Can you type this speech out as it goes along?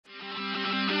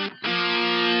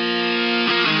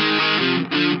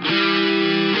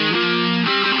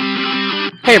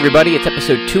Hey everybody, it's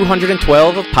episode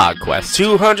 212 of PodQuest.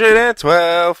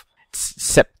 212!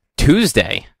 It's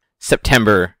Tuesday,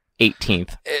 September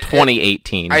 18th,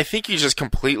 2018. I think you just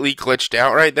completely glitched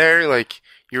out right there. Like,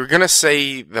 you were gonna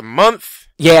say the month.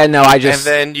 Yeah, no, And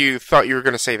then you thought you were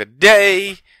gonna say the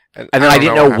day. And then I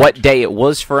didn't know what day it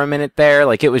was for a minute there.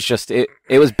 Like, it was just, it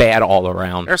was bad all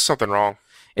around. There's something wrong.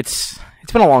 It's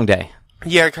been a long day.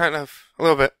 Yeah, kind of. A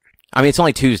little bit. I mean, it's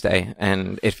only Tuesday,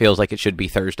 and it feels like it should be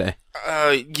Thursday.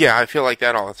 Yeah, I feel like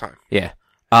that all the time. Yeah.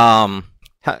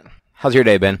 How's your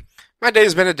day been? My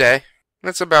day's been a day.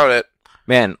 That's about it.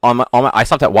 Man, I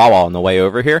stopped at Wawa on the way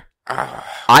over here.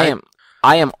 I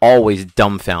am always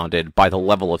dumbfounded by the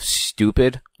level of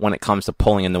stupid when it comes to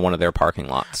pulling into one of their parking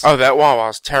lots. Oh, that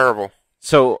Wawa's terrible.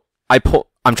 So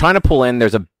I'm trying to pull in.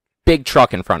 There's a big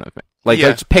truck in front of me,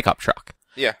 there's a pickup truck.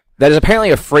 Yeah. That is apparently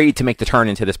afraid to make the turn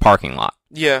into this parking lot.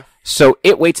 Yeah. So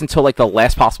it waits until the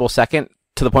last possible second,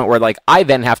 to the point where I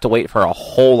then have to wait for a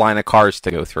whole line of cars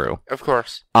to go through. Of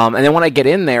course. And then when I get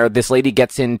in there, this lady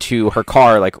gets into her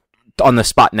car on the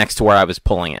spot next to where I was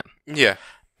pulling in. Yeah.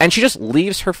 And she just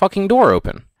leaves her fucking door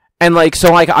open. And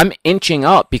I'm inching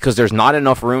up because there's not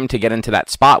enough room to get into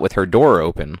that spot with her door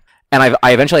open. And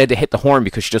I eventually had to hit the horn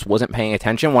because she just wasn't paying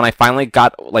attention. When I finally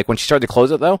got, when she started to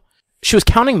close it though, she was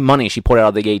counting money she pulled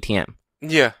out of the ATM.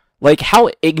 Yeah. How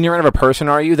ignorant of a person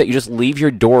are you that you just leave your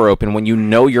door open when you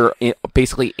know you're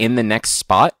basically in the next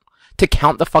spot to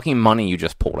count the fucking money you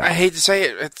just pulled out? I hate to say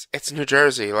it, it's New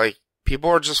Jersey. People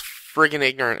are just friggin'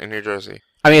 ignorant in New Jersey.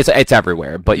 I mean, it's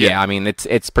everywhere, but yeah, I mean,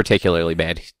 it's particularly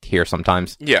bad here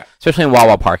sometimes. Yeah. Especially in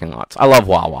Wawa parking lots. I love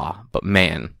Wawa, but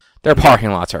man, their parking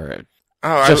lots are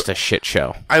just a shit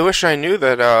show. I wish I knew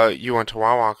that you went to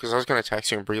Wawa, because I was going to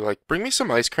text you and be bring me some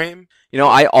ice cream. You know,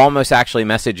 I almost actually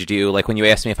messaged you, when you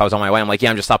asked me if I was on my way. I'm like, yeah,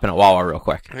 I'm just stopping at Wawa real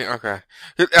quick. Okay.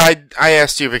 I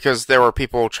asked you because there were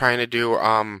people trying to do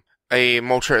a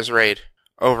Moltres raid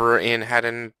over in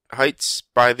Haddon Heights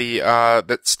by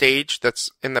that stage that's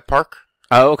in the park.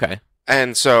 Oh, okay.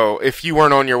 And so, if you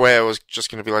weren't on your way, I was just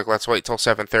going to be let's wait till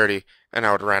 7:30, and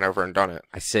I would have ran over and done it.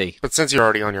 I see. But since you're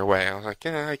already on your way, I was like,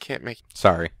 I can't make it.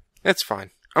 Sorry. It's fine.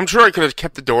 I'm sure I could have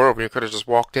kept the door open. You could have just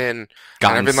walked in.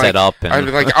 Gotten set up. And I'd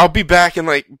been I'll be back in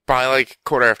by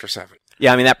 7:15.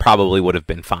 Yeah, I mean, that probably would have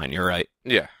been fine. You're right.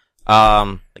 Yeah.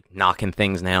 Knocking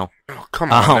things now. Oh,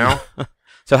 come on now.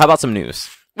 So how about some news?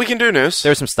 We can do news.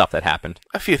 There's some stuff that happened.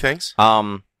 A few things.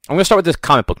 I'm going to start with this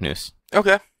comic book news.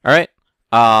 Okay. All right.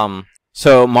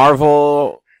 So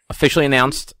Marvel officially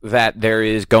announced that there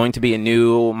is going to be a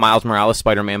new Miles Morales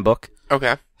Spider-Man book.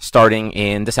 Okay. Starting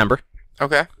in December.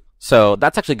 Okay. So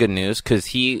that's actually good news because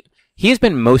he has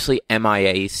been mostly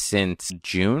MIA since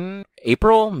June,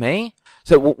 April, May.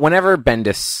 So whenever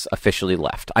Bendis officially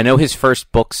left, I know his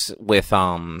first books with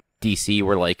DC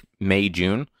were May,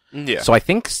 June. Yeah. So I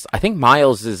think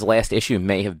Miles' last issue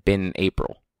may have been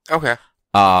April. Okay.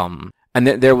 And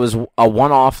there was a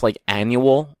one-off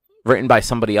annual written by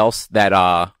somebody else that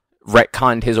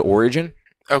retconned his origin.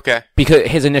 Okay. Because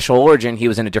his initial origin, he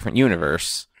was in a different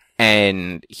universe,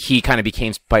 and he kind of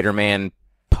became Spider-Man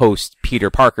post Peter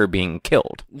Parker being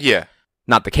killed. Yeah.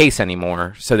 Not the case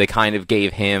anymore, so they kind of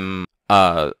gave him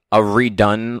a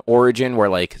redone origin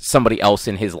where somebody else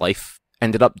in his life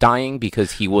ended up dying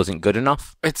because he wasn't good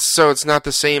enough. It's not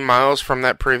the same Miles from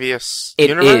that previous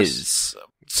universe? It is.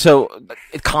 So,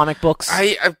 comic books.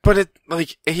 But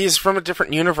he's from a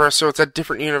different universe, so it's a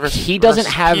different universe. He doesn't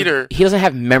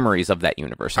have memories of that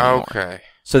universe anymore. Okay.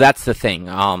 So that's the thing.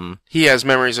 He has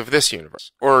memories of this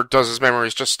universe, or does his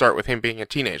memories just start with him being a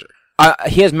teenager?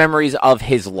 He has memories of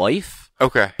his life.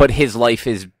 Okay. But his life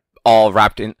is all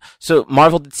wrapped in. So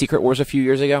Marvel did Secret Wars a few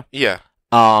years ago. Yeah.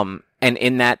 And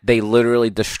in that they literally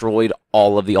destroyed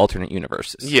all of the alternate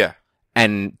universes. Yeah.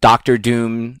 And Doctor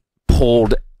Doom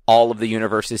pulled all of the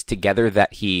universes together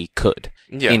that he could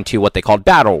into what they called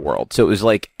Battle World. So it was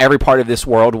every part of this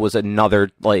world was another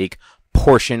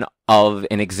portion of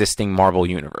an existing Marvel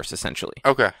universe, essentially.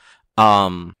 Okay.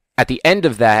 At the end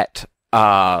of that,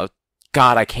 God,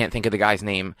 I can't think of the guy's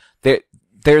name.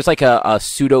 There's a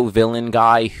pseudo villain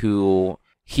guy who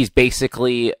he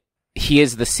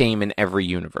is the same in every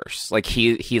universe.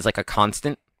 He's a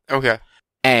constant. Okay.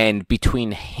 And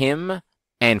between him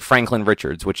and Franklin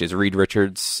Richards, which is Reed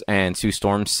Richards and Sue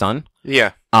Storm's son.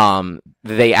 Yeah.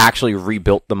 They actually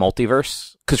rebuilt the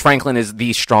multiverse because Franklin is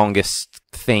the strongest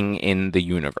thing in the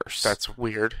universe. That's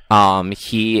weird.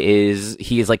 He is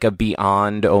a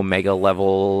beyond Omega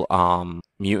level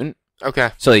mutant. Okay.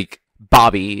 So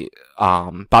Bobby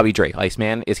Drake,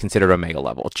 Iceman, is considered Omega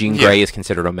level. Jean Grey is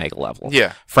considered Omega level.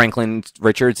 Yeah. Franklin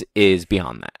Richards is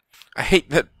beyond that. I hate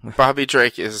that Bobby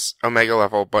Drake is Omega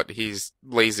level, but he's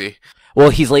lazy. Well,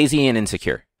 he's lazy and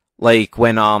insecure. Like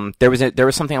when there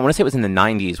was something, I want to say it was in the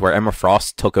 90s where Emma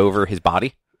Frost took over his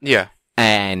body. Yeah.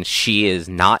 And she is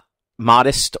not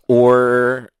modest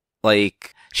or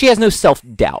like she has no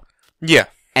self-doubt. Yeah.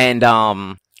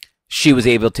 And she was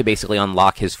able to basically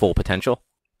unlock his full potential.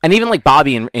 And even like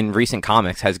Bobby in recent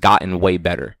comics has gotten way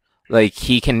better. Like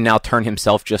he can now turn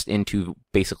himself just into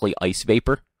basically ice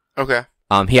vapor. Okay.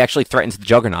 He actually threatens the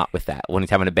Juggernaut with that when he's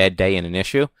having a bad day in an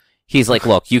issue. He's like,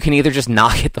 look, you can either just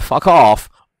knock it the fuck off,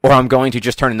 or I'm going to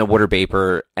just turn into water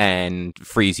vapor and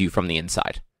freeze you from the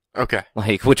inside. Okay.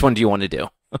 Like, which one do you want to do?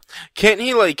 Can't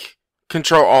he, like,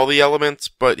 control all the elements,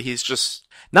 but he's just...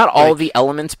 Not all the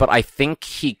elements, but I think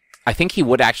he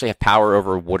would actually have power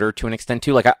over water to an extent,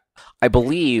 too. Like, I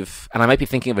believe, and I might be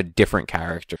thinking of a different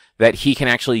character, that he can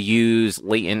actually use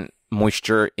latent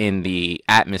moisture in the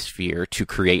atmosphere to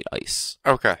create ice.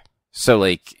 Okay. So,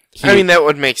 like... I mean, that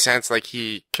would make sense. Like,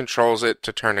 he controls it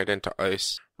to turn it into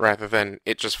ice, rather than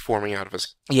it just forming out of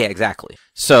his... Yeah, exactly.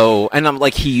 So, and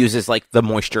like, he uses, like, the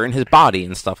moisture in his body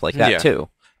and stuff like that, too.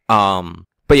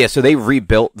 But yeah, so they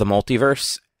rebuilt the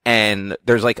multiverse, and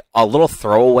there's, like, a little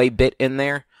throwaway bit in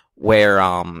there where,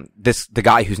 the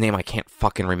guy whose name I can't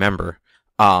fucking remember,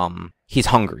 he's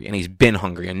hungry, and he's been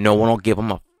hungry, and no one will give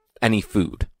him any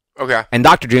food. Okay. And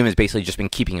Dr. Doom has basically just been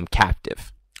keeping him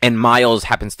captive. And Miles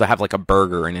happens to have, like, a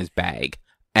burger in his bag,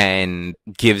 and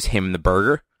gives him the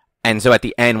burger. And so at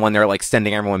the end, when they're, like,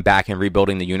 sending everyone back and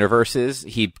rebuilding the universes,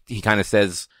 he kind of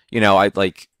says, you know,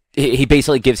 he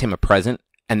basically gives him a present,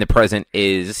 and the present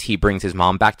is he brings his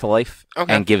mom back to life,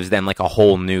 and gives them, like, a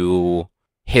whole new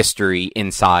history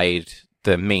inside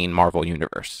the main Marvel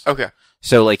universe. Okay.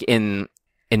 So, like, in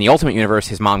the Ultimate Universe,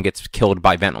 his mom gets killed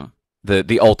by Venom.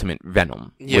 The Ultimate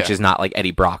Venom, which is not, like, Eddie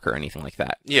Brock or anything like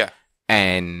that. Yeah.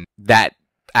 And that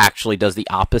actually does the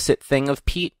opposite thing of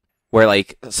Pete, where,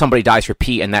 like, somebody dies for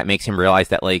Pete, and that makes him realize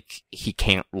that, like, he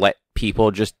can't let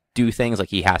people just do things. Like,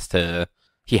 he has to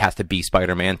be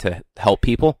Spider-Man to help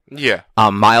people. Yeah.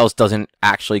 Miles doesn't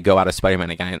actually go out as Spider-Man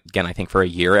again, I think, for a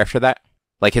year after that.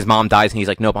 Like, his mom dies, and he's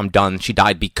like, nope, I'm done. She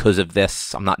died because of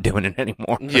this. I'm not doing it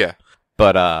anymore. Yeah.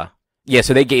 But, yeah,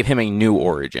 so they gave him a new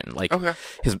origin. Like,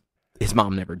 his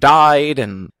mom never died,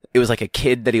 and it was like a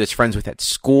kid that he was friends with at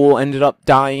school ended up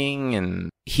dying, and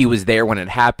he was there when it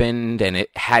happened, and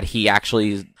had he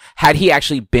actually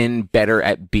been better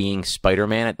at being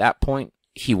Spider-Man at that point,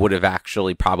 he would have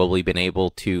actually probably been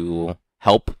able to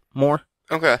help more.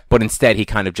 Okay. But instead, he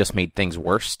kind of just made things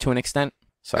worse to an extent.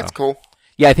 So that's cool.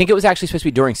 Yeah, I think it was actually supposed to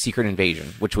be during Secret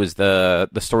Invasion, which was the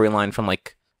storyline from,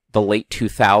 like, the late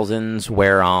 2000s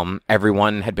where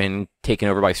everyone had been taken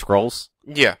over by Skrulls.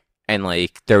 Yeah. And,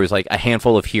 like, there was, like, a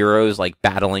handful of heroes, like,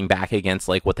 battling back against,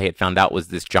 like, what they had found out was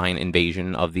this giant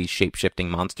invasion of these shape-shifting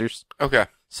monsters. Okay.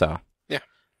 So. Yeah.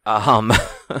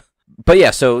 But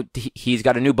yeah, so he's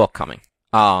got a new book coming.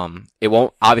 It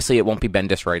won't be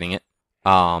Bendis writing it.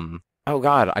 Oh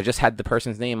god, I just had the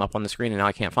person's name up on the screen and now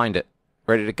I can't find it.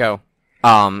 Where did it go?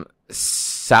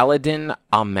 Saladin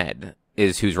Ahmed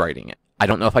is who's writing it. I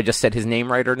don't know if I just said his name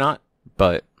right or not,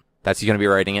 but that's who's going to be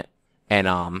writing it. And,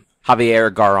 Javier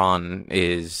Garon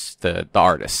is the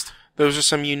artist. Those are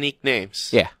some unique names.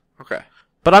 Yeah. Okay.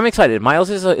 But I'm excited. Miles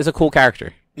is a cool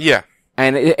character. Yeah.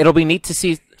 And it'll be neat to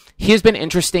see. He has been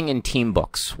interesting in team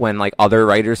books when, like, other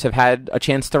writers have had a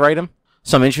chance to write him.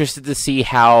 So I'm interested to see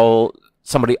how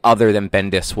somebody other than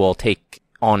Bendis will take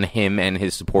on him and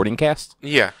his supporting cast.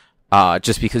 Yeah.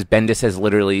 Just because Bendis has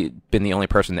literally been the only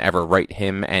person to ever write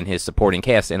him and his supporting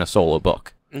cast in a solo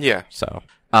book. Yeah. So,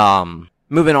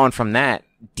 moving on from that,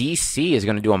 DC is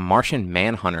going to do a Martian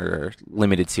Manhunter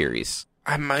limited series.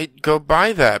 I might go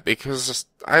buy that because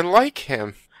I like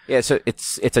him. Yeah, so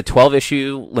it's a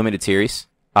 12-issue limited series.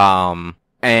 And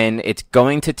it's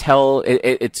going to tell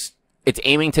it's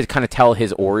aiming to kind of tell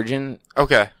his origin.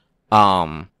 Okay.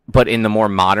 But in the more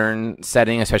modern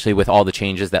setting, especially with all the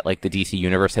changes that, like, the DC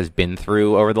universe has been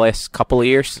through over the last couple of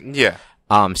years. Yeah.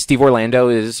 Steve Orlando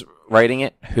is writing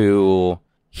it, who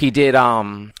he did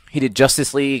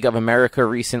Justice League of America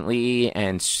recently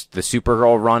and the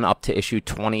Supergirl run up to issue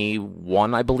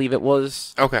 21, I believe it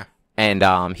was. Okay.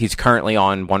 And he's currently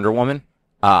on Wonder Woman.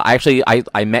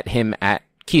 I met him at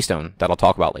Keystone that I'll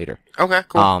talk about later. Okay,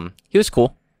 cool. He was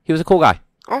cool. He was a cool guy.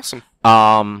 Awesome.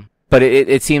 But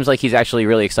it seems like he's actually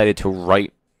really excited to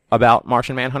write about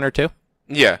Martian Manhunter too.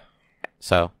 Yeah.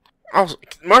 So. Also,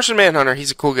 Martian Manhunter,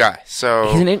 he's a cool guy.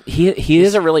 So he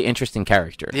is a really interesting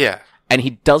character. Yeah. And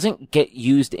he doesn't get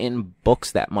used in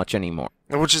books that much anymore.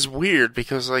 Which is weird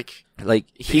because, like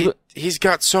he's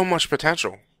got so much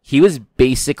potential. He was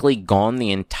basically gone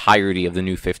the entirety of the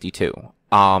New 52.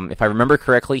 If I remember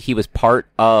correctly, he was part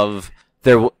of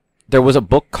there there was a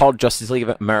book called Justice League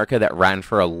of America that ran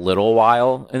for a little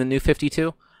while in the New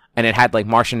 52, and it had like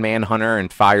Martian Manhunter and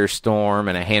Firestorm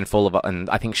and a handful of, and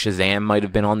I think Shazam might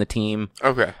have been on the team.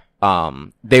 Okay.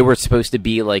 They were supposed to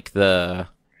be like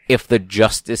if the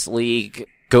Justice League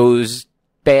goes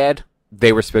bad,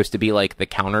 they were supposed to be like the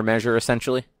countermeasure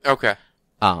essentially. Okay.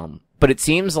 But it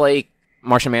seems like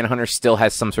Martian Manhunter still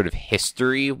has some sort of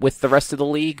history with the rest of the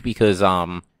league because,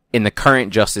 in the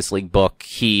current Justice League book,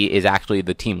 he is actually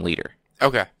the team leader.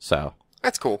 Okay. So.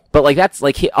 That's cool. But, like, that's,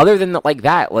 like, other than, like,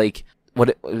 that, like,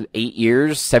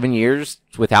 7 years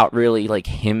without really, like,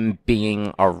 him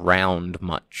being around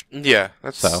much. Yeah.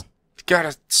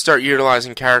 Gotta start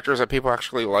utilizing characters that people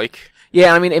actually like.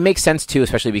 Yeah, I mean, it makes sense, too,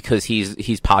 especially because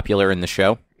he's popular in the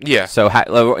show. Yeah. So,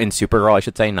 in Supergirl, I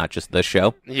should say, not just the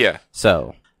show. Yeah.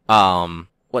 So,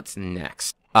 what's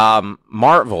next?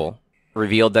 Marvel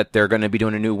revealed that they're going to be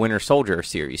doing a new Winter Soldier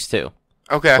series, too.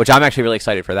 Okay. Which I'm actually really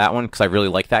excited for that one, because I really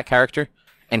like that character.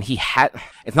 And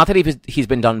it's not that he's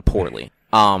been done poorly.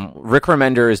 Rick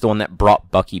Remender is the one that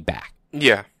brought Bucky back.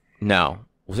 Yeah. No.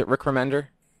 Was it Rick Remender?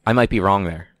 I might be wrong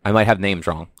there. I might have names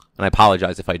wrong, and I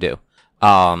apologize if I do.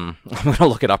 I'm going to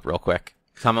look it up real quick.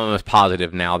 Because I'm almost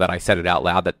positive now that I said it out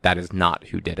loud that is not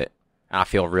who did it. I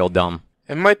feel real dumb.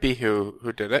 It might be who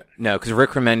did it. No, because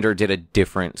Rick Remender did a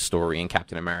different story in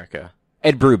Captain America.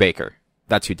 Ed Brubaker.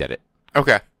 That's who did it.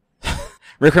 Okay.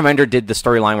 Rick Remender did the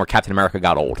storyline where Captain America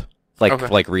got old.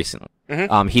 Like recently.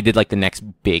 Mm-hmm. He did like the next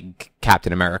big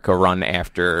Captain America run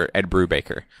after Ed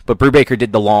Brubaker. But Brubaker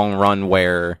did the long run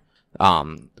where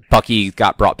Bucky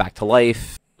got brought back to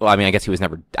life. Well, I mean, I guess he was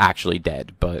never actually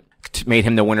dead, but made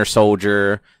him the Winter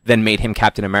Soldier, then made him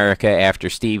Captain America after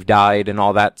Steve died and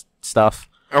all that stuff.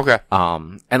 Okay.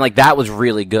 And like that was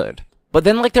really good. But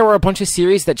then like there were a bunch of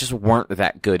series that just weren't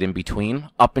that good in between.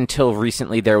 Up until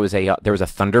recently there was a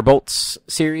Thunderbolts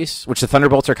series, which the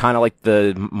Thunderbolts are kind of like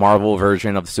the Marvel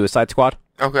version of the Suicide Squad.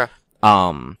 Okay.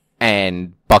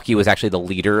 And Bucky was actually the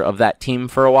leader of that team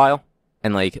for a while.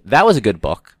 And like that was a good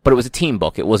book, but it was a team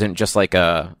book. It wasn't just like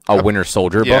a Winter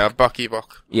Soldier book. Yeah, a Bucky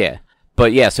book. Yeah.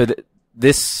 But yeah, so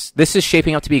this is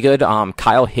shaping up to be good.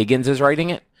 Kyle Higgins is writing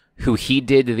it, who he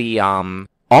did the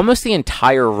almost the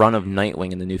entire run of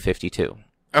Nightwing in the New 52.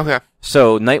 Okay.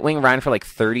 So Nightwing ran for like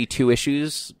 32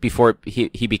 issues before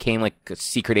he became like a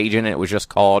secret agent, and it was just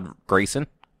called Grayson.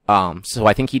 So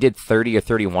I think he did 30 or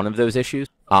 31 of those issues.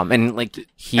 And like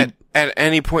at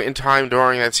any point in time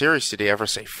during that series, did he ever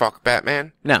say "fuck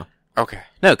Batman"? No. Okay.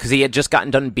 No, because he had just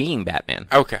gotten done being Batman.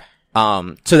 Okay.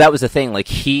 So that was the thing. Like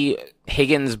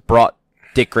Higgins brought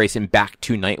Dick Grayson back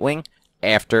to Nightwing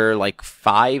after like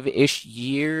 5-ish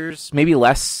years, maybe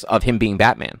less, of him being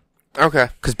Batman. Okay.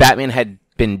 Because Batman had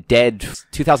been dead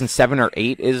 2007 or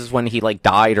 8 is when he like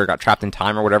died or got trapped in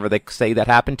time or whatever they say that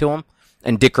happened to him.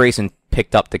 And Dick Grayson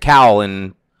picked up the cowl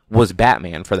and was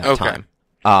Batman for that time.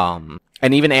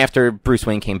 And even after Bruce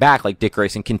Wayne came back, like Dick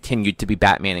Grayson continued to be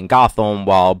Batman in Gotham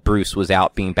while Bruce was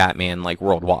out being Batman like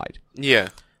worldwide. Yeah.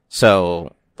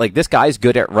 So like this guy's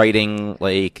good at writing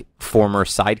like former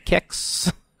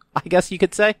sidekicks, I guess you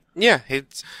could say. Yeah,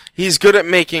 he's good at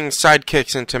making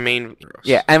sidekicks into main heroes.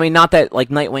 Yeah, I mean, not that like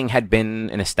Nightwing had been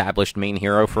an established main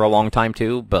hero for a long time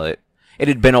too, but it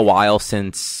had been a while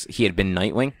since he had been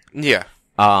Nightwing. Yeah.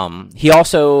 He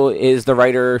also is the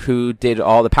writer who did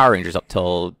all the Power Rangers up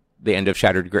till the end of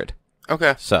Shattered Grid.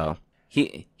 Okay. So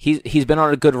he's been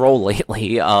on a good roll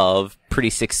lately of pretty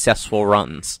successful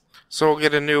runs. So we'll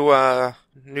get a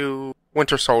new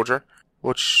Winter Soldier,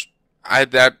 which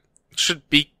that should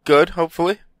be good,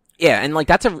 hopefully. Yeah, and like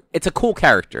it's a cool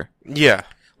character. Yeah.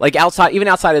 Like outside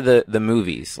of the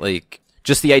movies, like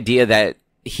just the idea that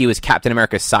he was Captain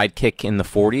America's sidekick in the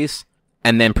 40s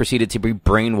and then proceeded to be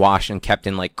brainwashed and kept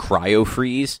in like cryo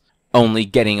freeze, only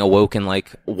getting awoken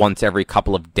like once every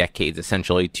couple of decades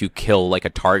essentially to kill like a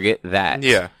target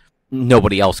that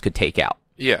nobody else could take out.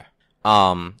 Yeah.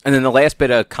 And then the last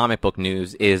bit of comic book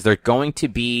news is there's going to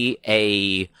be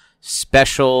a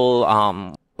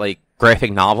special like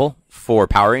graphic novel for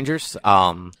Power Rangers,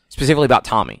 specifically about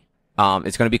Tommy.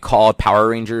 It's going to be called Power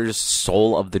Rangers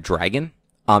Soul of the Dragon.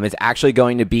 It's actually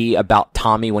going to be about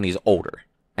Tommy when he's older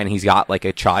and he's got like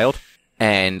a child,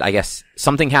 and I guess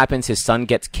something happens, his son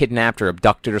gets kidnapped or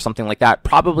abducted or something like that,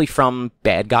 probably from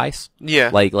bad guys. Yeah.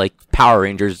 Like Power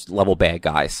Rangers level bad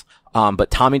guys.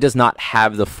 But Tommy does not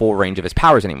have the full range of his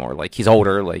powers anymore. Like he's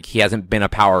older, like he hasn't been a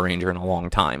Power Ranger in a long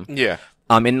time. Yeah.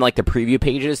 In like the preview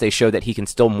pages, they show that he can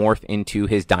still morph into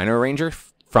his Dino Ranger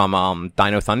from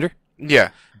Dino Thunder.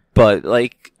 Yeah. But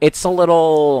like it's a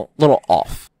little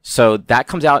off. So that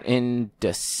comes out in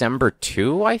December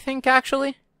 2, I think,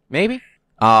 actually. Maybe.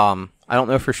 I don't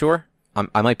know for sure.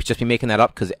 I might just be making that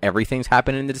up because everything's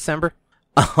happening in December.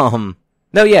 No,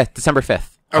 yeah, December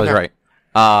 5th. I was right.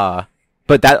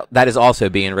 But that is also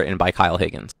being written by Kyle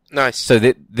Higgins. Nice. So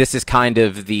this is kind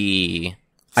of the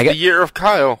year of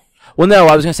Kyle. Well, no,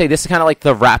 I was going to say this is kind of like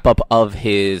the wrap-up of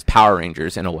his Power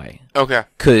Rangers in a way. Okay.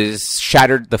 Because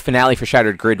the finale for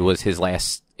Shattered Grid was his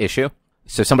last issue.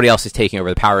 So somebody else is taking over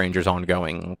the Power Rangers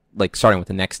ongoing, like, starting with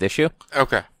the next issue.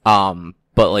 Okay.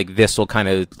 But, like, this will kind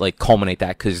of, like, culminate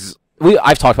that, because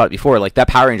I've talked about it before, like, that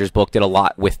Power Rangers book did a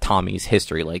lot with Tommy's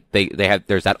history. Like,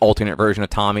 there's that alternate version of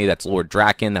Tommy, that's Lord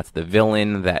Draken, that's the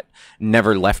villain that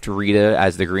never left Rita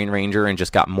as the Green Ranger and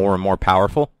just got more and more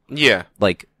powerful. Yeah.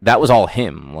 Like, that was all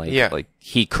him. Like, yeah. Like,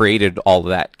 he created all of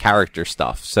that character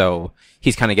stuff. So,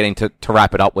 he's kind of getting to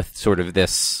wrap it up with sort of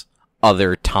this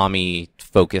other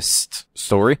Tommy-focused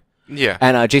story. Yeah.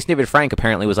 And Jason David Frank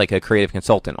apparently was, like, a creative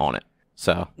consultant on it.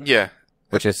 So. Yeah.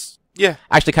 Which is. Yeah.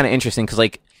 Actually kind of interesting, because,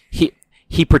 like,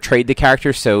 he portrayed the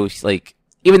character, so, like,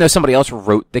 even though somebody else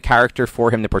wrote the character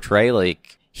for him to portray,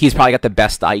 like, he's probably got the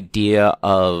best idea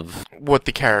of what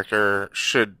the character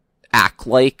should act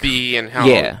like. Be and how.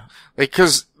 Yeah. Like,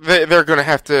 because they're going to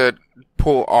have to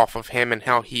pull off of him and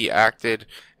how he acted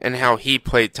and how he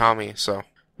played Tommy, so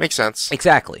makes sense.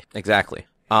 Exactly. But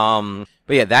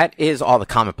yeah, that is all the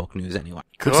comic book news anyway.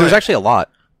 Good. So there's actually a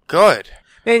lot. Good.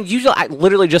 And usually, I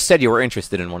literally just said you were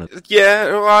interested in one of them. Yeah,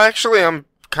 well, actually, I'm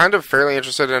kind of fairly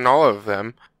interested in all of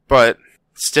them, but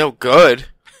still good.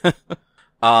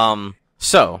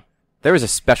 So, there was a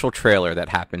special trailer that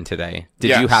happened today.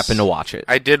 Did you happen to watch it?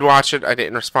 I did watch it. I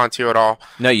didn't respond to you at all.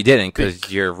 No, you didn't,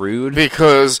 because you're rude.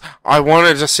 Because I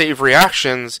wanted to save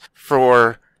reactions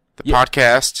for the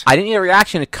podcast. I didn't need a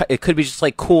reaction. It could be just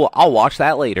like, cool, I'll watch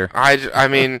that later. I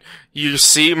mean, you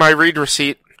see my read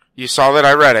receipt. You saw that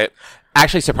I read it.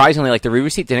 Actually, surprisingly, like, the read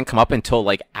receipt didn't come up until,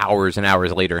 like, hours and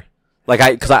hours later. Like,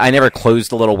 because I never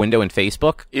closed the little window in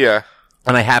Facebook. Yeah.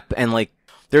 And like,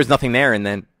 there's nothing there, and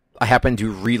then I happened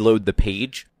to reload the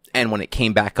page, and when it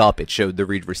came back up, it showed the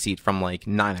read receipt from, like,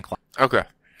 9 o'clock. Okay.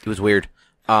 It was weird.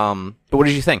 But what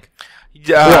did you think?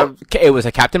 Well, it was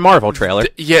a Captain Marvel trailer.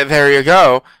 Yeah, there you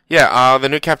go. Yeah, the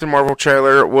new Captain Marvel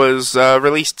trailer was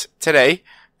released today,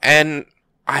 and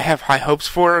I have high hopes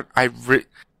for it.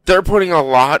 They're putting a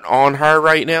lot on her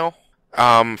right now.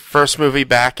 First movie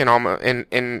back in about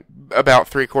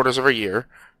 3/4 of a year,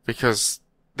 because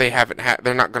they're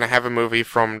not going to have a movie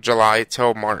from July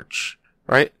till March,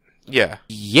 right? Yeah.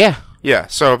 Yeah. Yeah,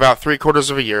 so about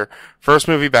 3/4 of a year. First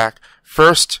movie back.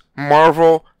 First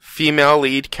Marvel female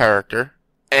lead character.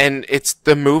 And it's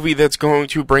the movie that's going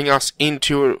to bring us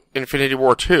into Infinity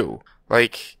War 2.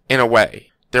 Like, in a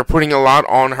way. They're putting a lot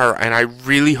on her, and I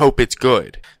really hope it's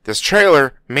good. This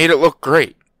trailer made it look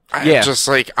great.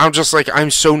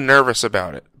 I'm so nervous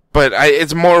about it. But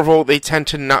it's Marvel, they tend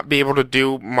to not be able to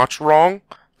do much wrong.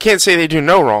 Can't say they do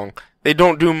no wrong. They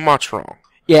don't do much wrong.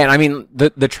 Yeah, and I mean,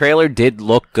 the trailer did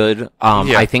look good.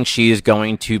 I think she is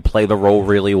going to play the role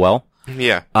really well.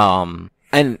 Yeah.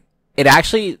 And it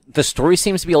actually, the story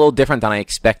seems to be a little different than I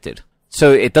expected.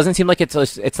 So it doesn't seem like it's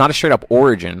not a straight up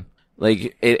origin.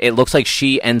 Like, it looks like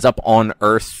she ends up on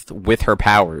Earth with her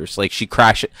powers. Like,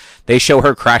 they show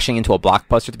her crashing into a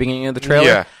blockbuster at the beginning of the trailer.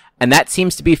 Yeah. And that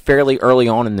seems to be fairly early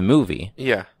on in the movie.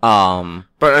 Yeah.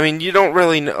 But I mean, you don't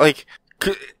really know, like,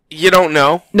 you don't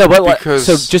know. No, but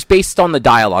so just based on the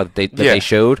dialogue that they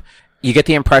showed, you get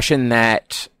the impression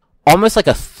that almost like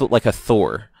a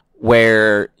Thor,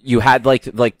 where you had like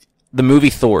the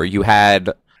movie Thor, you had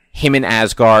him in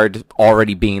Asgard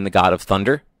already being the god of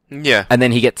thunder. Yeah. And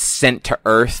then he gets sent to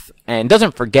Earth and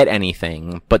doesn't forget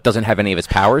anything, but doesn't have any of his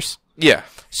powers. Yeah.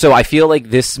 So I feel like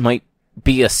this might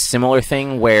be a similar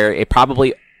thing where it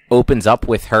probably opens up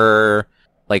with her,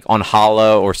 like, on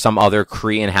Hala or some other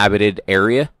Kree-inhabited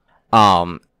area,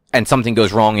 and something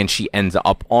goes wrong and she ends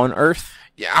up on Earth.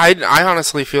 Yeah, I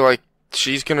honestly feel like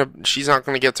she's not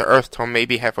gonna get to Earth till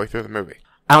maybe halfway through the movie.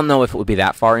 I don't know if it would be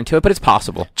that far into it, but it's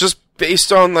possible. Just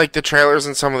based on, like, the trailers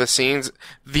and some of the scenes,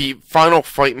 the final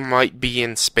fight might be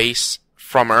in space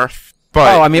from Earth.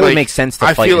 But, I mean, it would make sense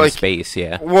to fight in space,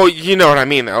 yeah. Well, you know what I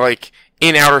mean, though. Like,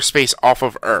 in outer space off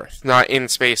of Earth. Not in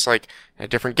space, like, in a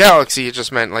different galaxy. It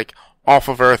just meant, like, off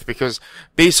of Earth. Because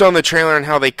based on the trailer and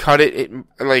how they cut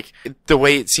the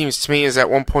way it seems to me is at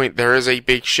one point there is a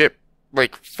big ship,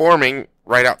 like, forming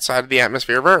right outside of the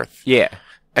atmosphere of Earth. Yeah.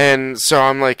 And so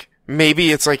I'm like,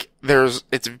 maybe it's like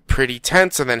it's pretty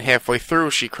tense, and then halfway through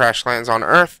she crash lands on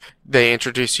Earth. They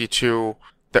introduce you to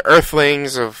the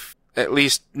Earthlings of at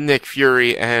least Nick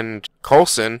Fury and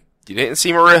Coulson. You didn't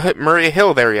see Maria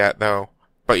Hill there yet, though.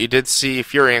 but you did see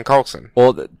Fury and Coulson.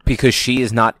 Well, because she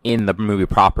is not in the movie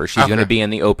proper. She's going to Okay. be in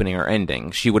the opening or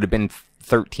ending. She would have been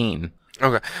 13.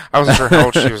 Okay. I wasn't sure how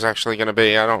old she was actually going to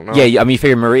be. I don't know. Yeah, I mean, you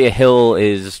figure Maria Hill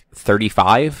is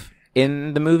 35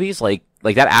 in the movies. Like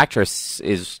that actress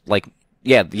is like,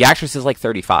 yeah, the actress is like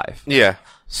 35. Yeah.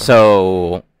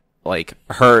 So, like,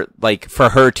 for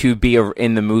her to be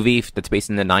in the movie that's based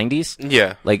in the 90s,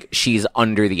 Yeah. like, she's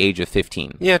under the age of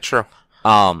 15. Yeah, true.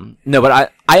 No,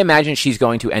 but I imagine she's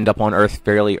going to end up on Earth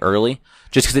fairly early,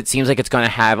 just because it seems like it's going to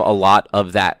have a lot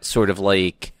of that sort of,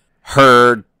 like,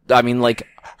 her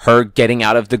getting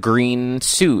out of the green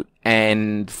suit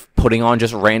and putting on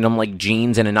just random, like,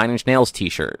 jeans and a Nine Inch Nails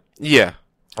t-shirt. Yeah.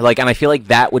 Like, and I feel like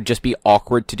that would just be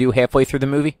awkward to do halfway through the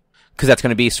movie. Because that's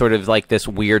going to be sort of like this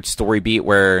weird story beat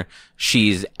where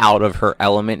she's out of her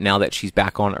element now that she's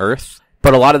back on Earth.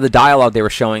 But a lot of the dialogue they were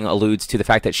showing alludes to the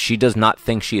fact that she does not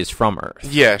think she is from Earth.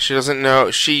 Yeah, she doesn't know.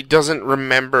 She doesn't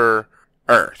remember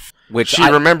Earth. Which she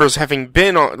remembers having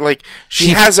been on, like, she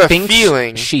has a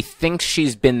feeling. She thinks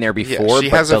she's been there before, she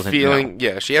but has a doesn't feeling. know.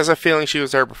 Yeah, she has a feeling she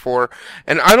was there before.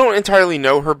 And I don't entirely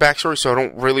know her backstory, so I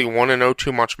don't really want to know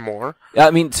too much more.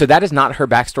 I mean, so that is not her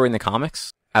backstory in the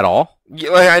comics at all? Yeah,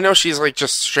 like, I know she's, like,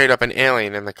 just straight up an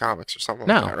alien in the comics or something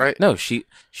like that, right? No, she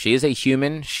is a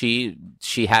human. She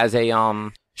has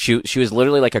a, she was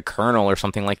literally like a colonel or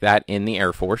something like that in the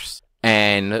Air Force.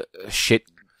 And shit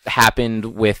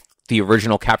happened with the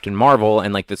original Captain Marvel,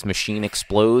 and like this machine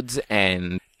explodes,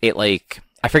 and it like,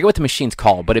 I forget what the machine's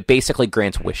called, but it basically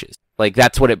grants wishes. Like,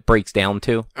 that's what it breaks down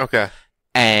to. Okay.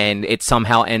 And it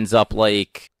somehow ends up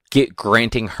like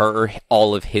granting her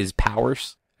all of his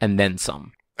powers and then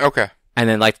some. Okay. And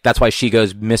then like that's why she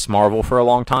goes Miss Marvel for a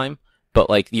long time. But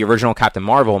like the original Captain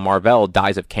Marvel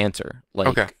dies of cancer. Like,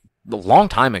 Okay. a long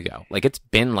time ago. Like, it's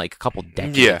been like a couple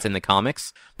decades in the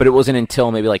comics. But it wasn't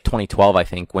until maybe like 2012, I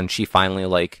think, when she finally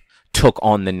like took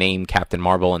on the name Captain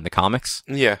Marvel in the comics.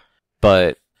 Yeah.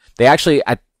 But they actually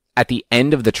at the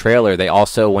end of the trailer, they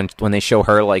also when they show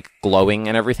her like glowing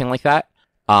and everything like that,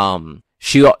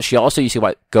 she also used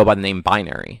to go by the name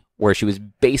Binary, where she was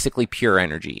basically pure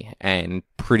energy and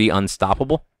pretty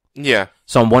unstoppable. Yeah.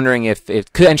 So I'm wondering if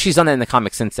and she's done that in the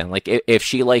comics since then. Like, if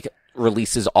she like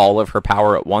releases all of her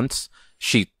power at once,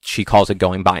 she calls it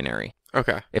going binary.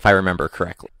 Okay. If I remember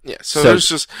correctly. Yeah. So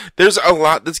there's a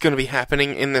lot that's going to be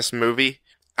happening in this movie.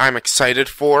 I'm excited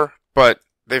for, but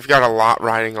they've got a lot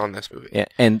riding on this movie. Yeah,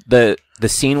 and the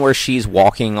scene where she's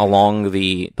walking along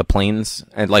the planes,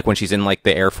 and like when she's in like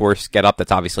the Air Force getup,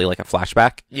 that's obviously like a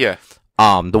flashback. Yeah.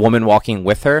 The woman walking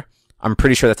with her, I'm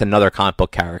pretty sure that's another comic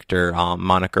book character,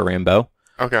 Monica Rambeau.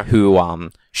 Okay.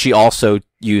 Who she also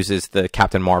uses the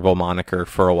Captain Marvel moniker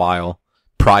for a while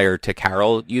prior to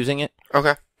Carol using it.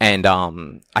 Okay. And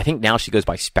I think now she goes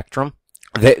by Spectrum.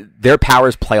 Their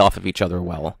powers play off of each other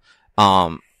well.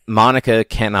 Monica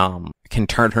can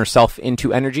turn herself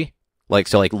into energy,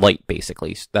 like light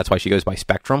basically. That's why she goes by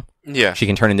Spectrum. Yeah. She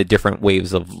can turn into different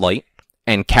waves of light,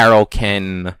 and Carol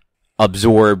can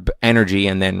absorb energy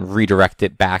and then redirect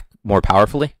it back more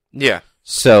powerfully. Yeah.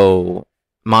 So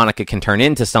Monica can turn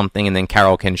into something, and then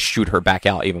Carol can shoot her back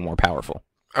out even more powerful.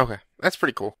 Okay. That's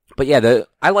pretty cool. But yeah,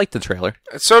 I liked the trailer.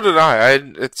 So did I.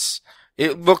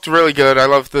 It looked really good. I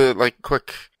love the like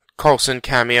quick Coulson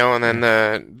cameo, and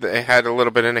then it had a little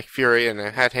bit of Nick Fury, and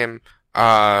it had him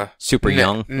super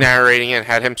young narrating it.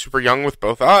 Had him super young with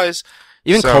both eyes.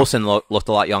 Even Coulson looked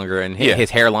a lot younger, and his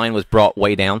hairline was brought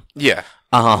way down. Yeah.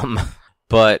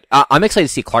 But I'm excited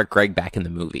to see Clark Gregg back in the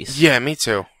movies. Yeah, me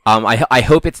too. I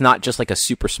hope it's not just like a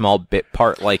super small bit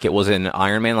part like it was in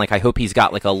Iron Man. Like, I hope he's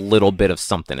got like a little bit of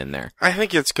something in there. I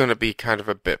think it's going to be kind of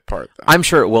a bit part, though. I'm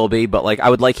sure it will be, but like I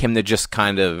would like him to just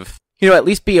kind of, at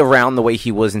least be around the way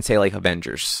he was in, say, like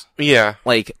Avengers. Yeah.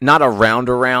 Like, not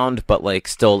around, but like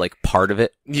still like part of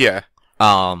it. Yeah.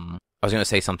 I was going to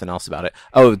say something else about it.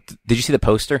 Oh, did you see the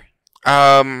poster?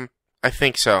 I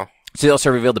think so. So they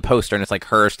also revealed the poster, and it's like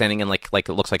her standing in like it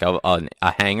looks like a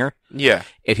hangar. Yeah.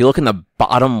 If you look in the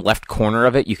bottom left corner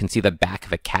of it, you can see the back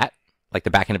of a cat, like the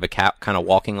back end of a cat, kind of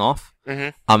walking off.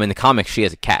 Mm-hmm. In the comics, she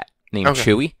has a cat named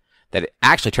Chewie that it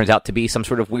actually turns out to be some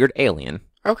sort of weird alien.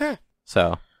 Okay.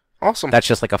 So awesome. That's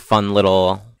just like a fun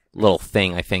little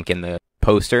thing, I think, in the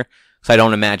poster. So I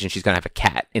don't imagine she's gonna have a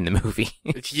cat in the movie.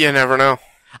 You never know.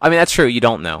 I mean, that's true. You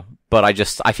don't know, but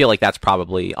I feel like that's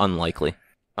probably unlikely.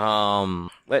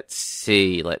 Let's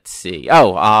see.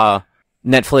 Oh,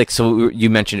 Netflix, so you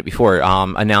mentioned it before,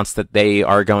 announced that they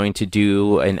are going to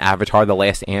do an Avatar: The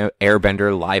Last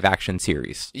Airbender live action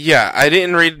series. Yeah, I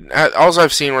didn't read, all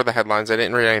I've seen were the headlines. I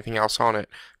didn't read anything else on it.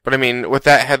 But I mean, with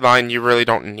that headline, you really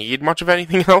don't need much of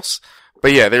anything else.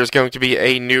 But yeah, there's going to be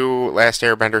a new Last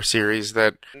Airbender series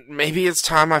that maybe it's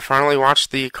time I finally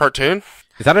watched the cartoon.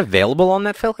 Is that available on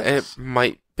Netflix? It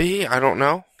might be. I don't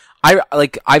know.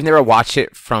 I've never watched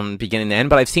it from beginning to end,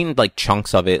 but I've seen like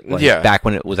chunks of it back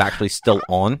when it was actually still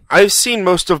on. I've seen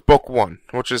most of book 1,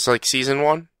 which is like season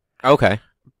 1. Okay.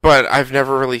 But I've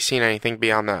never really seen anything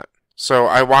beyond that. So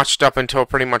I watched up until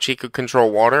pretty much he could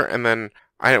control water, and then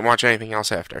I didn't watch anything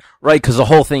else after. Right, because the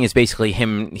whole thing is basically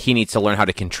he needs to learn how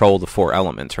to control the 4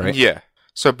 elements, right? Yeah.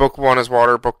 So book 1 is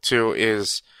water, book 2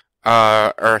 is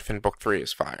earth, and book 3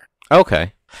 is fire.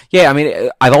 Okay. Yeah, I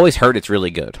mean, I've always heard it's really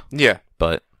good. Yeah.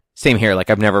 But same here, like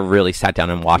I've never really sat down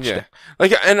and watched it.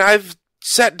 Like, and I've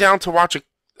sat down to watch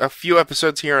a few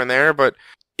episodes here and there, but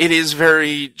it is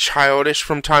very childish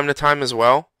from time to time as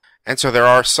well. And so there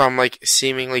are some like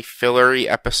seemingly fillery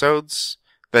episodes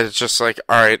that it's just like,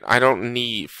 alright, I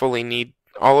don't fully need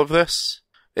all of this.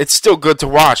 It's still good to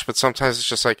watch, but sometimes it's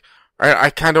just like, alright, I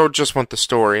kind of just want the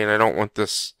story and I don't want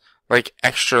this like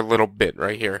extra little bit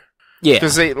right here. Yeah.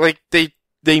 Because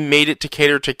they made it to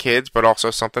cater to kids, but also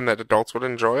something that adults would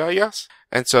enjoy, I guess.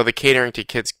 And so the catering to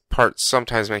kids part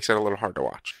sometimes makes it a little hard to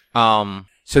watch.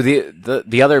 So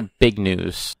the other big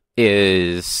news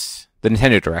is the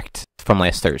Nintendo Direct from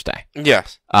last Thursday.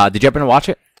 Yes. Did you happen to watch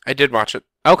it? I did watch it.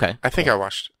 Okay. I think I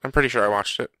watched it. I'm pretty sure I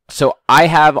watched it. So I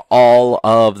have all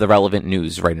of the relevant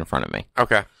news right in front of me.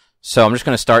 Okay. So I'm just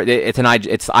going to start. It's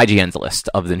IGN's list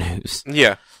of the news.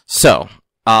 Yeah. So,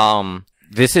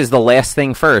 this is the last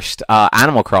thing first.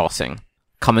 Animal Crossing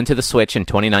coming to the Switch in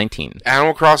 2019.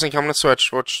 Animal Crossing coming to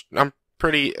Switch, which I'm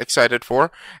pretty excited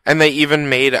for. And they even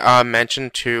made a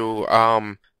mention to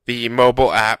the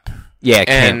mobile app. Yeah,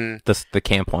 and the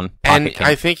camp one. And Camp.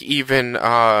 I think even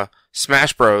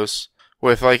Smash Bros.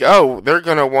 With like, oh, they're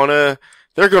gonna wanna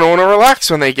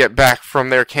relax when they get back from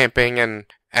their camping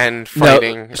and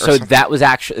fighting. No, so that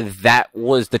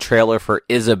was the trailer for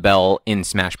Isabelle in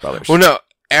Smash Brothers. Well, no,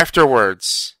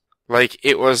 afterwards, like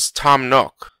it was Tom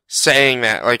Nook saying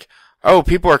that, like, oh,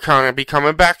 people are gonna be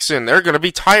coming back soon. They're gonna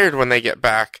be tired when they get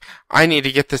back. I need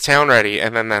to get the town ready,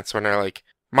 and then that's when they're like,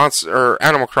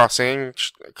 Animal Crossing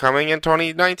coming in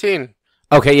 2019.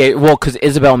 Okay, yeah, well, because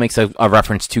Isabelle makes a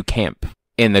reference to camp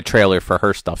in the trailer for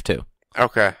her stuff too.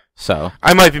 Okay. So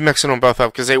I might be mixing them both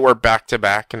up because they were back to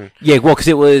back, and yeah, well, because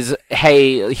it was,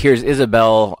 hey, here's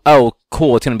Isabelle. Oh,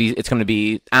 cool, it's gonna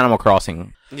be Animal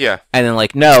Crossing. Yeah. And then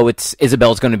like, no, it's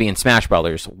Isabelle's gonna be in Smash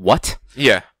Brothers. What?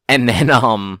 Yeah. And then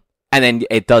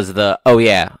it does the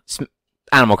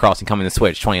Animal Crossing coming to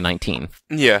Switch 2019.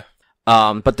 Yeah.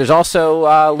 But there's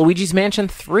also Luigi's Mansion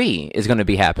 3 is going to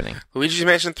be happening. Luigi's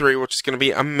Mansion 3, which is going to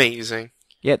be amazing.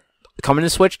 Yeah, coming to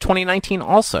Switch 2019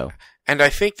 also. And I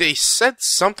think they said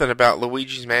something about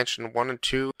Luigi's Mansion 1 and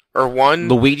 2, or 1.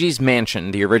 Luigi's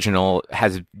Mansion, the original,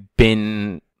 has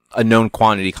been a known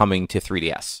quantity coming to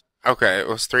 3DS. Okay, it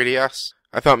was 3DS?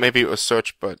 I thought maybe it was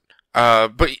Switch, but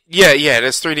yeah, it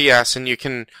is 3DS, and you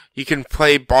can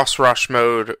play boss rush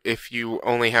mode if you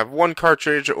only have one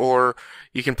cartridge, or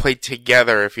you can play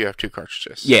together if you have 2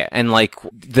 cartridges. Yeah, and like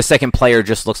the second player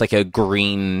just looks like a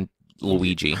green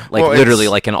Luigi, like well, literally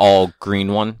like an all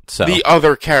green one. So the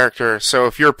other character. So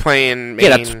if you're playing main,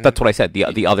 yeah, that's what I said.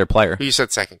 The other player. You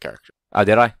said second character. Oh,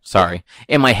 did I? Sorry.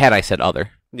 In my head, I said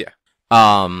other. Yeah.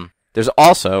 There's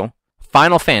also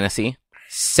Final Fantasy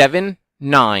 7,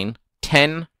 9,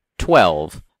 10,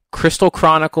 12, Crystal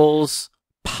Chronicles,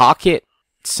 Pocket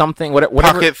something,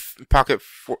 whatever. Pocket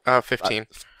 15.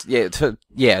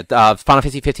 Final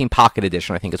Fantasy 15 Pocket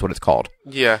Edition, I think is what it's called.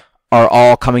 Yeah. Are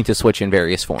all coming to Switch in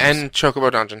various forms. And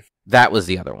Chocobo Dungeon. That was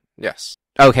the other one. Yes.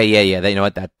 Okay, yeah. You know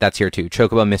what? That's here too.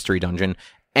 Chocobo Mystery Dungeon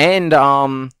and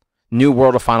New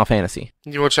World of Final Fantasy.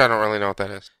 Which I don't really know what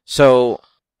that is. So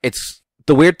it's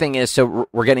the weird thing is, so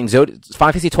we're getting Final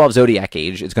Fantasy 12 Zodiac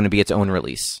Age is going to be its own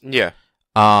release. Yeah.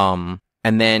 And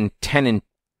then 10 and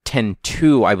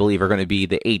 10-2, I believe, are going to be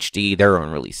the HD, their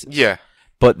own releases. Yeah.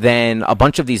 But then a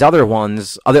bunch of these other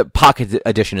ones, Pocket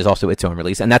Edition is also its own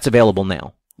release, and that's available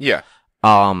now. Yeah.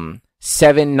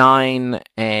 7, 9,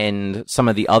 and some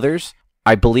of the others,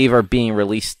 I believe, are being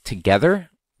released together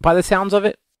by the sounds of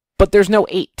it. But there's no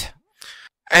 8.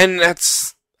 And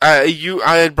that's I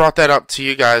had brought that up to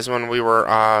you guys when we were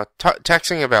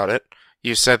texting about it.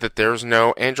 You said that there's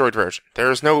no Android version.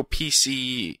 There's no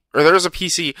PC, or there's a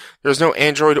PC. There's no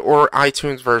Android or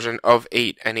iTunes version of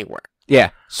 8 anywhere. Yeah.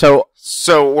 So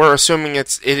we're assuming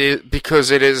it is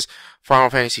because it is Final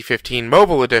Fantasy 15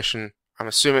 Mobile Edition. I'm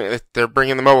assuming that they're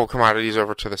bringing the mobile commodities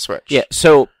over to the Switch. Yeah.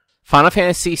 So Final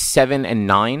Fantasy 7 and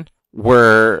 9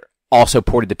 were also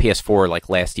ported to PS4 like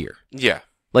last year. Yeah.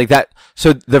 Like that.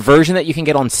 So the version that you can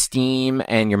get on Steam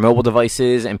and your mobile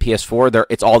devices and PS4,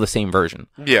 it's all the same version.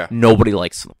 Yeah. Nobody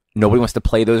likes them. Nobody wants to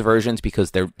play those versions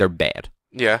because they're bad.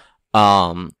 Yeah.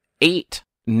 8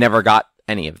 never got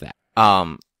any of that.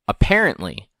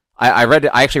 Apparently, I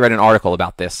actually read an article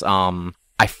about this.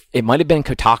 It might have been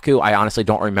Kotaku. I honestly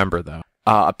don't remember though.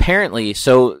 Apparently,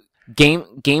 so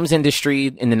games industry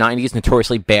in the 90s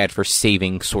notoriously bad for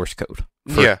saving source code.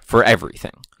 For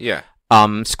everything. Yeah.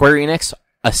 Square Enix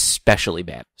especially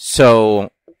bad.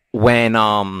 So when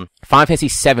Final Fantasy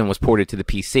VII was ported to the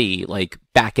PC, like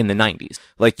back in the 90s,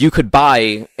 like you could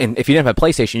buy, and if you didn't have a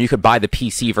PlayStation, you could buy the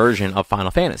PC version of Final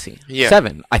Fantasy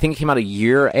VII. I think it came out a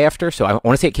year after, so I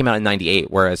want to say it came out in 98,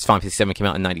 whereas Final Fantasy VII came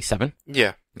out in 97.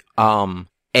 Yeah.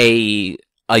 A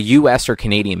US or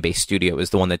Canadian based studio is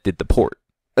the one that did the port.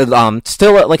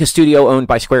 Still like a studio owned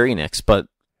by Square Enix, but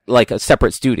like a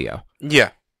separate studio.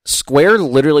 Yeah. Square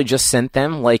literally just sent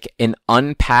them like an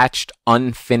unpatched,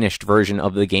 unfinished version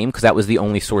of the game because that was the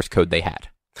only source code they had.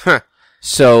 Huh.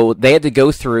 So they had to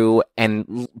go through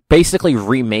and basically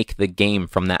remake the game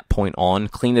from that point on,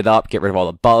 clean it up, get rid of all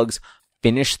the bugs,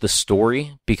 finish the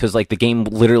story because like the game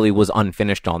literally was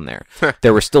unfinished on there.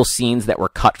 There were still scenes that were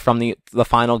cut from the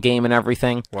final game and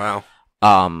everything. Wow.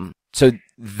 So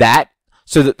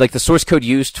the source code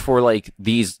used for like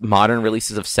these modern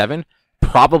releases of 7,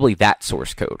 probably that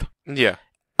source code. Yeah.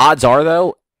 Odds are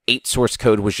though, 8 source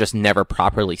code was just never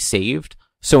properly saved.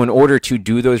 So in order to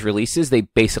do those releases, they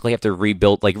basically have to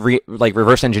rebuild, like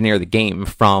reverse engineer the game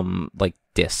from like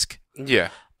disk. Yeah.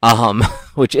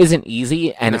 Which isn't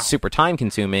easy and it's super time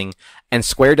consuming. And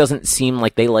Square doesn't seem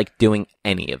like they like doing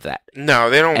any of that. No,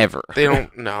 they don't. Ever. They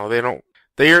don't. No, they don't.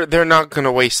 They're not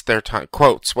gonna waste their time.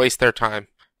 Quotes, waste their time.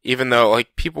 Even though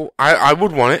like people, I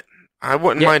would want it. I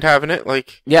wouldn't mind having it.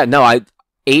 Like. Yeah. No.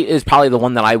 8 is probably the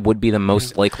one that I would be the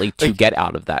most likely to get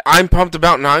out of that. I'm pumped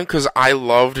about 9 because I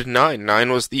loved 9.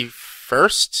 9 was the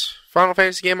first Final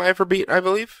Fantasy game I ever beat, I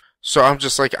believe. So I'm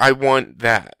just like, I want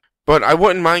that. But I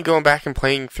wouldn't mind going back and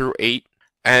playing through 8.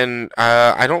 And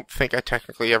I don't think I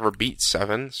technically ever beat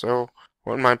 7, so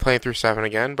wouldn't mind playing through 7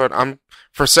 again. But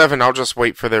for 7, I'll just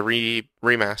wait for the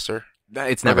remaster.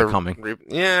 It's never coming.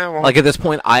 Well, like at this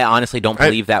point, I honestly don't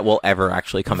believe that will ever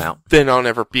actually come out. Then I'll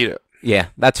never beat it. Yeah,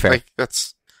 that's fair. Like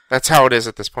that's how it is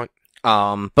at this point.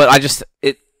 But I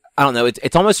don't know.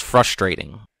 It's almost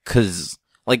frustrating because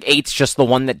like 8's just the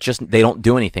one that just they don't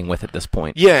do anything with at this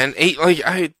point. Yeah, and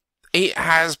 8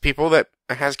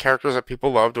 has characters that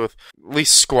people loved with at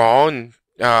least Squall and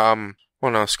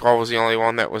Squall was the only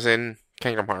one that was in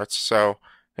Kingdom Hearts, so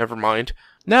never mind.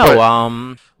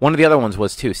 No, one of the other ones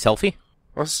was too. Selfie?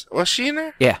 Was she in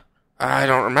there? Yeah. I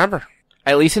don't remember.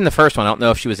 At least in the first one. I don't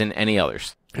know if she was in any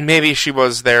others. Maybe she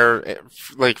was there,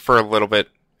 like, for a little bit,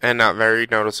 and not very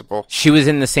noticeable. She was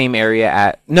in the same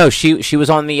area No, she was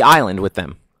on the island with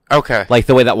them. Okay. Like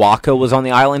the way that Wako was on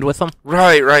the island with them?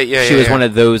 Right, yeah, She was one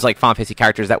of those, like, Final Fantasy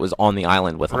characters that was on the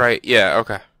island with them. Right, yeah,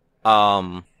 okay.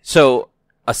 So,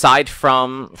 aside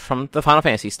from the Final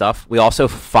Fantasy stuff, we also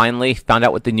finally found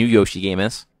out what the new Yoshi game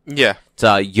is. Yeah. It's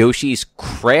Yoshi's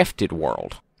Crafted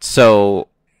World. So,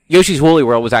 Yoshi's Woolly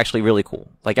World was actually really cool.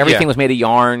 Like, everything was made of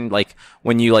yarn. Like,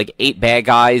 when you, like, ate bad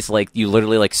guys, like, you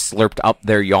literally, like, slurped up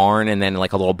their yarn and then,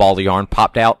 like, a little ball of yarn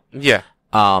popped out. Yeah.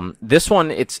 This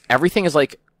one, everything is,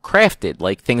 like, crafted.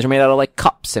 Like, things are made out of, like,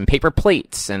 cups and paper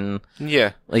plates and...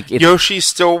 Yeah. Like, Yoshi's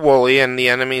still woolly and the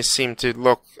enemies seem to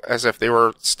look as if they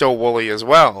were still woolly as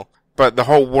well. But the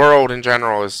whole world in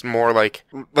general is more like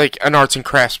an arts and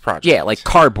crafts project. Yeah, like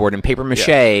cardboard and paper mache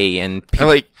and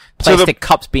plastic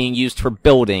cups being used for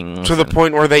buildings. To the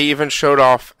point where they even showed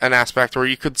off an aspect where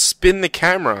you could spin the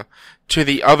camera to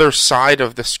the other side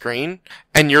of the screen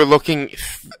and you're looking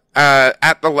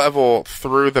at the level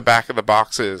through the back of the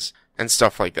boxes and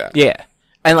stuff like that. Yeah.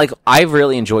 And like I've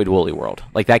really enjoyed Woolly World.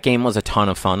 Like that game was a ton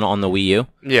of fun on the Wii U.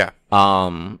 Yeah.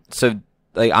 So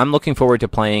like I'm looking forward to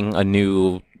playing a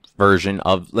new version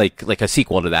of like a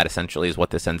sequel to that essentially is what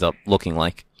this ends up looking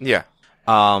like. Yeah.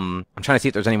 I'm trying to see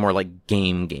if there's any more like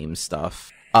game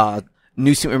stuff.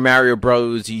 New Super Mario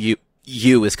Bros.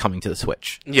 U is coming to the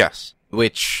Switch. Yes.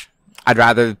 Which I'd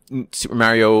rather Super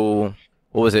Mario,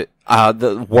 what was it?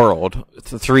 The World,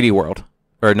 the 3D World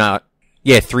or not.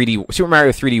 Yeah, 3D Super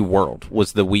Mario 3D World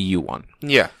was the Wii U one.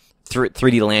 Yeah.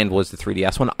 3D Land was the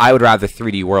 3DS one. I would rather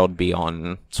 3D World be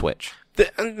on Switch.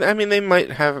 I mean, they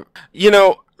might have,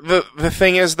 the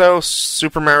thing is, though,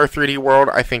 Super Mario 3D World,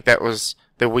 I think that was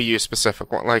the Wii U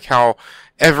specific one. Like how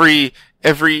every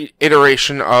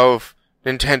iteration of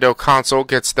Nintendo console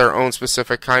gets their own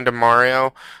specific kind of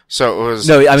Mario. So it was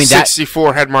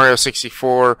 64 had Mario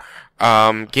 64,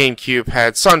 GameCube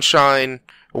had Sunshine,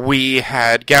 We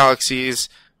had Galaxies.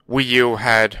 Wii U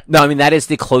had... No, I mean, that is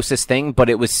the closest thing, but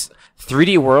it was...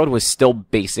 3D World was still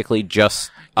basically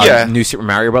just a new Super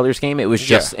Mario Brothers game. It was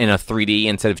just in a 3D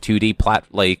instead of 2D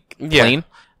plane.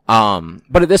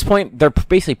 But at this point, they're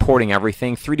basically porting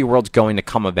everything. 3D World's going to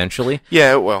come eventually.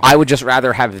 Yeah, it will. I would just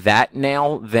rather have that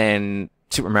now than New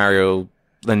Super Mario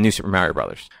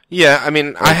Brothers. Yeah, I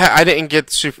mean, I didn't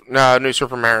get New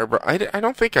Super Mario Bros. I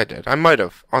don't think I did. I might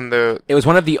have on the... It was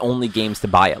one of the only games to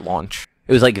buy at launch.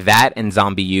 It was like that and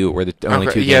Zombie U were the only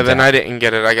two games. Yeah, then I didn't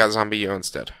get it. I got Zombie U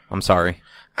instead. I'm sorry.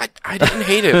 I didn't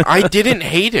hate it. I didn't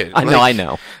hate it. I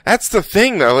know. That's the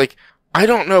thing, though. Like, I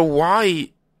don't know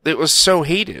why it was so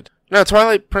hated. No,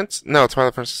 Twilight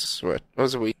Princess. What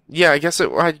was it? Yeah, I guess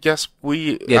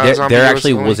we. Yeah, there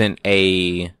actually wasn't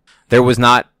a. There was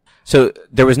not. So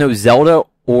there was no Zelda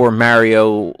or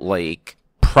Mario like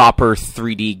proper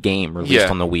 3D game released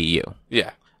on the Wii U.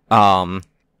 Yeah.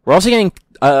 We're also getting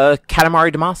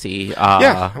Katamari Damacy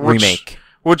remake,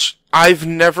 which I've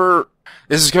never.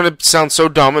 This is going to sound so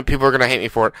dumb and people are going to hate me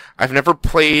for it. I've never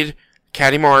played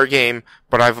Katamari game,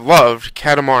 but I've loved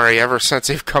Katamari ever since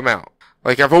they've come out.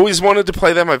 Like, I've always wanted to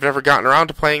play them. I've never gotten around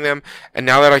to playing them. And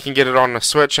now that I can get it on the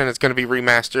Switch and it's going to be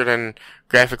remastered and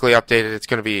graphically updated, it's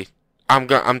going to be... I'm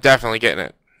definitely getting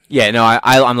it. Yeah, no,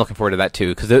 I'm looking forward to that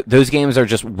too, because those games are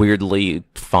just weirdly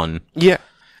fun. Yeah.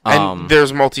 And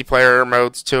there's multiplayer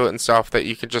modes to it and stuff that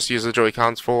you can just use the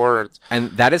Joy-Cons for.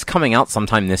 And that is coming out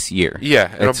sometime this year.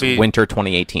 Yeah. It'll be winter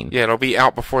 2018. Yeah, it'll be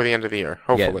out before the end of the year,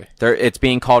 hopefully. Yeah, it's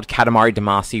being called Katamari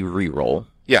Damacy Reroll.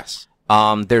 Yes.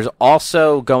 There's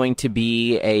also going to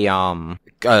be a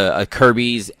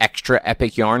Kirby's Extra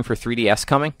Epic Yarn for 3DS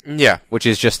coming. Yeah. Which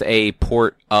is just a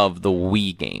port of the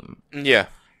Wii game. Yeah.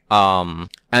 And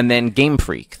then Game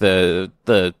Freak, the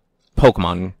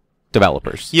Pokemon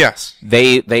developers. Yes.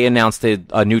 They announced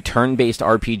a new turn-based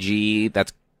RPG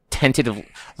that's tentative.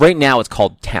 Right now it's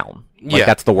called Town. Like,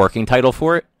 that's the working title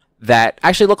for it. That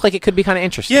actually looked like it could be kind of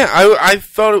interesting. Yeah, I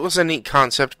thought it was a neat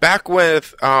concept. Back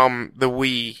with, the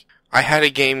Wii, I had a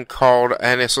game called,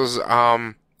 and this was,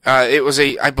 I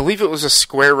believe it was a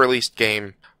Square released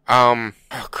game. Oh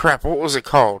crap, what was it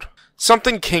called?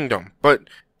 Something Kingdom, but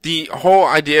the whole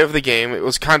idea of the game, it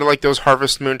was kind of like those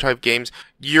Harvest Moon type games.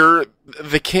 You're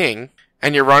the king,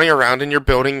 and you're running around and you're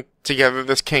building together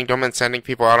this kingdom and sending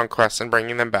people out on quests and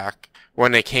bringing them back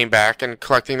when they came back and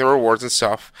collecting the rewards and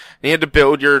stuff. And you had to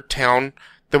build your town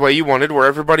the way you wanted, where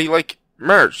everybody, like,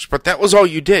 merged. But that was all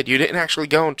you did. You didn't actually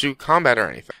go into combat or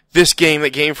anything. This game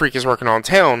that Game Freak is working on,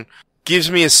 Town,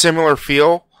 gives me a similar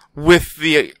feel with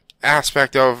the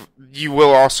aspect of you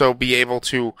will also be able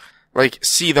to, like,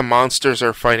 see the monsters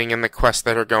are fighting in the quests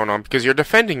that are going on because you're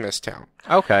defending this town.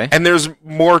 Okay. And there's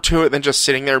more to it than just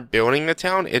sitting there building the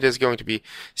town. It is going to be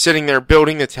sitting there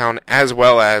building the town as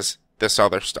well as this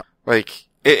other stuff. Like,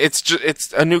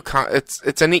 it's a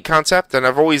neat concept, and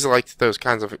I've always liked those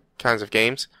kinds of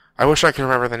games. I wish I could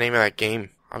remember the name of that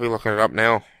game. I'll be looking it up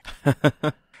now.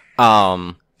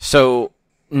 So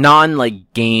non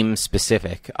game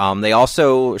specific. They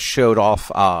also showed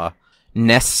off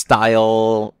NES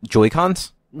style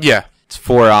Joy-Cons. Yeah. It's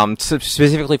for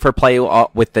specifically for play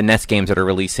with the NES games that are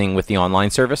releasing with the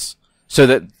online service. So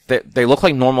that they look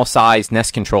like normal size NES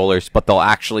controllers, but they'll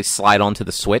actually slide onto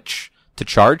the Switch to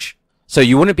charge. So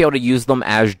you wouldn't be able to use them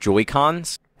as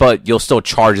Joy-Cons, but you'll still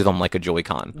charge them like a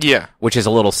Joy-Con. Yeah. Which is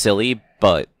a little silly,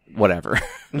 but whatever.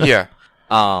 Yeah.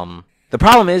 The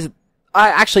problem is,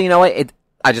 you know what?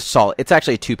 I just saw it. It's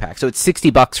actually a 2-pack, so it's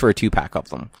 $60 for a 2-pack of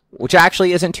them, which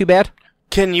actually isn't too bad.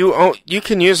 You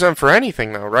can use them for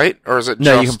anything though, right? Or is it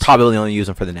No, you can probably only use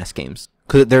them for the NES games.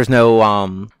 Cause there's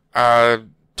no,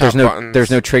 there's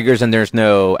no triggers and there's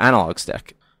no analog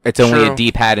stick. It's only a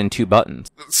D-pad and 2 buttons.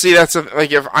 See, that's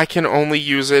like, if I can only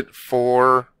use it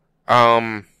for,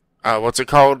 what's it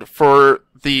called? For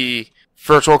the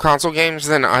virtual console games,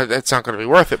 then it's not going to be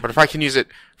worth it. But if I can use it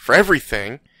for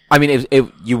everything. I mean,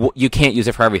 you can't use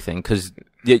it for everything because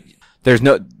there's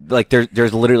no, like,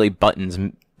 there's literally buttons.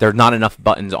 There's not enough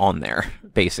buttons on there,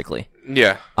 basically.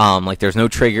 Yeah. Like, there's no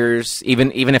triggers.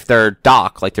 Even if they're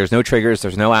dock, like, there's no triggers,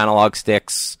 there's no analog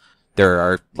sticks. There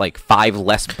are, like, 5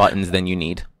 less buttons than you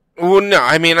need. Well, no,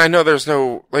 I mean, I know there's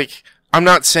no, like, I'm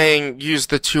not saying use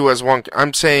the 2 as one.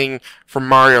 I'm saying for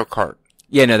Mario Kart.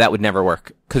 Yeah, no, that would never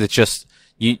work. Because it's just,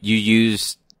 you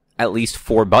use at least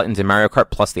 4 buttons in Mario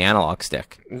Kart plus the analog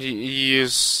stick. You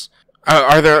use,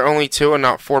 are there only 2 and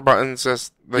not 4 buttons? As,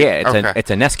 like, yeah,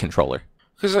 it's a NES controller.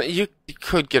 Because you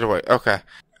could get away. Okay.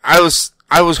 I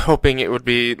was hoping it would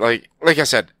be, like I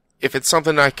said, if it's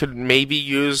something I could maybe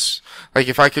use, like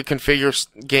if I could configure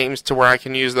games to where I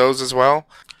can use those as well,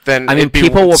 then I mean, it'd be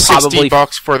people will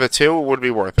 $60 for the two would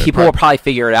be worth it. People will probably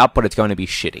figure it out, but it's going to be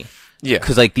shitty. Yeah.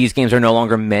 Because, like, these games are no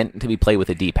longer meant to be played with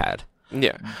a D-pad.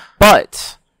 Yeah.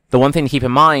 But the one thing to keep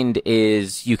in mind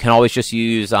is you can always just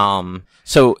use,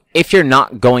 so if you're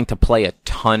not going to play a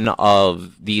ton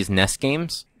of these NES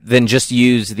games, then just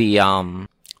use the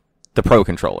Pro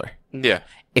Controller. Yeah.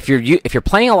 If you're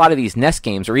playing a lot of these NES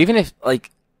games, or even if, like,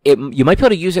 you might be able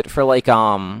to use it for, like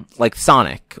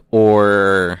Sonic,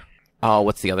 or,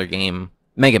 what's the other game?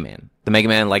 Mega Man. The Mega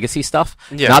Man Legacy stuff.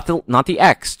 Yeah. Not the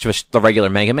X, just the regular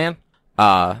Mega Man.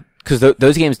 Because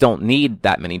those games don't need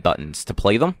that many buttons to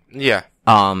play them. Yeah.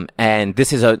 And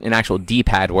this is an actual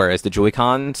D-pad, whereas the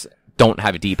Joy-Cons don't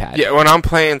have a D-pad. Yeah, when I'm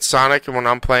playing Sonic and when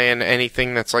I'm playing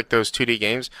anything that's like those 2D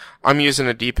games, I'm using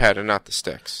a D-pad and not the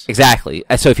sticks. Exactly.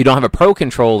 And so if you don't have a Pro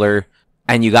Controller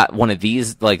and you got one of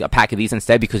these, like a pack of these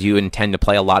instead, because you intend to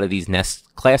play a lot of these NES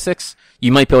classics,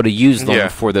 you might be able to use them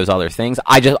for those other things.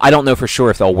 I don't know for sure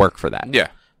if they'll work for that. Yeah.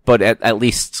 But at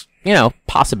least,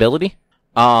 possibility.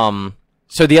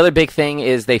 So the other big thing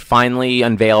is they finally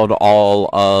unveiled all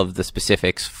of the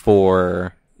specifics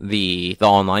for the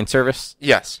online service.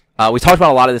 Yes. We talked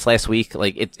about a lot of this last week.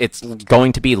 Like it's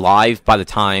going to be live by the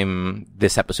time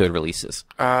this episode releases.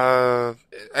 I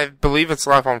believe it's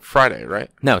live on Friday, right?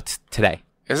 No, it's today.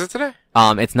 Is it today?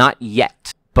 It's not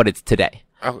yet, but it's today.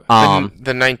 Oh,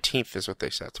 the 19th is what they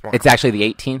said tomorrow. It's actually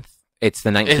the 18th. It's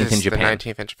the 19th in Japan. The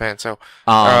 19th in Japan. So,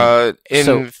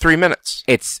 in 3 minutes.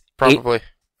 It's probably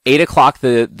 8 o'clock.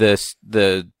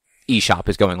 The eShop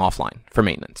is going offline for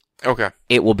maintenance. Okay.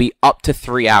 It will be up to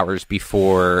 3 hours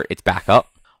before it's back up.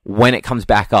 When it comes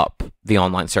back up, the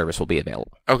online service will be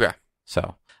available. Okay.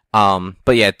 So,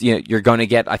 but yeah, you're going to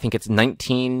get, I think it's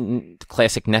 19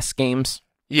 classic NES games.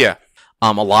 Yeah.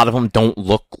 A lot of them don't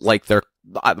look like they're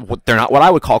not what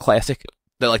I would call classic.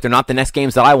 They're not the NES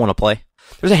games that I want to play.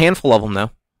 There's a handful of them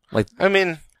though. Like, I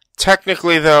mean,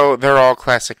 technically though, they're all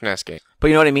classic NES games. But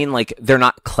you know what I mean? Like, they're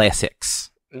not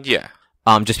classics. Yeah.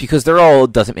 Just because they're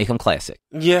old doesn't make them classic.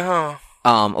 Yeah.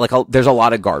 There's a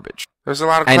lot of garbage. There's a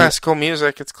lot of classical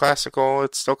music. It's classical.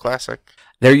 It's still classic.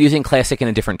 They're using classic in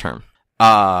a different term.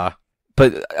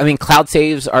 But I mean, cloud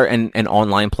saves are and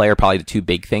online play are probably the two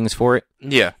big things for it.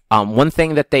 Yeah. One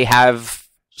thing that they have.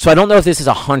 So I don't know if this is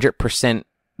 100%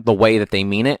 the way that they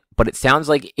mean it, but it sounds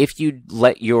like if you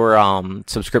let your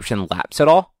subscription lapse at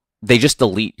all, they just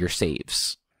delete your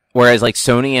saves. Whereas like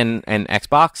Sony and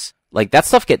Xbox, like that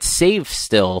stuff gets saved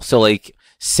still. So like,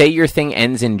 say your thing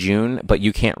ends in June, but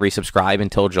you can't resubscribe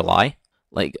until July.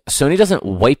 Like, Sony doesn't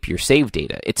wipe your save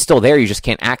data. It's still there, you just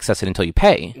can't access it until you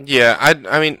pay. Yeah,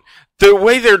 I mean, the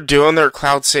way they're doing their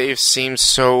cloud saves seems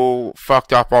so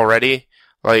fucked up already.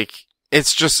 Like,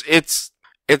 it's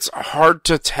hard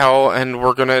to tell, and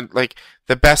we're gonna, like,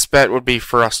 the best bet would be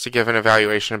for us to give an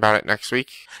evaluation about it next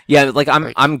week. Yeah, like,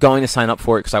 I'm going to sign up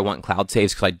for it because I want cloud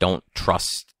saves because I don't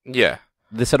trust... Yeah.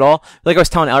 This at all. Like I was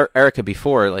telling Erica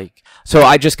before, like, so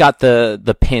I just got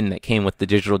the pin that came with the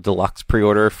digital deluxe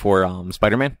pre-order for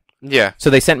Spider-Man. Yeah. So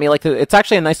they sent me like it's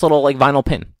actually a nice little like vinyl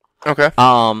pin. Okay.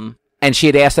 And she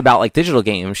had asked about like digital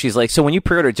games. She's like, so when you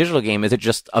pre-order a digital game, is it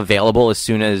just available as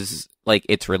soon as like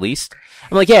it's released?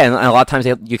 I'm like, yeah, and a lot of times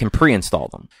you can pre-install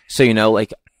them. So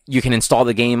like you can install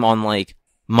the game on like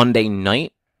Monday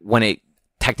night when it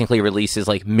technically releases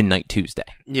like midnight Tuesday.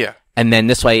 Yeah. And then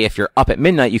this way, if you're up at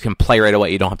midnight, you can play right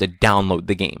away. You don't have to download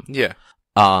the game. Yeah.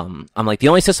 I'm like, the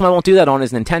only system I won't do that on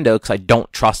is Nintendo because I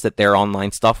don't trust that their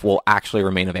online stuff will actually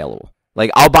remain available.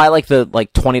 Like, I'll buy like the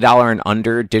 $20 and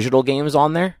under digital games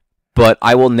on there, but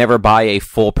I will never buy a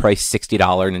full price $60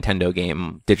 Nintendo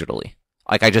game digitally.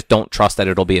 Like, I just don't trust that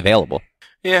it'll be available.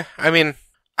 Yeah, I mean,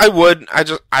 I would.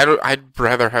 I'd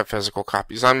rather have physical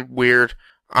copies. I'm weird.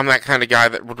 I'm that kind of guy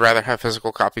that would rather have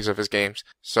physical copies of his games.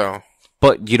 So.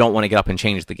 But you don't want to get up and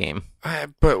change the game.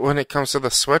 But when it comes to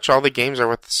the Switch, all the games are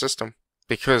with the system.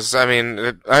 Because, I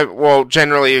mean,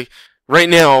 generally, right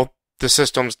now, the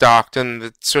system's docked and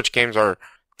the Switch games are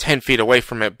 10 feet away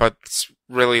from it, but it's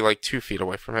really like 2 feet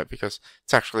away from it because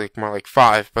it's actually more like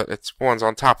 5, but it's one's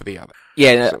on top of the other.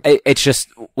 Yeah, so. It's just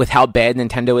with how bad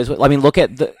Nintendo is. I mean, look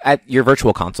at your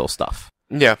Virtual Console stuff.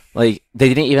 Yeah. Like, they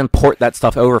didn't even port that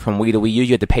stuff over from Wii to Wii U.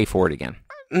 You had to pay for it again.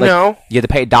 Like, no. You had to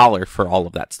pay $1 for all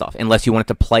of that stuff, unless you wanted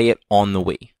to play it on the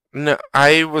Wii. No,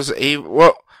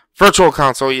 Virtual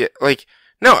Console, yeah, like,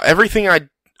 no,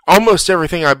 almost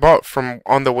everything I bought from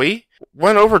on the Wii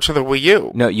went over to the Wii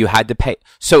U. No, you had to pay.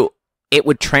 So, it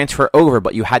would transfer over,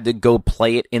 but you had to go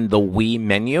play it in the Wii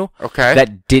menu. Okay.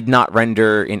 That did not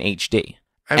render in HD.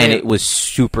 And it was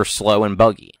super slow and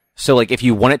buggy. So, like, if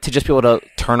you want it to just be able to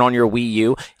turn on your Wii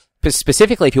U,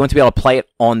 specifically if you want to be able to play it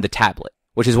on the tablet,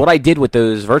 which is what I did with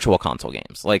those virtual console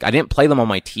games. Like, I didn't play them on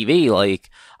my TV. Like,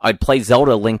 I'd play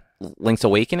Zelda Link's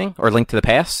Awakening, or Link to the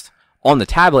Past, on the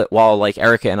tablet while, like,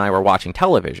 Erica and I were watching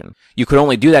television. You could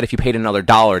only do that if you paid another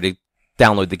 $1 to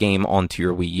download the game onto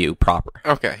your Wii U proper.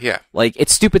 Okay, yeah. Like,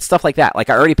 it's stupid stuff like that. Like,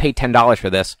 I already paid $10 for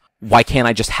this. Why can't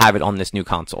I just have it on this new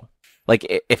console? Like,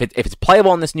 if it's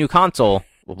playable on this new console,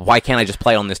 why can't I just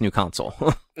play on this new console?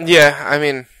 Yeah, I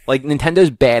mean... Like,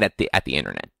 Nintendo's bad at the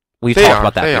internet. We've talked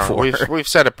about that before. We've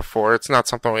said it before. It's not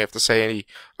something we have to say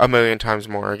a million times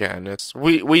more again. It's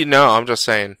we know. I'm just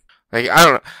saying. Like, I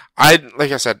don't know.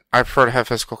 Like I said, I prefer to have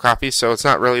physical copies, so it's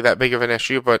not really that big of an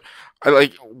issue. But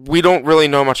we don't really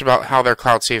know much about how their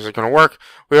cloud saves are going to work.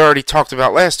 We already talked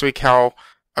about last week how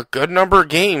a good number of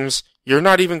games you're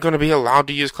not even going to be allowed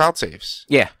to use cloud saves.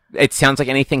 Yeah, it sounds like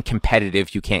anything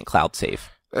competitive you can't cloud save.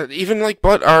 Even like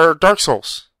our Dark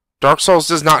Souls. Dark Souls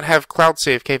does not have cloud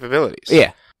save capabilities.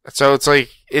 Yeah. So it's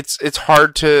like it's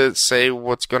hard to say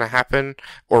what's going to happen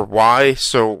or why.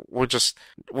 So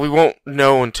we won't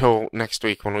know until next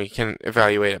week when we can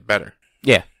evaluate it better.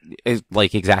 Yeah,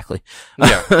 exactly.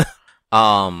 Yeah.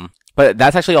 But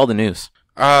that's actually all the news.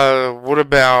 What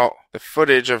about the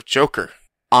footage of Joker?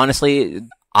 Honestly,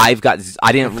 I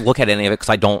didn't look at any of it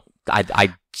because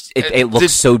it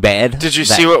looks so bad. Did you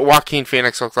see what Joaquin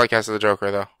Phoenix looked like as the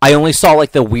Joker, though? I only saw,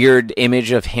 like, the weird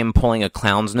image of him pulling a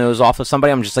clown's nose off of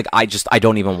somebody. I'm just like, I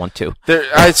don't even want to.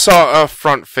 I saw a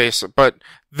front face, but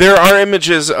there are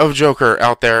images of Joker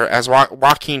out there as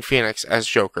Joaquin Phoenix as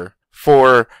Joker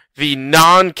for the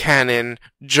non-canon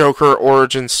Joker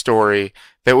origin story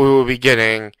that we will be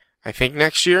getting, I think,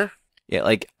 next year. Yeah,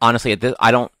 like, honestly,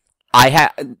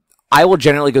 I will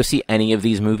generally go see any of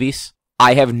these movies.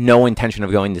 I have no intention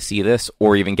of going to see this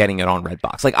or even getting it on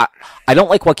Redbox. Like, I don't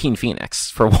like Joaquin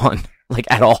Phoenix, for one, like,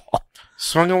 at all.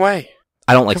 Swung away.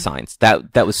 I don't like Signs.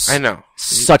 That was I know.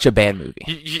 Such a bad movie.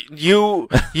 You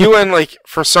and, like,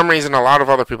 for some reason, a lot of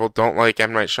other people don't like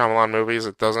M. Night Shyamalan movies.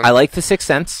 It doesn't. I like The Sixth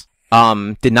Sense.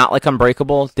 Did not like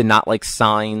Unbreakable. Did not like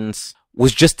Signs.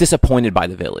 Was just disappointed by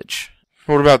The Village.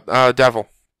 What about Devil?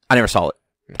 I never saw it.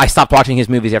 I stopped watching his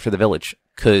movies after The Village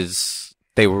because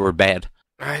they were bad.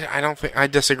 I don't think I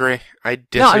disagree.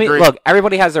 No, I mean, look,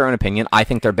 everybody has their own opinion. I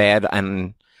think they're bad,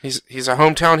 and he's a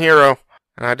hometown hero,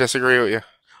 and I disagree with you.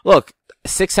 Look,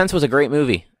 Sixth Sense was a great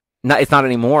movie. It's not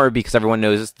anymore because everyone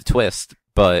knows the twist,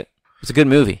 but it's a good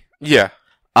movie. Yeah.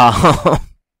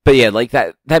 But yeah, like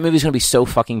that movie's gonna be so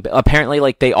fucking. Apparently,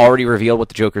 like they already revealed what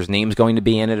the Joker's name's going to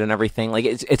be in it and everything. Like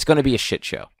it's gonna be a shit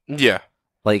show. Yeah.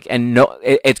 Like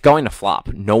it's going to flop.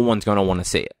 No one's gonna want to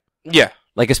see it. Yeah.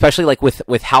 Like especially like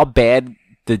with how bad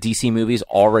the DC movies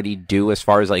already do as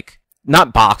far as like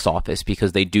not box office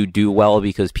because they do well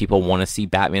because people want to see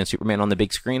Batman and Superman on the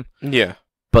big screen. Yeah.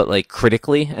 But like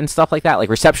critically and stuff like that, like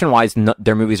reception wise,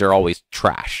 their movies are always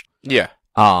trash. Yeah.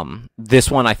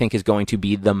 This one I think is going to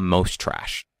be the most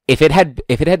trash. If it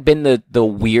had been the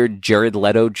weird Jared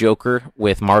Leto Joker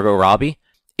with Margot Robbie,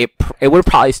 it would have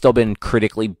probably still been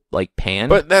critically like panned.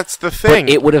 But that's the thing.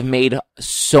 But it would have made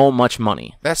so much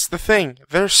money. That's the thing.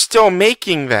 They're still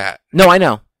making that. No, I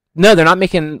know. No, they're not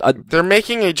making They're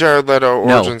making a Jared Leto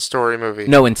origin story movie.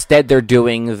 No, instead they're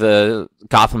doing the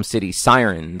Gotham City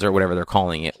Sirens or whatever they're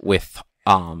calling it with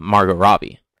Margot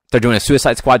Robbie. They're doing a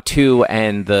Suicide Squad 2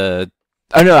 and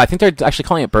I think they're actually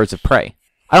calling it Birds of Prey.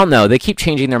 I don't know. They keep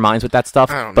changing their minds with that stuff.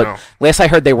 I don't know. But last I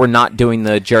heard, they were not doing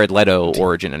the Jared Leto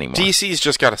origin anymore. DC's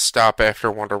just got to stop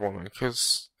after Wonder Woman,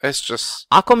 because it's just...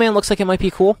 Aquaman looks like it might be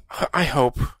cool. I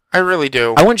hope. I really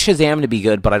do. I want Shazam to be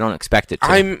good, but I don't expect it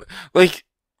to.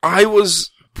 I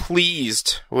was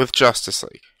pleased with Justice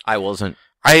League. I wasn't.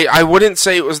 I wouldn't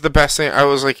say it was the best thing. I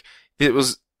was like, it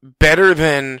was better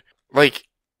than, like...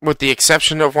 With the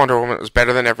exception of Wonder Woman, it was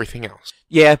better than everything else.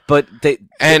 Yeah, but they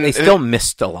still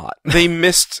missed a lot. They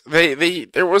missed. But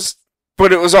it was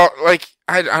all like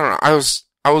I don't know.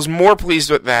 I was more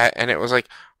pleased with that, and it was like,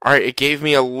 all right, it gave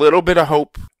me a little bit of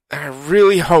hope, and I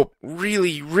really hope,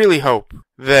 really hope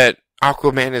that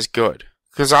Aquaman is good.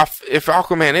 Because if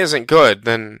Aquaman isn't good,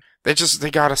 then they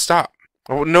gotta stop.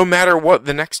 No matter what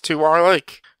the next two are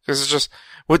like, because it's just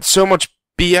with so much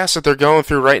BS that they're going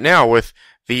through right now with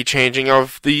the changing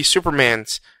of the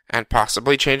Supermans and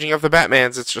possibly changing of the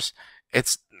Batmans.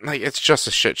 It's just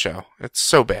a shit show. It's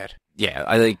so bad. Yeah,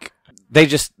 I think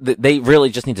they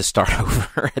really just need to start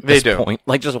over at this point.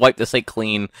 Like, just wipe the slate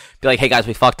clean. Be like, hey guys,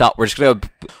 we fucked up. We're just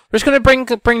gonna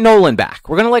bring Nolan back.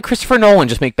 We're gonna let Christopher Nolan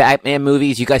just make Batman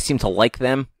movies. You guys seem to like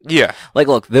them. Yeah. Like,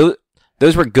 look,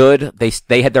 those were good.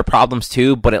 They had their problems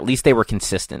too, but at least they were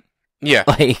consistent. Yeah.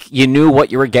 Like, you knew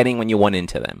what you were getting when you went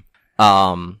into them.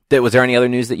 Was there any other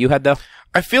news that you had, though?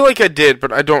 I feel like I did,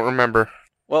 but I don't remember.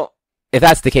 Well, if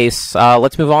that's the case,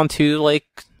 let's move on to, like,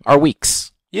 our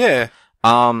weeks. Yeah.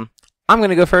 I'm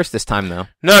gonna go first this time, though.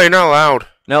 No, you're not allowed.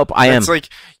 Nope, I am. It's like,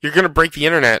 you're gonna break the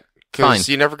internet, because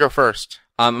you never go first.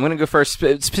 I'm gonna go first,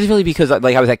 specifically because,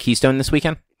 like, I was at Keystone this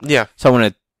weekend. Yeah. So I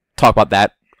want to talk about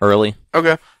that early.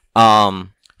 Okay.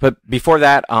 But before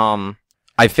that,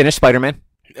 I finished Spider-Man.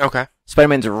 Okay.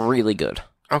 Spider-Man's really good.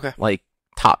 Okay. Like,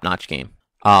 top-notch game.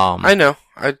 I know.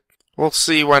 We'll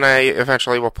see when I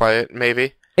eventually will play it,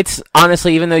 maybe. It's,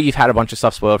 honestly, even though you've had a bunch of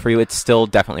stuff spoiled for you, it's still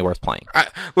definitely worth playing.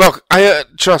 Look,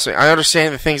 trust me, I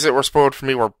understand the things that were spoiled for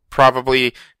me were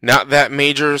probably not that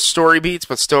major story beats,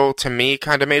 but still, to me,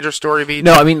 kind of major story beats.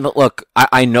 No, I mean, look,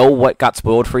 I know what got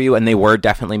spoiled for you, and they were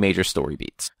definitely major story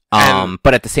beats.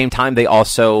 But at the same time, they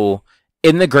also,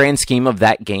 in the grand scheme of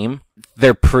that game,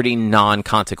 they're pretty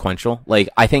non-consequential. Like,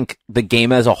 I think the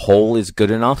game as a whole is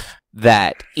good enough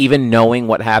that even knowing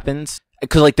what happens,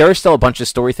 because, like, there are still a bunch of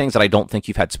story things that I don't think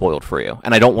you've had spoiled for you,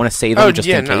 and I don't want to say them in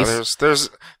case. There was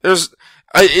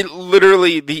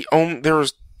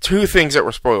 2 things that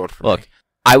were spoiled for me. Look,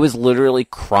 I was literally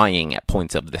crying at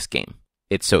points of this game.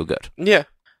 It's so good. Yeah.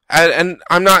 And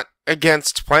I'm not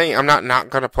against playing. I'm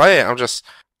not gonna play it. I'm just,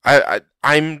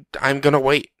 I'm gonna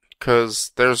wait,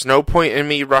 because there's no point in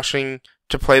me rushing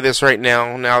to play this right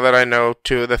now that I know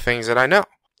 2 of the things that I know.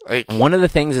 Like, one of the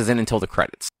things isn't until the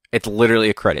credits. It's literally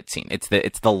a credit scene. It's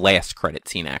the last credit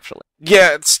scene, actually.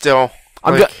 Yeah, it's still.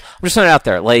 I'm just throwing it out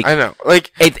there. Like, I know.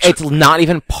 Like, it's not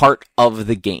even part of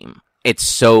the game.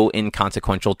 It's so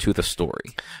inconsequential to the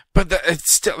story. But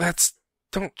it's still,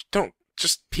 don't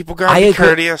just, people gotta be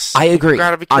courteous. I agree. People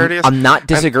gotta be courteous. I'm not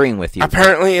disagreeing with you.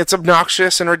 Apparently, it's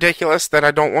obnoxious and ridiculous that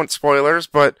I don't want spoilers,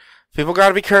 but people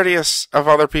gotta be courteous of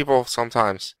other people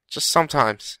sometimes. Just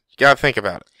sometimes. You gotta think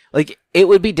about it. Like, it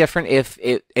would be different if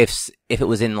it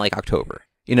was in, like, October.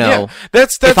 You know? Yeah,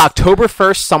 that's if October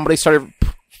 1st somebody started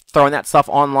throwing that stuff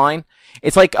online,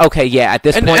 it's like, okay, yeah, at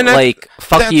this point, like,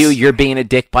 fuck you, you're being a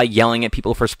dick by yelling at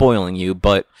people for spoiling you,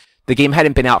 but the game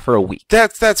hadn't been out for a week.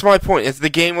 That's my point.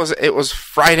 It was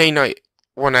Friday night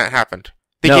when that happened.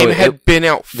 The game had been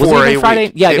out for a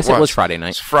week. Yeah, I guess it was Friday night. It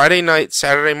was Friday night,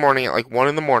 Saturday morning at like 1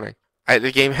 in the morning.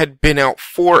 The game had been out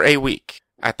for a week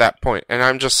at that point, and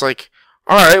I'm just like,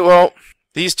 alright, well,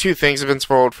 these 2 things have been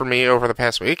spoiled for me over the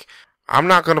past week. I'm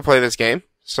not going to play this game,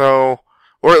 or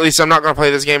at least I'm not going to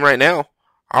play this game right now.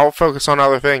 I'll focus on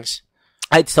other things.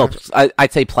 I'd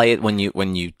say play it when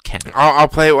you can. I'll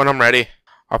play it when I'm ready.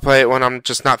 I'll play it when I'm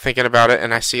just not thinking about it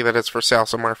and I see that it's for sale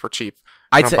somewhere for cheap.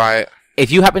 I'll buy it.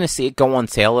 If you happen to see it go on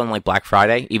sale on like Black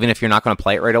Friday, even if you're not going to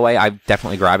play it right away, I'd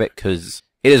definitely grab it because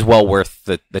it is well worth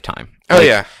the time. Oh, like,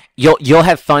 yeah. You'll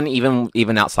have fun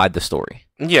even outside the story.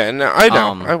 Yeah, no, I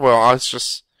know. I will. I was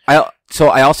just... So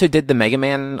I also did the Mega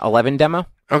Man 11 demo.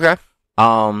 Okay.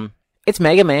 It's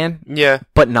Mega Man. Yeah.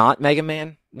 But not Mega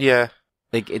Man. Yeah.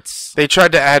 Like, it's... They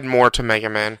tried to add more to Mega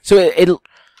Man. So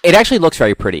it actually looks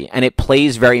very pretty, and it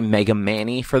plays very Mega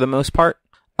Man-y for the most part.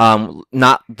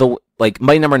 Not the... Like,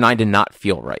 Mighty Number 9 did not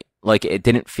feel right. Like, it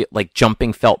didn't feel... Like,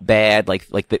 jumping felt bad.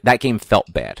 That game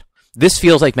felt bad. This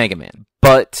feels like Mega Man.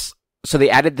 But... So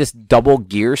they added this double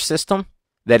gear system,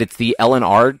 that it's the L and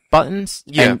R buttons,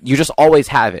 and you just always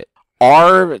have it.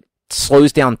 R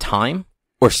slows down time,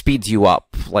 or speeds you up.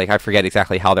 Like, I forget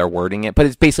exactly how they're wording it, but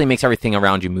it basically makes everything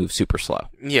around you move super slow.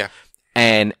 Yeah.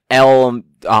 And L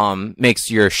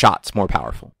makes your shots more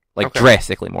powerful. Like,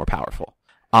 drastically more powerful.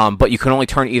 But you can only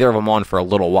turn either of them on for a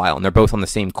little while, and they're both on the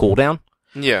same cooldown.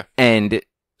 Yeah. And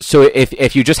so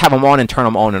if you just have them on and turn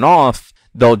them on and off,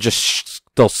 they'll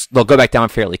go back down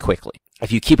fairly quickly.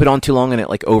 If you keep it on too long and it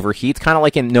like overheats, kind of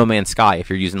like in No Man's Sky, if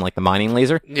you're using like the mining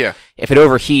laser. Yeah. If it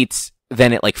overheats,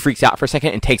 then it like freaks out for a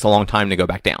second and takes a long time to go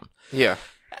back down. Yeah.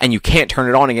 And you can't turn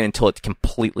it on again until it's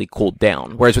completely cooled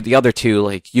down. Whereas with the other two,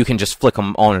 like, you can just flick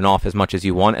them on and off as much as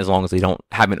you want, as long as they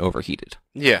haven't overheated.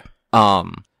 Yeah.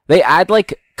 They add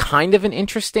like kind of an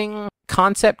interesting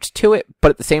concept to it,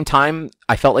 but at the same time,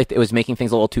 I felt like it was making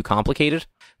things a little too complicated.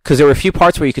 Because there were a few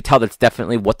parts where you could tell that's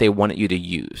definitely what they wanted you to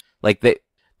use. Like,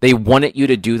 they wanted you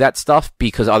to do that stuff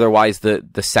because otherwise the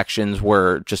sections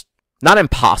were just not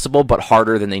impossible, but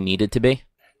harder than they needed to be.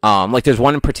 Like, there's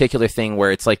one in particular thing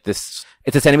where it's like it's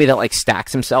this enemy that like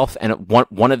stacks himself, and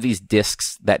one of these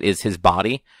discs that is his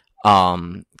body,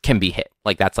 can be hit.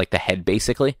 Like, that's like the head,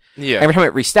 basically. Yeah. Every time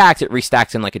it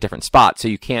restacks in like a different spot, so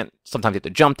you can't, sometimes you have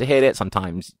to jump to hit it,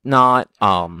 sometimes not.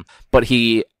 But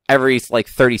every like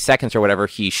 30 seconds or whatever,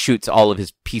 he shoots all of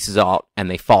his pieces out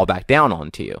and they fall back down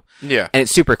onto you. Yeah. And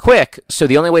it's super quick, so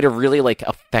the only way to really like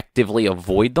effectively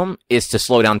avoid them is to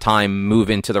slow down time, move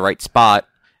into the right spot,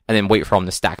 and then wait for him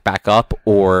to stack back up,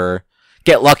 or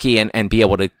get lucky and be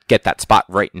able to get that spot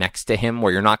right next to him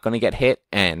where you're not going to get hit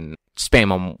and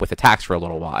spam him with attacks for a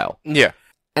little while. Yeah.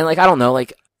 And like, I don't know,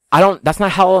 like, that's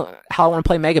not how I want to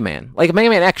play Mega Man. Like, Mega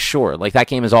Man X, sure, like, that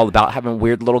game is all about having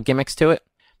weird little gimmicks to it.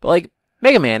 But like,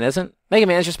 Mega Man isn't. Mega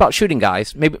Man is just about shooting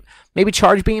guys. Maybe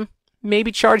Charge Beam.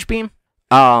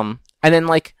 And then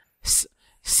like,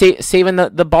 saving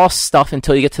the boss stuff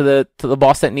until you get to the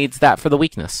boss that needs that for the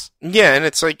weakness. Yeah, and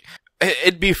it's like,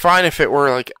 it'd be fine if it were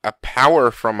like a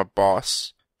power from a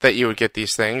boss that you would get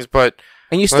these things, but...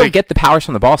 And you still get the powers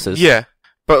from the bosses. Yeah,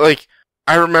 but like,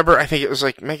 I remember, I think it was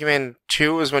like Mega Man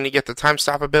 2 is when you get the time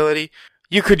stop ability.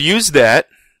 You could use that.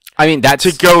 I mean, that's...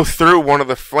 To go through one of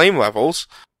the flame levels,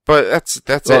 but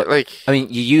that's it, like... I mean,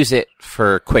 you use it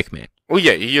for Quick Man. Well,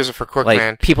 yeah, you use it for Quick like,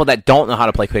 Man. People that don't know how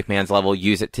to play Quick Man's level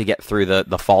use it to get through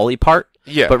the folly part.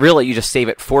 Yeah. But really, you just save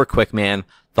it for Quick Man.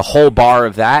 The whole bar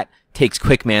of that takes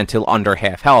Quick Man to under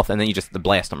half health, and then you just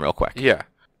blast him real quick. Yeah.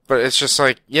 But it's just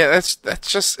like, yeah, that's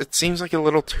just, it seems like a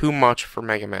little too much for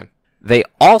Mega Man. They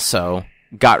also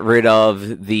got rid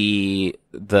of the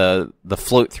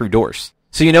float through doors.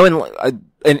 So, you know,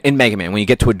 in Mega Man, when you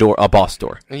get to a boss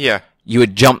door. Yeah. You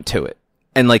would jump to it.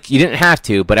 And, like, you didn't have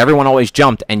to, but everyone always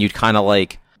jumped, and you'd kind of,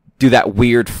 like, do that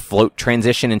weird float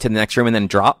transition into the next room and then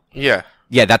drop. Yeah.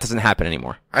 Yeah, that doesn't happen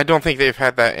anymore. I don't think they've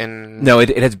had that in... No,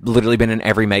 it has literally been in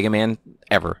every Mega Man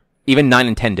ever. Even 9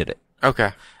 and 10 did it.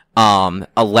 Okay.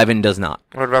 11 does not.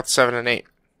 What about 7 and 8?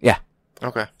 Yeah.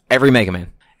 Okay. Every Mega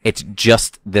Man. It's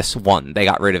just this one. They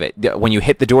got rid of it. When you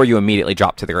hit the door, you immediately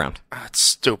drop to the ground. That's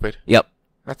stupid. Yep.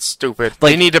 That's stupid.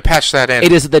 Like, they need to patch that in.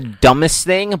 It is the dumbest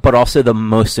thing, but also the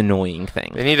most annoying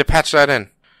thing. They need to patch that in.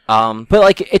 But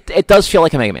like, it does feel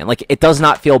like a Mega Man. Like, it does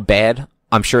not feel bad.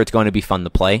 I'm sure it's going to be fun to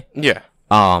play. Yeah.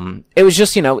 It was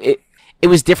just, you know, it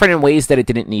was different in ways that it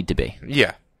didn't need to be.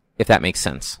 Yeah. If that makes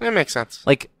sense. It makes sense.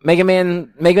 Like, Mega Man's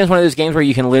one of those games where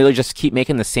you can literally just keep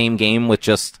making the same game with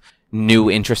just new,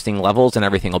 interesting levels, and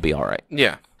everything will be alright.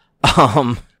 Yeah.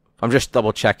 I'm just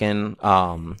double checking.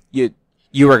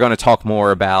 You were going to talk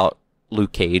more about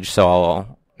Luke Cage, so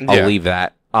I'll leave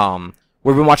that.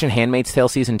 We've been watching Handmaid's Tale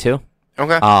Season 2.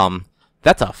 Okay.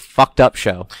 That's a fucked up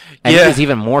show. And it is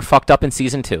even more fucked up in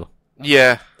Season 2.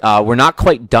 Yeah. We're not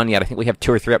quite done yet. I think we have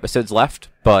 2 or 3 episodes left,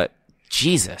 but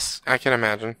Jesus. I can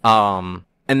imagine. And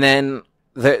then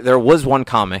there was one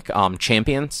comic,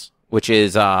 Champions, which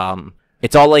is,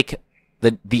 it's all like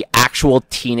the actual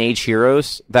teenage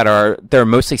heroes they're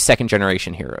mostly second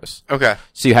generation heroes. Okay.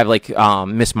 So you have like,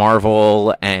 Miss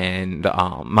Marvel and,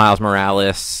 Miles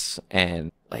Morales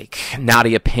and like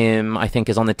Nadia Pym, I think,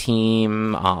 is on the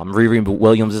team. Riri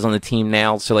Williams is on the team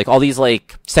now. So like all these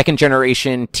like second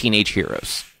generation teenage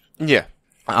heroes. Yeah.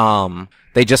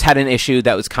 They just had an issue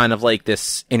that was kind of like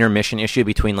this intermission issue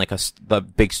between like the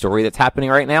big story that's happening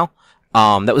right now.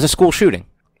 That was a school shooting.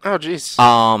 Oh,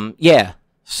 jeez. Yeah.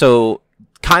 So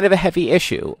kind of a heavy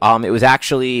issue. It was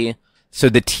actually, so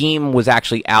the team was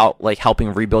actually out like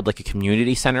helping rebuild like a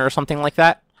community center or something like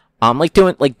that.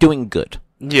 Doing good.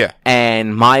 Yeah.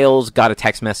 And Miles got a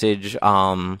text message,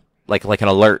 like an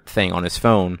alert thing on his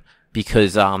phone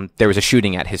because, there was a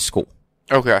shooting at his school.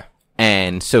 Okay.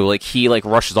 And so, like, he, like,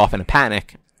 rushes off in a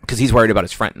panic because he's worried about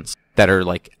his friends that are,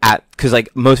 like, because,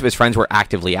 like, most of his friends were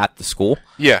actively at the school.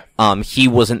 Yeah. He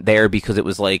wasn't there because it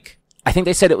was, like, I think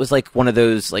they said it was, like, one of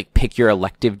those, like, pick your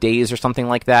elective days or something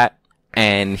like that.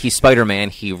 And he's Spider-Man.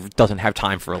 He doesn't have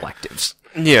time for electives.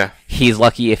 Yeah. He's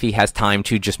lucky if he has time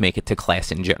to just make it to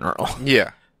class in general.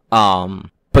 Yeah.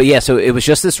 But yeah, so it was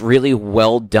just this really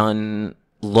well done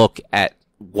look at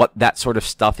what that sort of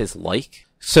stuff is like.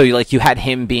 So, like, you had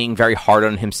him being very hard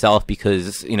on himself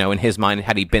because, you know, in his mind,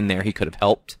 had he been there, he could have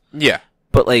helped. Yeah.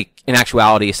 But, like, in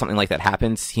actuality, if something like that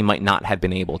happens, he might not have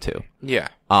been able to. Yeah.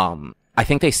 I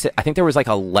think there was, like,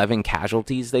 11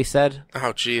 casualties, they said.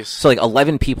 Oh, jeez. So, like,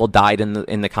 11 people died in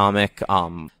the comic.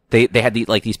 They had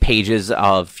these pages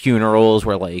of funerals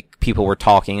where, like, people were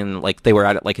talking and, like, they were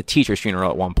at, like, a teacher's funeral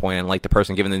at one point and, like, the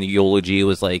person giving the eulogy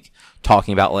was, like,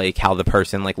 talking about, like, how the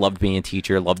person, like, loved being a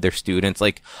teacher, loved their students,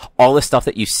 like, all the stuff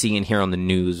that you see and hear on the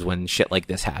news when shit like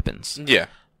this happens. Yeah.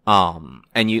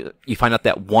 And you find out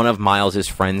that one of Miles'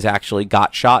 friends actually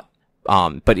got shot,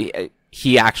 but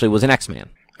he actually was an X-Man.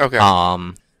 Okay.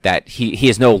 That he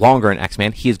is no longer an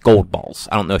X-Man, he is Gold Balls.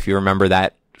 I don't know if you remember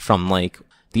that from, like,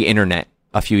 the internet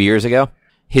a few years ago.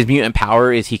 His mutant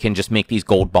power is he can just make these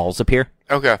gold balls appear.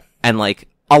 Okay. And, like,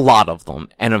 a lot of them,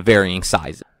 and of varying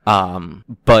sizes.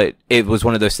 But it was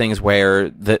one of those things where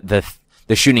the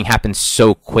shooting happened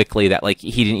so quickly that, like,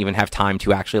 he didn't even have time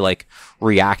to actually, like,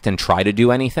 react and try to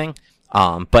do anything.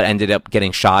 But ended up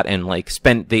getting shot and, like,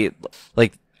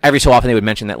 every so often they would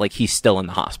mention that, like, he's still in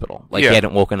the hospital. Like, he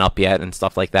hadn't woken up yet and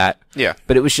stuff like that. Yeah.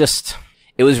 But it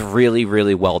was really,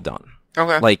 really well done.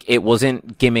 Okay. Like, it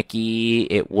wasn't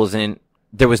gimmicky.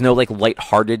 There was no, like,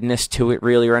 lightheartedness to it,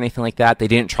 really, or anything like that. They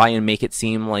didn't try and make it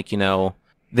seem like, you know,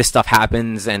 this stuff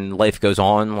happens and life goes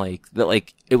on.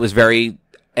 Like, it was very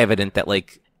evident that,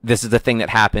 like, this is the thing that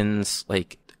happens.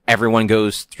 Like, everyone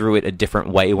goes through it a different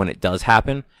way when it does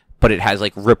happen, but it has,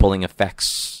 like, rippling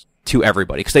effects to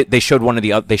everybody. Because they showed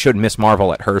they showed Miss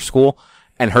Marvel at her school,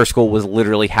 and her school was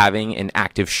literally having an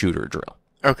active shooter drill.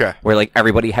 Okay. Where, like,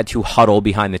 everybody had to huddle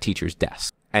behind the teacher's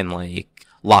desk and, like,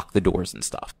 lock the doors and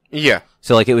stuff. Yeah.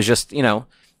 So, like, it was just, you know,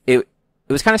 it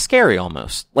was kind of scary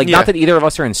almost. Like, not that either of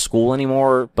us are in school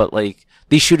anymore, but, like,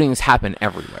 these shootings happen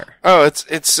everywhere. Oh,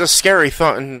 it's a scary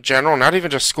thought in general. Not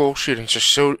even just school shootings, just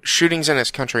shootings in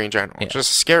this country in general. Yeah. Just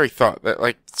a scary thought that,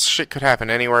 like, shit could happen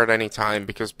anywhere at any time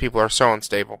because people are so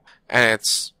unstable. And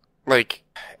it's, like,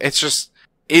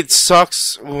 it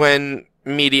sucks when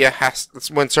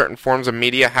when certain forms of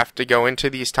media have to go into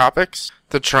these topics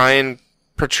to try and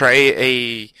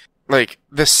portray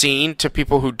the scene to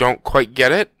people who don't quite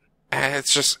get it. And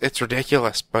it's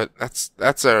ridiculous, but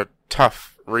that's a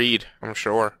tough read, I'm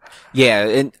sure.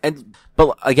 Yeah,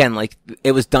 but again, like,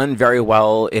 it was done very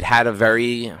well. It had a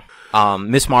very,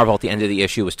 Miss Marvel at the end of the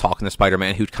issue was talking to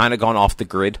Spider-Man, who'd kind of gone off the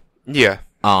grid. Yeah.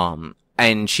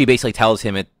 And she basically tells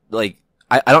him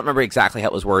I don't remember exactly how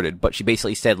it was worded, but she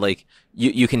basically said, like,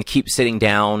 you can keep sitting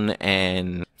down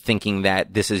and thinking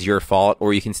that this is your fault,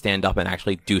 or you can stand up and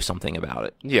actually do something about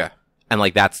it. Yeah. And,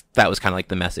 like, that was kind of like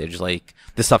the message. Like,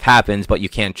 this stuff happens, but you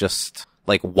can't just,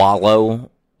 like,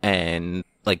 wallow and,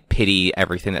 like, pity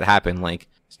everything that happened. Like,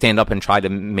 stand up and try to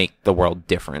make the world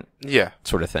different. Yeah.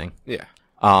 Sort of thing. Yeah.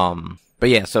 But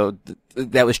yeah, so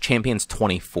that was Champions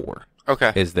 24.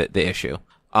 Okay. Is the issue.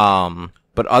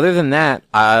 But other than that,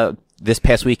 this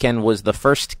past weekend was the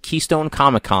first Keystone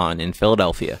Comic Con in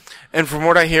Philadelphia. And from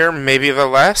what I hear, maybe the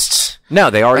last? No,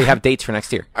 they already have dates for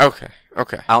next year. Okay.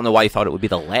 I don't know why you thought it would be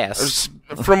the last.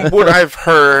 From what I've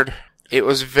heard, it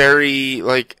was very,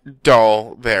 like,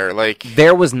 dull there. Like,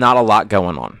 there was not a lot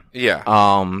going on.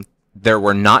 Yeah. There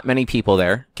were not many people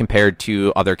there compared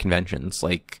to other conventions.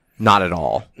 Like, not at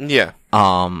all. Yeah.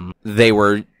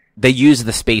 They used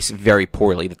the space very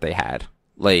poorly that they had.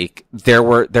 Like, there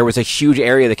was a huge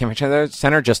area of the convention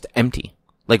center just empty.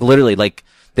 Like, literally, like,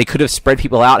 they could have spread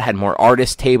people out, had more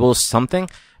artist tables, something,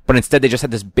 but instead they just had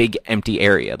this big empty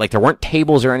area. Like, there weren't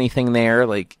tables or anything there.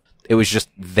 Like, it was just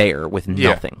there with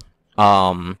nothing.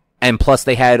 And plus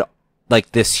they had,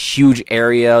 like, this huge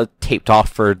area taped off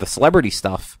for the celebrity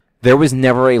stuff. There was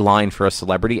never a line for a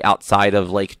celebrity outside of,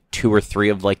 like, 2 or 3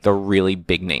 of, like, the really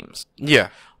big names. Yeah.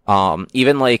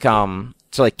 Even, like, so,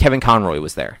 like, Kevin Conroy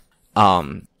was there.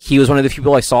 He was one of the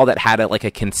people I saw that had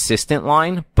a consistent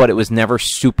line, but it was never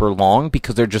super long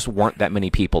because there just weren't that many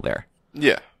people there.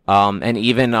 Yeah. And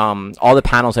even, all the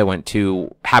panels I went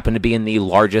to happened to be in the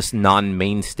largest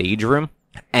non-main stage room.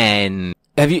 And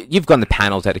you've gone to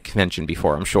panels at a convention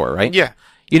before, I'm sure, right? Yeah.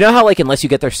 You know how, like, unless you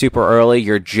get there super early,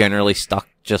 you're generally stuck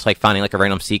just, like, finding, like, a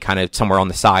random seat kind of somewhere on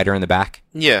the side or in the back?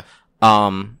 Yeah.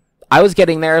 I was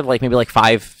getting there, like, maybe, like,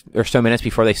 5 or so minutes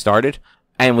before they started,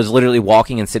 and was literally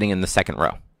walking and sitting in the second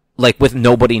row. Like, with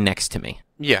nobody next to me.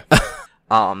 Yeah.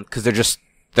 Cause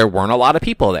there weren't a lot of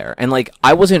people there. And, like,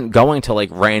 I wasn't going to, like,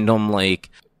 random, like,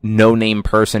 no-name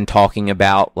person talking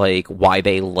about, like, why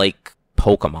they like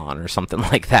Pokemon or something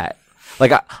like that.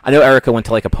 Like, I know Erica went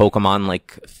to, like, a Pokemon,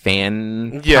 like,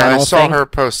 fan Yeah, I saw thing. her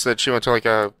post that she went to, like,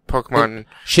 a Pokemon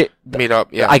meetup.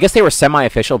 Yeah. I guess they were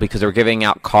semi-official because they were giving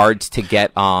out cards to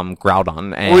get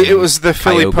Groudon and well, it was the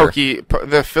Kyogre.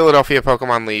 the Philadelphia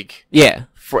Pokemon League. Yeah.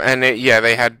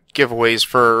 They had giveaways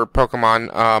for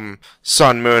Pokemon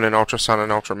Sun, Moon, and Ultra Sun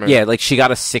and Ultra Moon. Yeah, like, she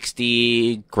got a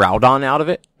 60 Groudon out of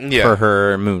it for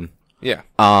her Moon. Yeah.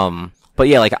 But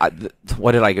yeah, like,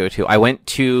 what did I go to? I went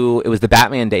to, it was the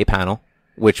Batman Day panel,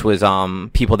 which was,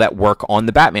 people that work on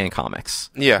the Batman comics.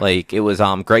 Yeah. Like, it was,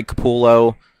 Greg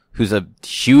Capullo, who's a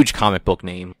huge comic book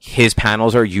name. His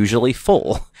panels are usually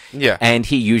full. Yeah. And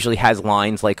he usually has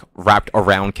lines, like, wrapped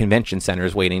around convention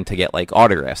centers waiting to get, like,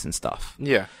 autographs and stuff.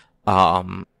 Yeah.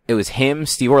 It was him,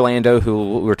 Steve Orlando,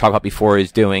 who we were talking about before,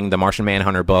 is doing the Martian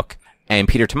Manhunter book, and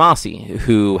Peter Tomasi,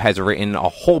 who has written a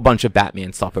whole bunch of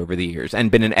Batman stuff over the years and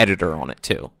been an editor on it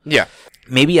too. Yeah.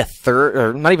 Maybe a third,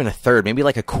 or not even a third, maybe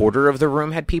like a quarter of the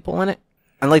room had people in it.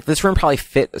 And like, this room probably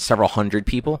fit several hundred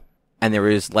people, and there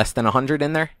was less than 100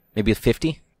 in there, maybe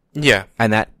 50. Yeah.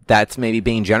 And that's maybe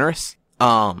being generous.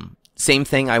 Same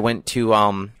thing, I went to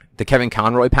the Kevin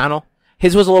Conroy panel.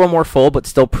 His was a little more full, but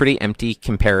still pretty empty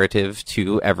comparative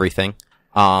to everything.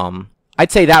 I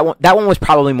I'd say that one was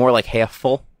probably more like half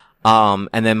full.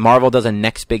 And then Marvel does a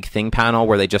next big thing panel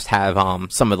where they just have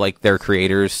some of like their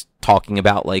creators talking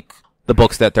about like the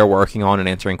books that they're working on and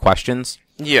answering questions.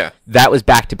 Yeah. That was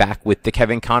back to back with the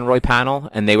Kevin Conroy panel,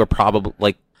 and they were probably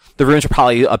like the rooms were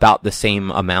probably about the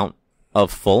same amount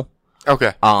of full.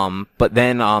 Okay. But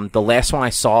then the last one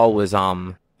I saw was I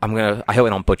hope I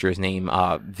don't butcher his name.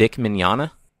 Vic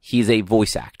Mignogna. He's a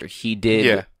voice actor. He did.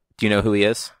 Yeah. Do you know who he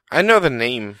is? I know the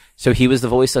name. So he was the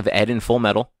voice of Ed in Full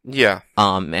Metal. Yeah.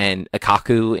 And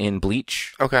Akaku in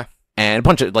Bleach. Okay. And a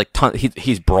bunch of like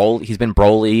he's been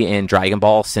Broly in Dragon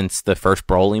Ball since the first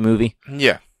Broly movie.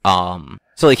 Yeah.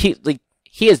 So he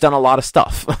has done a lot of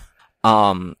stuff.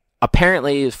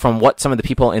 Apparently from what some of the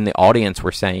people in the audience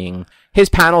were saying, his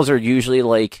panels are usually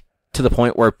like to the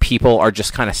point where people are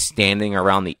just kind of standing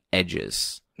around the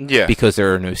edges. Yeah. Because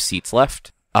there are no seats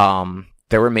left.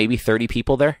 There were maybe 30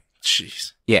 people there.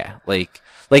 Jeez. Yeah, like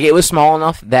it was small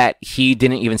enough that he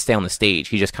didn't even stay on the stage.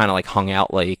 He just kind of like hung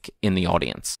out like in the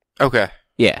audience. Okay.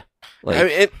 Yeah. Like, I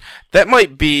mean, that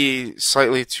might be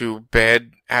slightly too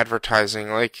bad advertising.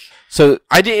 Like, so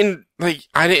I didn't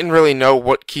really know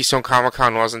what Keystone Comic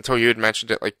Con was until you had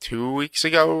mentioned it like 2 weeks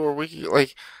ago or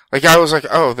like I was like,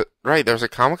 oh, right, there's a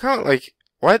Comic Con. Like,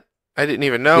 what? I didn't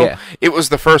even know. Yeah. It was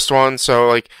the first one, so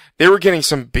like they were getting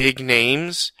some big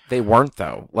names. They weren't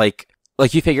though. Like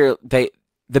you figure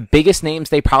the biggest names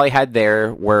they probably had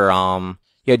there were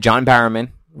John Barrowman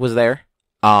was there.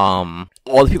 All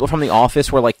the people from The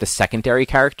Office were like the secondary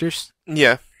characters.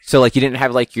 Yeah. So like you didn't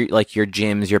have like your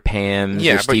Jims, your Pams,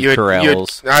 your Steve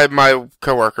Carells. My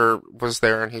coworker was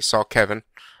there and he saw Kevin.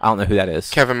 I don't know who that is.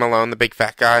 Kevin Malone, the big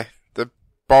fat guy, the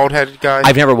bald-headed guy.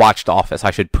 I've never watched The Office. I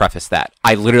should preface that.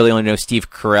 I literally only know Steve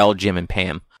Carell, Jim, and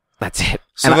Pam. That's it.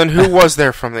 So then who was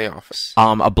there from The Office?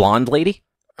 A blonde lady.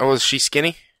 Oh, was she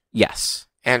skinny? Yes.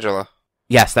 Angela.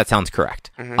 Yes, that sounds correct.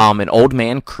 Mm-hmm. An old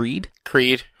man, Creed,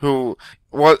 who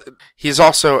he's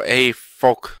also a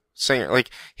folk singer. Like,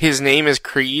 his name is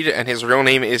Creed, and his real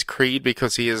name is Creed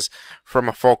because he is from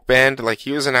a folk band. Like,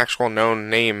 he was an actual known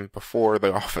name before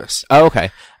The Office. Oh, okay.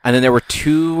 And then there were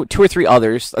two or three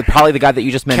others. Probably the guy that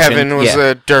you just mentioned. Kevin was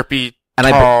a derpy, and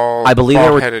tall, I believe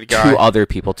there were guy. two other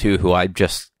people, too, who I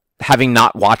just, having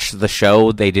not watched the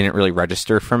show, they didn't really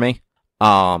register for me.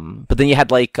 But then you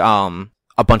had, like,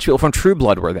 a bunch of people from True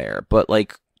Blood were there, but,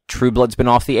 like, True Blood's been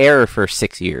off the air for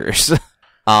 6 years.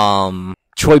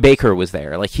 Troy Baker was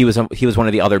there. Like, he was one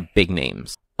of the other big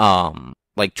names.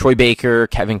 Like, Troy Baker,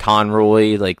 Kevin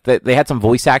Conroy, like, they had some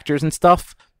voice actors and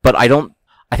stuff, but I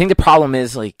think the problem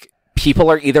is, like,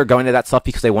 people are either going to that stuff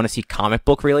because they want to see comic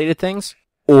book related things,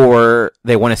 or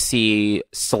they want to see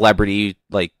celebrity,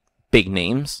 like, big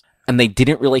names, and they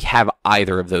didn't really have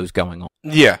either of those going on.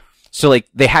 Yeah. So, like,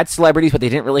 they had celebrities, but they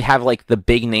didn't really have, like, the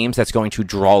big names that's going to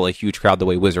draw a huge crowd the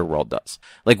way Wizard World does.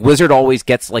 Like, Wizard always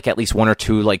gets, like, at least one or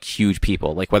two, like, huge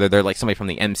people. Like, whether they're, like, somebody from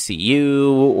the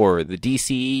MCU or the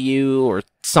DCEU or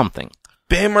something.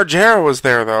 Bam Margera was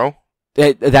there, though.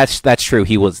 That's true.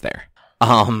 He was there.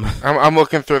 I'm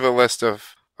looking through the list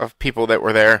of people that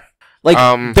were there.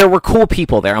 Like, there were cool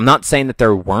people there. I'm not saying that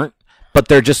there weren't, but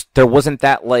there wasn't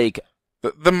that, like...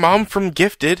 The mom from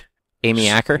Gifted. Amy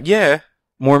Acker? Yeah.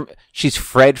 She's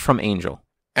Fred from Angel.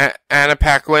 Anna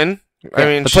Paquin. Yeah, I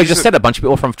mean, that's what I just said. A bunch of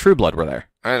people from True Blood were there.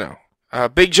 I know.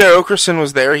 Big Joe Okerson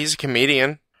was there. He's a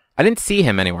comedian. I didn't see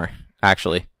him anywhere,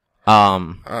 actually.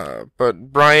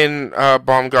 But Brian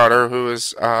Baumgartner, who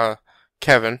is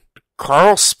Kevin.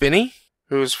 Carl Spinney,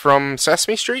 who's from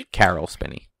Sesame Street. Carol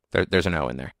Spinney. There's an O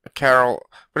in there. Carol,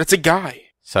 but it's a guy.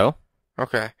 So?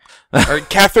 Okay.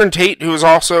 Catherine Tate, who is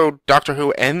also Doctor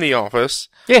Who and The Office.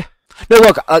 Yeah. No,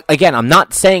 look, again, I'm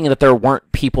not saying that there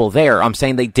weren't people there. I'm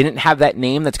saying they didn't have that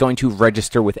name that's going to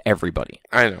register with everybody.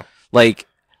 I know. Like,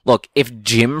 look, if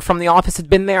Jim from The Office had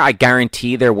been there, I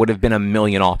guarantee there would have been 1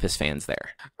 million Office fans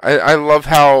there. I love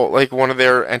how, like, one of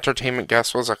their entertainment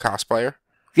guests was a cosplayer.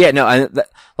 Yeah, no,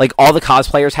 like, all the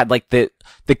cosplayers had, like, the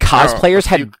cosplayers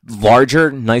had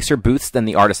larger, nicer booths than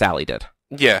the Artist Alley did.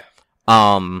 Yeah.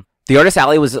 The Artist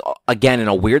Alley was, again, in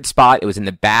a weird spot. It was in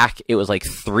the back. It was, like,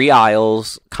 3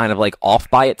 aisles, kind of, like, off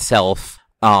by itself.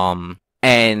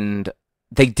 And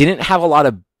they didn't have a lot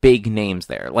of big names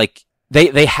there. Like,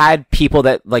 they had people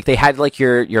that, like, they had, like,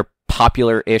 your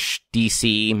popular-ish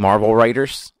DC Marvel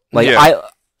writers. Like, yeah.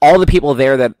 All the people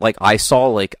there that, like, I saw,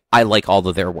 like, I like all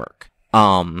of their work.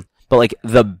 But, like,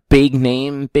 the big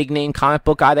name comic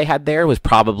book guy they had there was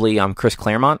probably, Chris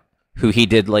Claremont, who he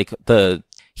did, like,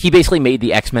 he basically made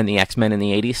the X-Men in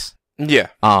the 80s. Yeah.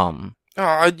 I'm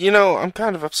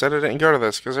kind of upset I didn't go to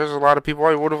this, because there's a lot of people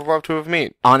I would have loved to have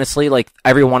met. Honestly, like,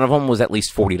 every one of them was at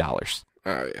least $40.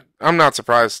 Yeah. I'm not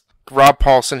surprised. Rob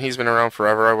Paulson, he's been around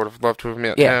forever. I would have loved to have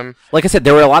met him. Like I said,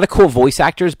 there were a lot of cool voice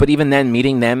actors, but even then,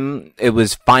 meeting them, it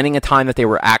was finding a time that they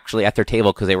were actually at their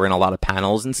table because they were in a lot of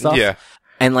panels and stuff. Yeah.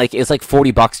 And, like, it's like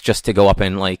 $40 just to go up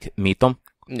and, like, meet them.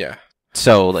 Yeah.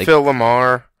 So, like... Phil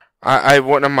Lamar. I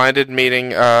wouldn't have minded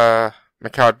meeting,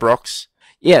 McCall Brooks.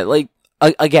 Yeah, like,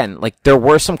 again, like, there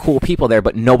were some cool people there,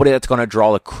 but nobody that's going to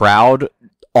draw the crowd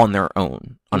on their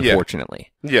own,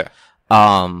 unfortunately. Yeah.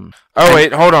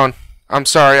 Wait, hold on. I'm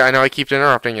sorry, I know I keep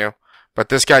interrupting you, but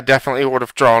this guy definitely would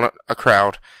have drawn a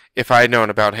crowd if I had known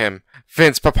about him.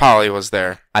 Vince Papale was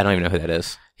there. I don't even know who that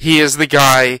is. He is the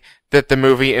guy that the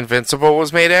movie Invincible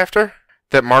was made after,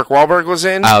 that Mark Wahlberg was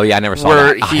in. Oh, yeah, I never saw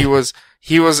where that.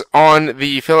 he was on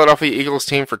the Philadelphia Eagles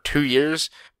team for 2 years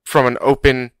from an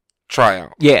open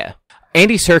tryout. Yeah.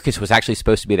 Andy Serkis was actually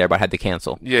supposed to be there, but had to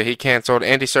cancel. Yeah, he canceled.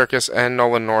 Andy Serkis and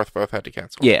Nolan North both had to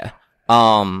cancel. Yeah.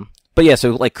 But yeah,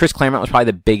 so, like, Chris Claremont was probably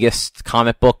the biggest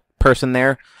comic book person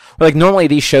there. Like, normally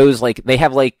these shows, like, they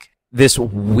have, like, this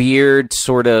weird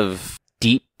sort of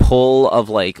deep pull of,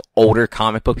 like, older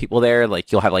comic book people there. Like,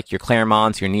 you'll have, like, your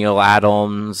Claremonts, your Neil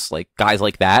Adams, like, guys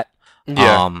like that.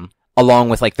 Yeah. Along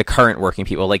with, like, the current working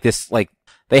people. Like, this, like,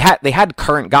 they had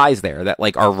current guys there that,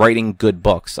 like, are writing good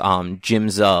books. Jim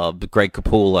Zub, Greg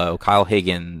Capullo, Kyle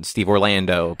Higgins, Steve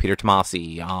Orlando, Peter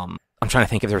Tomasi. I'm trying to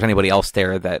think if there's anybody else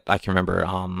there that I can remember.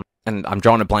 And I'm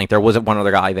drawing a blank. There wasn't one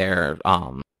other guy there.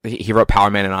 He wrote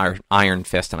Power Man and Iron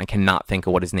Fist, and I cannot think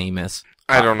of what his name is.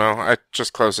 I don't know. I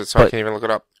just closed it, so I can't even look it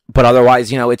up. But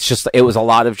otherwise, it was a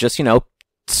lot of just,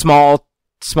 small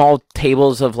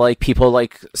tables of, like, people,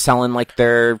 like, selling, like,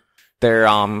 their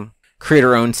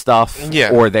creator-owned stuff. Yeah.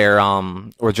 Or their,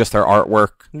 or just their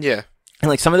artwork. Yeah. And,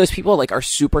 like, some of those people, like, are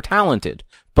super talented.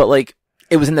 But, like,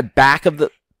 it was in the back of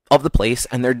the place,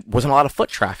 and there wasn't a lot of foot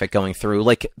traffic going through.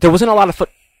 Like, there wasn't a lot of foot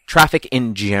traffic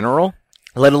in general,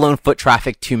 let alone foot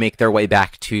traffic to make their way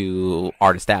back to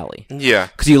Artist Alley. Yeah.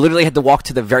 Because you literally had to walk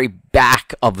to the very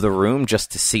back of the room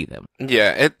just to see them.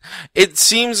 Yeah, it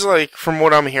seems like, from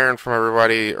what I'm hearing from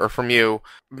everybody, or from you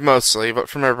mostly, but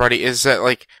from everybody, is that,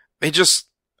 like, they just,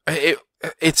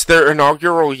 it's their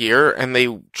inaugural year, and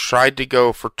they tried to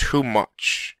go for too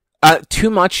much. Too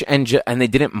much, and they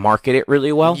didn't market it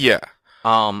really well. Yeah.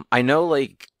 I know,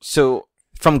 like, so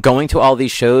from going to all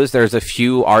these shows, there's a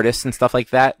few artists and stuff like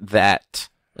that,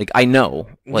 like, I know,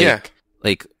 like,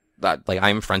 like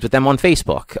I'm friends with them on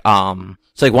Facebook.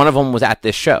 So, like, one of them was at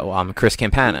this show, Chris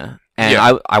Campana, and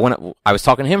I was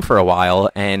talking to him for a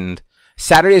while, and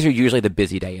Saturdays are usually the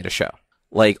busy day at a show.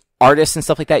 Like, artists and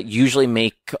stuff like that usually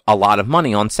make a lot of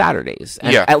money on Saturdays,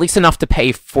 and at least enough to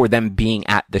pay for them being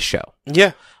at the show.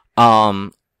 Yeah.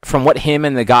 From what him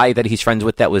and the guy that he's friends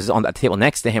with that was on that table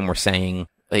next to him were saying,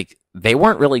 like, they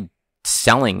weren't really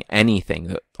selling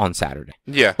anything on Saturday.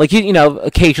 Yeah. Like,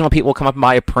 occasional people come up and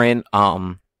buy a print. A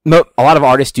lot of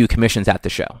artists do commissions at the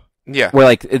show. Yeah. Where,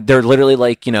 like, they're literally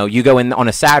like, you go in on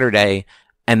a Saturday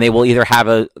and they will either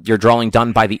have your drawing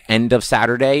done by the end of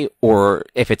Saturday, or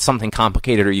if it's something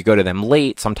complicated, or you go to them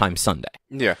late, sometimes Sunday.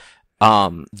 Yeah.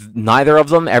 Neither of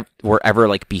them were ever,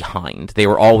 like, behind. They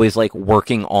were always, like,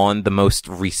 working on the most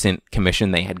recent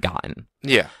commission they had gotten.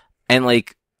 Yeah. And,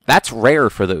 like, that's rare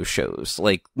for those shows.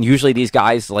 Like, usually these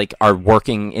guys, like, are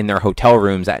working in their hotel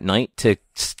rooms at night to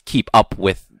keep up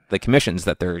with the commissions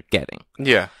that they're getting.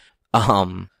 Yeah.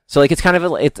 So, like, it's kind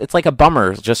of it's like a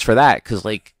bummer just for that, because,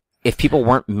 like, if people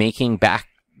weren't making back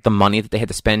the money that they had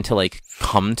to spend to, like,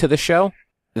 come to the show,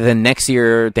 then next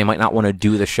year they might not want to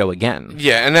do the show again.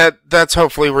 Yeah, and that's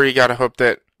hopefully where you gotta hope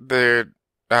that the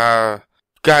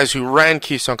guys who ran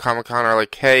Keystone Comic Con are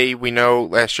like, hey, we know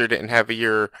last year didn't have a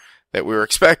year that we were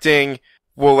expecting.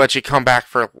 We'll let you come back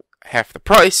for half the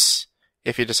price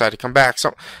if you decide to come back.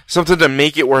 Something to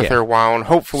make it worth their while, and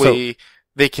hopefully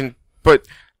they can. But,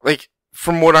 like,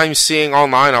 from what I'm seeing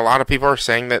online, a lot of people are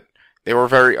saying that they were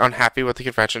very unhappy with the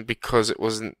convention because it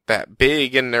wasn't that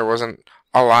big and there wasn't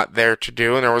a lot there to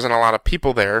do and there wasn't a lot of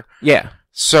people there. Yeah.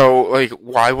 So, like,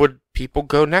 why would people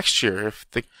go next year if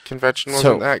the convention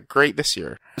wasn't that great this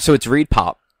year? So it's Reed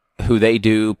Pop, who they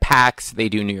do PAX, they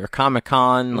do New York Comic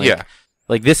Con. Like,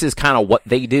 like, this is kind of what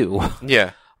they do.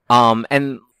 Yeah.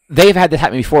 And they've had this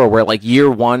happen before where, like,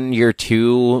 year 1, year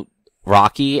 2,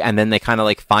 rocky, and then they kind of,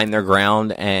 like, find their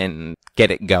ground and get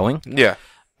it going. Yeah.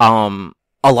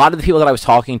 A lot of the people that I was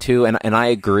talking to, and I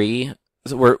agree,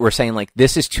 we're saying, like,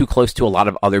 this is too close to a lot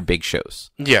of other big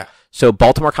shows. Yeah. So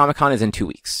Baltimore Comic Con is in 2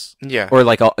 weeks. Yeah. Or,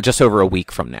 like, just over a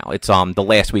week from now. It's the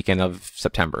last weekend of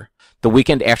September. The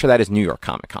weekend after that is New York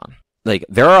Comic Con. Like,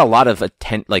 there are a lot of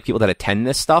people that attend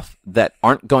this stuff that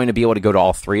aren't going to be able to go to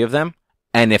all 3 of them.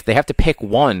 And if they have to pick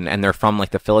one and they're from,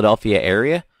 like, the Philadelphia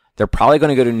area, they're probably going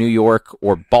to go to New York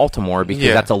or Baltimore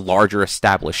because that's a larger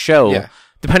established show,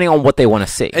 depending on what they want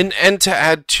to see. And to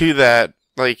add to that,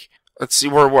 like, let's see,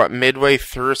 we're midway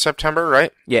through September,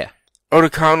 right? Yeah.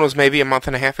 Otakon was maybe a month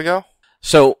and a half ago?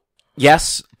 So,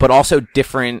 yes, but also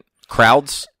different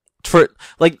crowds. For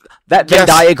like that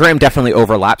diagram definitely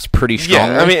overlaps pretty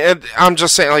strongly. Yeah, I mean, I'm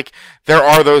just saying, like, there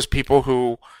are those people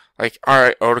who, like, all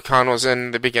right, Otakon was in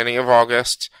the beginning of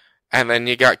August, and then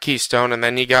you got Keystone, and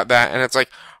then you got that, and it's like,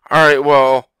 all right,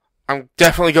 well, I'm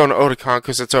definitely going to Otakon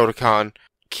because it's Otakon.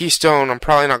 Keystone, I'm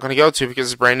probably not going to go to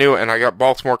because it's brand new, and I got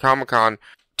Baltimore Comic Con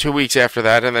 2 weeks after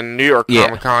that, and then New York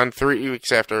Comic Con 3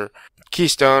 weeks after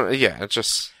Keystone. Yeah, it's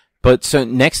just. But so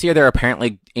next year they're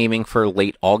apparently aiming for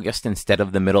late August instead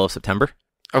of the middle of September.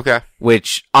 Okay.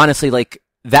 Which, honestly, like,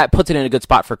 that puts it in a good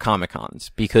spot for Comic-Cons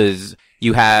because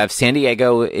you have San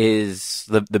Diego is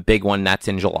the big one that's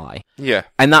in July. Yeah.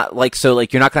 And not, like, so,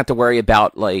 like, you're not going to have to worry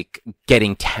about, like,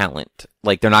 getting talent.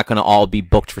 Like, they're not going to all be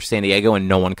booked for San Diego and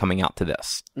no one coming out to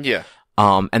this. Yeah.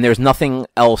 And there's nothing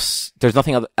else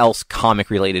comic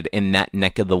related in that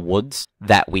neck of the woods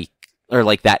that week, or,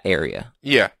 like, that area.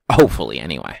 Yeah. Hopefully,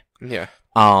 anyway. Yeah.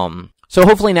 So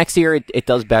hopefully next year it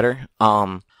does better.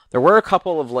 There were a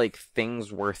couple of, like,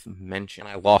 things worth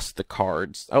mentioning. I lost the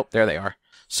cards. Oh, there they are.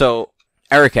 So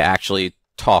Erica actually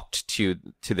talked to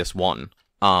this one.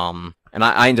 And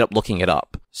I ended up looking it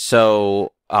up.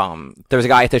 So, there's a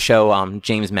guy at the show,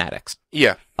 James Maddox.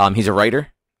 Yeah. He's a writer.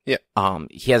 Yeah.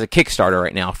 He has a Kickstarter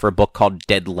right now for a book called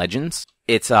Dead Legends.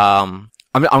 It's, I'm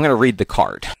gonna read the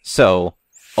card. So,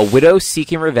 a widow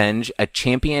seeking revenge, a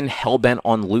champion hellbent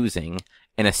on losing,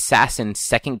 an assassin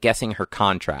second-guessing her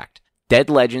contract. Dead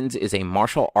Legends is a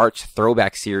martial arts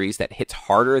throwback series that hits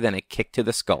harder than a kick to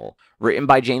the skull. Written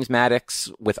by James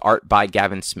Maddox with art by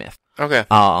Gavin Smith. Okay.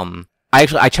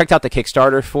 I checked out the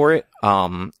Kickstarter for it.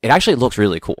 It actually looks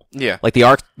really cool. Yeah. Like, the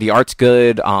art's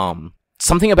good.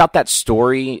 Something about that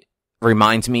story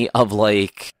reminds me of,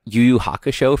 like, Yu Yu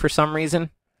Hakusho for some reason.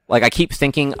 Like, I keep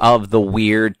thinking of the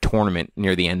weird tournament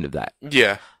near the end of that.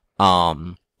 Yeah.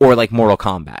 Or, like, Mortal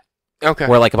Kombat. Okay.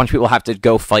 Where, like, a bunch of people have to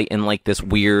go fight in, like, this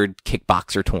weird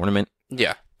kickboxer tournament.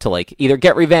 Yeah. To, like, either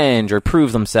get revenge or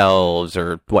prove themselves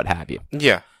or what have you.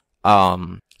 Yeah.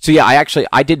 So, yeah,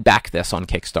 I did back this on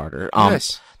Kickstarter.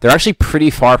 Nice. They're actually pretty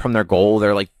far from their goal.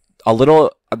 They're, like,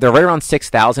 they're right around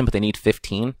 6,000, but they need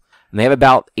 15. And they have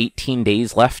about 18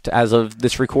 days left as of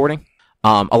this recording.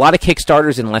 A lot of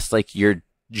Kickstarters, unless, like, you're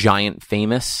giant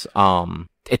famous,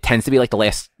 it tends to be, like, the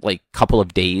last, like, couple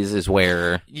of days is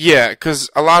where... Yeah, because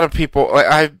a lot of people...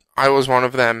 Like, I was one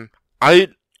of them. I'll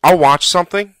watch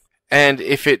something, and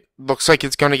if it looks like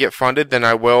it's going to get funded, then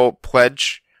I will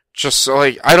pledge. Just so,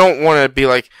 like, I don't want to be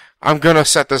like, I'm going to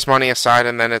set this money aside,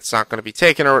 and then it's not going to be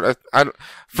taken.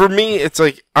 For me, it's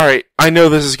like, all right, I know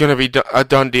this is going to be a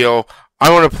done deal.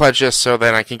 I want to pledge this so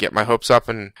then I can get my hopes up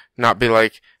and not be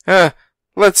like,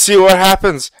 let's see what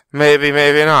happens. Maybe,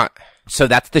 maybe not. So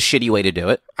that's the shitty way to do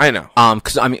it. I know.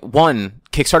 Because, I mean, one,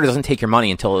 Kickstarter doesn't take your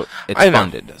money until it's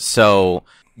funded. So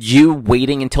you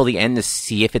waiting until the end to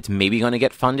see if it's maybe going to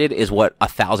get funded is what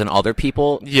 1,000 other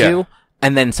people do.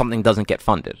 And then something doesn't get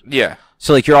funded. Yeah.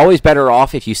 So, like, you're always better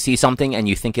off if you see something and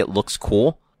you think it looks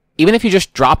cool. Even if you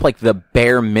just drop, like, the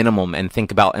bare minimum and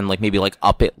think about, and, like, maybe, like,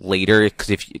 up it later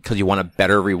because you want a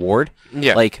better reward.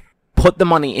 Yeah. Like, put the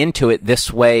money into it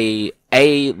this way,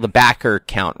 the backer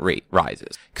count rate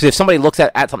rises. Because if somebody looks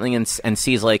at something and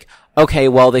sees, like, okay,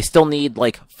 well, they still need,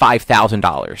 like,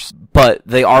 $5,000, but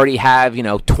they already have,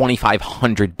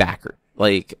 2,500 backers.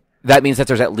 Like, that means that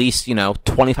there's at least,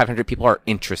 2,500 people are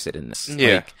interested in this.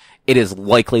 Yeah. Like, it is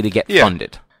likely to get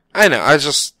funded. I know.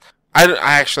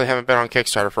 I actually haven't been on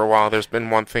Kickstarter for a while. There's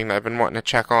been one thing that I've been wanting to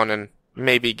check on and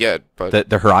maybe get, but...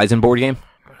 The Horizon board game?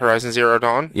 Horizon Zero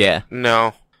Dawn? Yeah.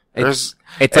 No. It's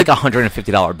like a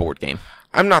 $150 board game.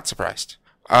 I'm not surprised.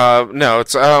 No,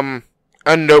 it's, a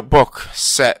notebook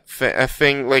set a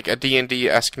thing, like a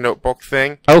D&D-esque notebook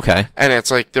thing. Okay. And it's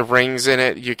like the rings in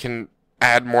it, you can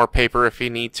add more paper if you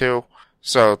need to.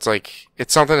 So it's like,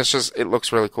 it's something that's just, it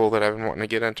looks really cool that I've been wanting to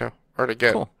get into, or to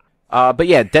get. Cool. But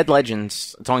yeah, Dead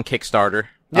Legends, it's on Kickstarter.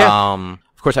 Yeah.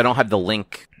 Of course, I don't have the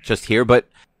link just here, but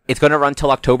it's going to run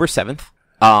till October 7th.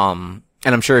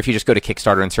 And I'm sure if you just go to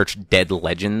Kickstarter and search Dead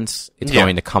Legends, it's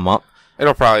going to come up.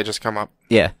 It'll probably just come up.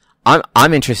 Yeah.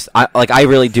 I'm interested, I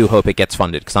really do hope it gets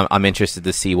funded, because I'm interested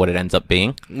to see what it ends up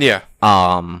being. Yeah.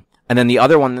 And then the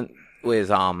other one was,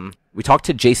 we talked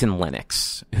to Jason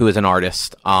Lennox, who is an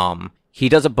artist. He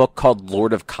does a book called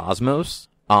Lord of Cosmos.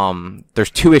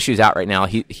 There's 2 issues out right now.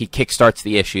 He kickstarts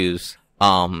the issues.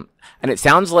 And it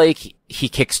sounds like he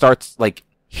kickstarts, like,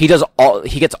 he gets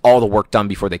all the work done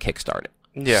before they kickstart it.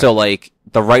 Yeah. So, like,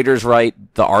 the writers write,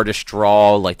 the artists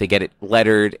draw, like, they get it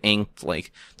lettered, inked,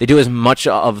 like, they do as much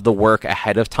of the work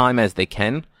ahead of time as they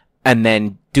can, and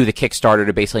then do the Kickstarter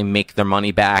to basically make their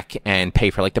money back and pay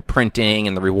for, like, the printing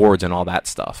and the rewards and all that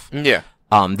stuff. Yeah.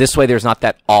 This way there's not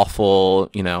that awful,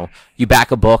 you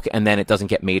back a book and then it doesn't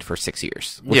get made for 6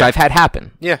 years, which Yeah. I've had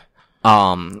happen. Yeah.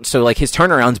 So, like, his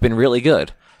turnaround's been really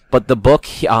good. But the book,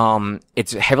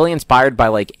 it's heavily inspired by,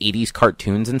 like, 80s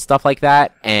cartoons and stuff like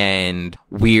that, and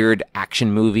weird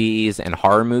action movies and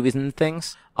horror movies and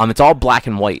things. It's all black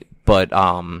and white, but,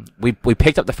 we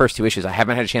picked up the first 2 issues. I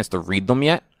haven't had a chance to read them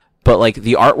yet, but, like,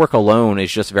 the artwork alone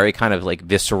is just very kind of, like,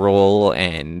 visceral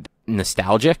and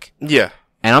nostalgic. Yeah.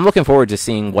 And I'm looking forward to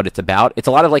seeing what it's about. It's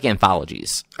a lot of, like,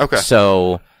 anthologies. Okay.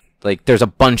 So, like, there's a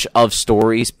bunch of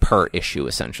stories per issue,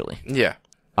 essentially. Yeah.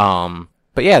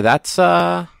 But yeah, that's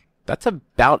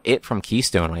about it from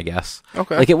Keystone, I guess.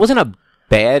 Okay. Like, it wasn't a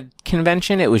bad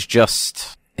convention. It was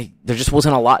just, there just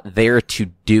wasn't a lot there to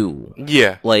do.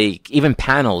 Yeah. Like, even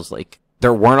panels, like,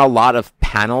 there weren't a lot of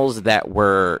panels that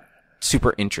were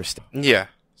super interesting. Yeah.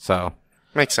 So.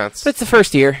 Makes sense. But it's the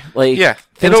first year. Like, yeah.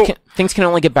 Things can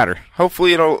only get better.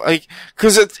 Hopefully it'll, like,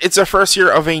 cause it's a first year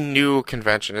of a new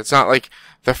convention. It's not like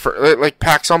like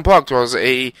PAX Unplugged was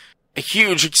a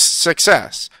huge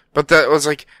success. But that was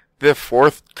like the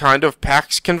 4th kind of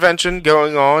PAX convention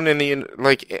going on in the,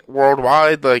 like,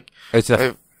 worldwide, like. It's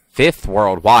the 5th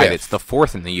worldwide. 5th. It's the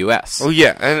 4th in the US. Oh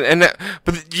yeah, and that,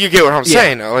 but you get what I'm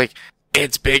saying, though. Like,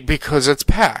 it's big because it's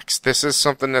PAX. This is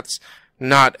something that's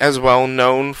not as well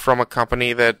known from a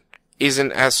company that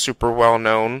isn't as super well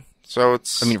known. So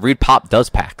it's. I mean, Reed Pop does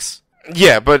PAX.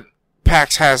 Yeah, but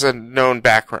PAX has a known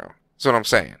background. That's what I'm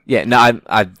saying. Yeah, no,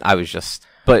 I was just,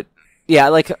 but yeah,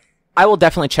 like, I will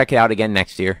definitely check it out again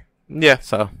next year. Yeah.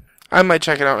 So. I might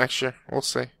check it out next year. We'll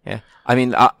see. Yeah. I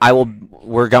mean,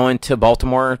 we're going to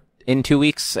Baltimore in 2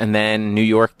 weeks and then New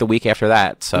York the week after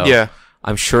that. So. Yeah.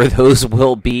 I'm sure those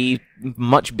will be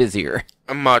much busier.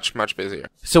 Much, much busier.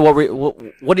 So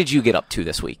what did you get up to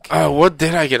this week? What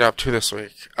did I get up to this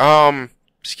week?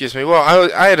 Excuse me. Well,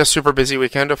 I had a super busy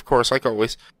weekend, of course, like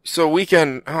always. So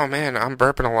weekend, oh man, I'm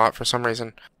burping a lot for some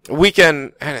reason.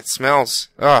 Weekend, and it smells.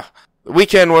 The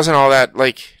weekend wasn't all that,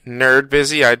 like, nerd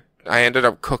busy. I ended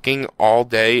up cooking all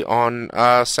day on,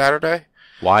 Saturday.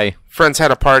 Why? Friends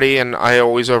had a party, and I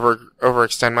always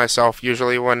overextend myself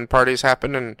usually when parties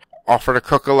happen, and offer to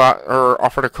cook a lot, or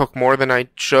offer to cook more than I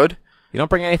should. You don't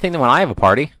bring anything when I have a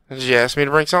party. Did you ask me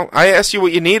to bring something? I asked you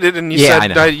what you needed, and you Yeah,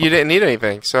 said you didn't need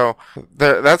anything. So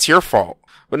that's your fault.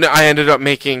 But no, I ended up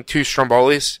making 2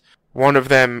 strombolis. One of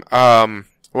them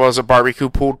was a barbecue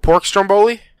pulled pork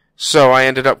stromboli. So I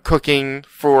ended up cooking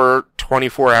for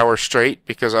 24 hours straight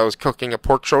because I was cooking a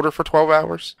pork shoulder for 12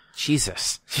 hours.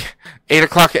 Jesus. 8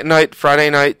 o'clock at night, Friday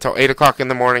night, till 8 o'clock in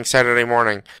the morning, Saturday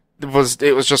morning. It was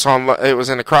just on. It was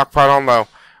in a crock pot on low.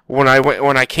 When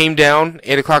I came down,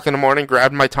 8 o'clock in the morning,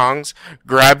 grabbed my tongs,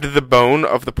 grabbed the bone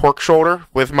of the pork shoulder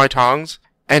with my tongs,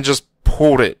 and just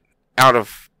pulled it out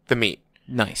of the meat.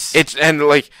 Nice. I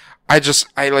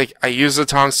used the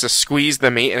tongs to squeeze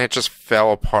the meat, and it just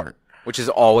fell apart. Which is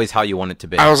always how you want it to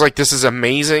be. I was like, this is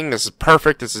amazing, this is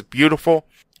perfect, this is beautiful.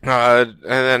 And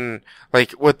then,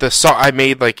 like, with the I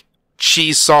made, like,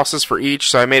 cheese sauces for each,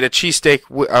 so I made a cheesesteak,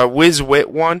 Whiz Wit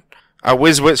one, a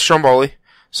Whiz Wit stromboli.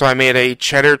 So I made a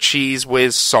cheddar cheese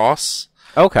whiz sauce.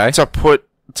 Okay. To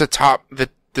top the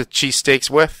cheesesteaks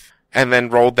with, and then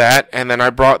rolled that, and then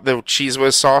I brought the cheese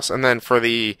whiz sauce, and then for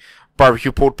the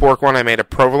barbecue pulled pork one, I made a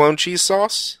provolone cheese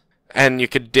sauce, and you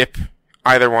could dip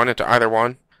either one into either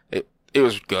one. It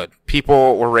was good.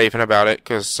 People were raving about it,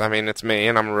 cause, I mean, it's me,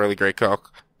 and I'm a really great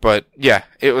cook. But, yeah,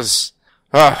 it was,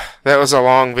 that was a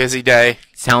long, busy day.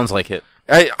 Sounds like it.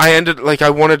 I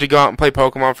wanted to go out and play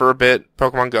Pokemon for a bit,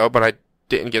 Pokemon Go, but I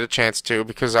didn't get a chance to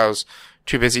because I was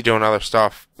too busy doing other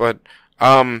stuff. But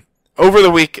over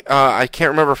the week, I can't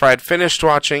remember if I had finished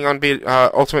watching on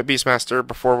Ultimate Beastmaster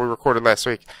before we recorded last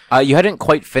week. You hadn't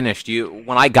quite finished.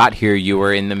 When I got here, you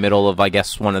were in the middle of, I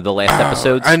guess, one of the last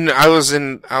episodes. And I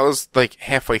was like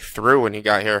halfway through when you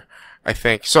got here, I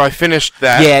think. So I finished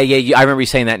that. Yeah. I remember you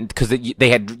saying that because they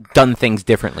had done things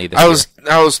differently this year.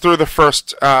 I was through the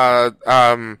first set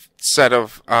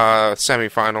of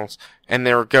semifinals, and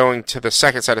they were going to the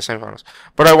second set of semifinals.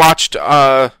 But I watched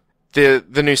the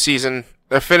new season.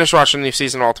 I finished watching the new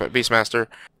season of Ultimate Beastmaster.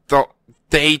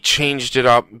 They changed it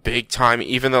up big time.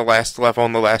 Even the last level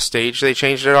and the last stage, they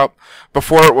changed it up.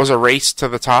 Before it was a race to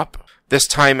the top. This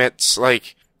time it's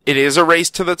like, it is a race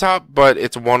to the top, but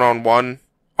it's 1-on-1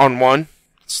 on one.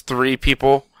 It's 3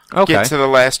 people get to the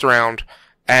last round.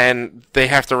 and they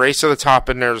have to race to the top,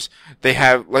 and they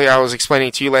have, like I was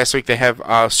explaining to you last week, they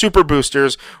have super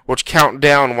boosters which count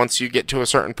down once you get to a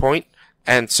certain point.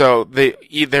 And so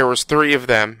there was 3 of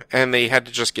them, and they had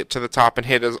to just get to the top and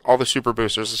hit all the super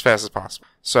boosters as fast as possible.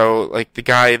 So like the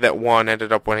guy that won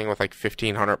ended up winning with like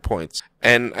 1,500 points.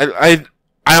 And I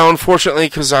unfortunately,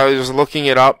 because I was looking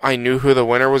it up, I knew who the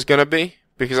winner was going to be,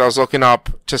 because I was looking up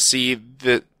to see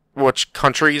which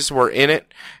countries were in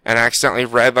it, and I accidentally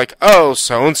read like, oh,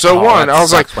 so and so won. I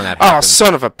was like, oh,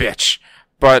 son of a bitch.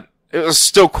 But it was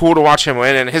still cool to watch him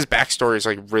win, and his backstory is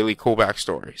like really cool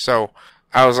backstory. So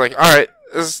I was like, all right,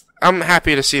 I'm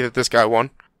happy to see that this guy won.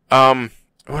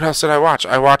 What else did I watch?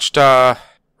 I watched,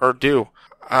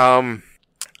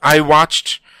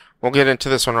 we'll get into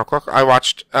this one real quick. I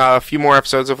watched a few more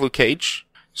episodes of Luke Cage.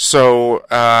 So,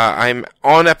 I'm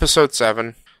on episode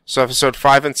 7. So episode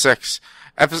 5 and 6.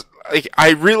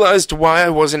 I realized why I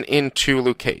wasn't into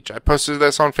Luke Cage. I posted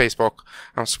this on Facebook.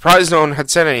 I'm surprised no one had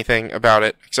said anything about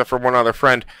it, except for one other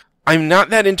friend. I'm not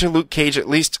that into Luke Cage, at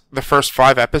least the first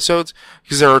 5 episodes,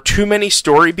 because there are too many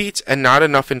story beats and not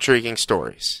enough intriguing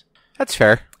stories. That's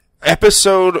fair.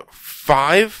 Episode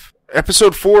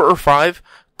 4 or 5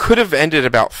 could have ended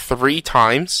about 3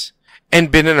 times and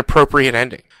been an appropriate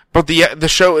ending. But the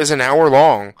show is an hour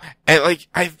long, and like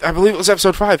I believe it was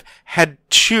episode 5 had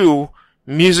 2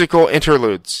 musical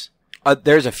interludes.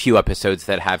 There's a few episodes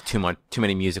that have too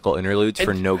many musical interludes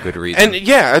for no good reason. And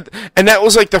yeah, and that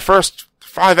was like the first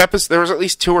 5 episodes. There was at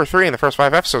least 2 or 3 in the first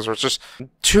 5 episodes where it's just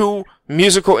 2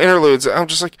 musical interludes. I'm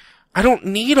just like, I don't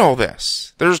need all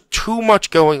this. There's too much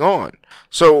going on.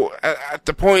 So at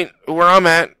the point where I'm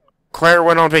at, Claire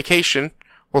went on vacation.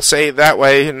 We'll say it that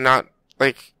way, and not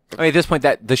like. I mean, at this point,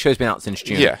 the show's been out since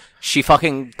June. Yeah. She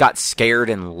fucking got scared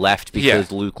and left because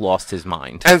Luke lost his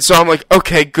mind. And so I'm like,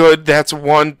 okay, good. That's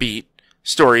one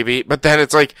story beat. But then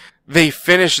it's like, they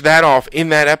finish that off in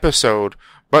that episode.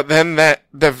 But then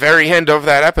the very end of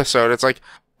that episode, it's like,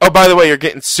 oh, by the way, you're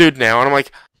getting sued now. And I'm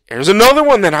like, here's another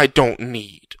one that I don't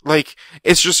need. Like,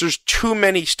 it's just, there's too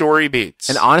many story beats.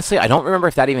 And honestly, I don't remember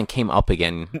if that even came up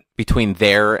again between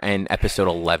there and episode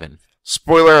 11.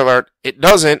 Spoiler alert, it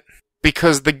doesn't.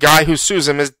 Because the guy who sues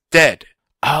him is dead.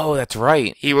 Oh, that's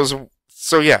right.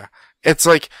 So yeah. It's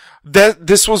like,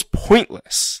 this was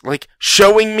pointless. Like,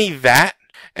 showing me that,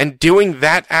 and doing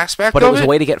that aspect of it. But it was a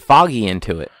way to get Foggy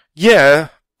into it. Yeah,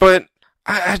 but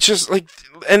I just, like,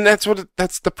 and that's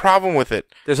the problem with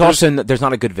it. There's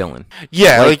not a good villain.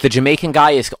 Yeah, like the Jamaican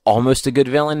guy is almost a good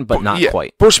villain, but not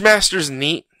quite. Bushmaster's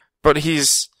neat, but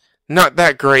he's not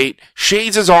that great.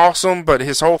 Shades is awesome, but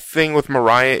his whole thing with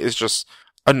Mariah is just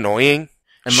annoying.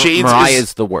 And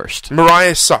Mariah's the worst.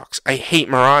 Mariah sucks. I hate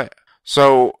Mariah.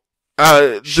 So,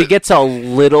 she gets a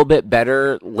little bit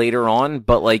better later on,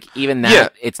 but like even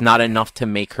that, it's not enough to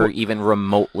make her even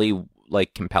remotely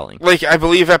like compelling. Like I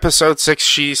believe episode 6,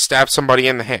 she stabs somebody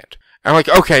in the hand. I'm like,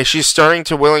 okay, she's starting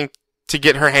to willing to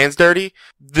get her hands dirty.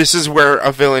 This is where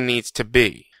a villain needs to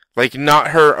be. Like not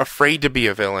her afraid to be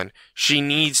a villain. She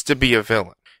needs to be a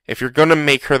villain. If you're gonna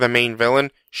make her the main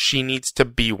villain, she needs to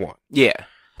be one. Yeah.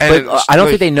 But I don't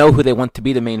think they know who they want to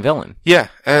be the main villain. Yeah.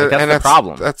 That's the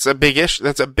problem. That's a big issue.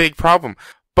 That's a big problem.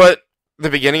 But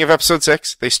the beginning of episode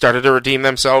 6, they started to redeem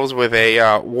themselves with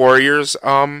a Warriors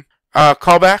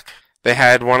callback. They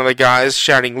had one of the guys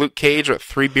shouting Luke Cage with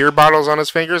 3 beer bottles on his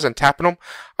fingers and tapping them.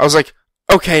 I was like,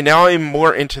 okay, now I'm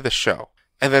more into the show.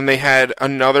 And then they had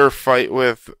another fight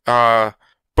with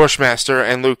Bushmaster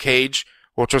and Luke Cage,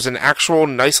 which was an actual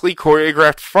nicely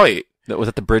choreographed fight. Was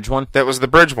it the bridge one? That was the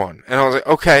bridge one. And I was like,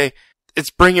 okay, it's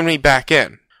bringing me back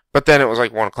in. But then it was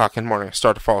like 1 o'clock in the morning. I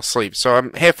started to fall asleep. So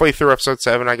I'm halfway through episode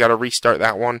 7. I got to restart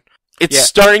that one. It's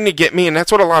starting to get me, and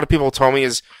that's what a lot of people told me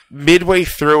is midway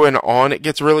through and on, it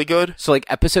gets really good. So like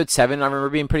episode 7, I remember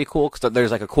being pretty cool because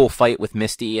there's like a cool fight with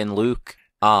Misty and Luke.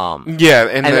 In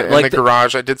the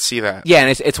garage, I did see that. Yeah,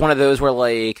 and it's one of those where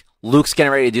like Luke's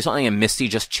getting ready to do something and Misty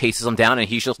just chases him down and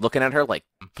he's just looking at her like,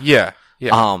 yeah.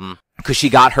 Because she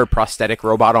got her prosthetic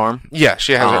robot arm. Yeah,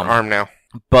 she has her arm now.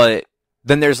 But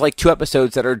then there's like 2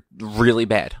 episodes that are really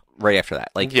bad right after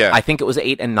that. Like, I think it was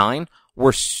 8 and 9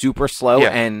 were super slow,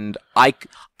 and I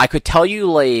could tell you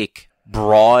like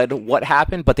broad what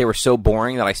happened, but they were so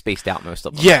boring that I spaced out most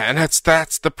of them. Yeah, and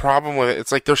that's the problem with it.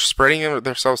 It's like they're spreading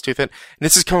themselves too thin. And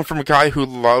this is coming from a guy who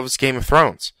loves Game of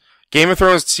Thrones. Game of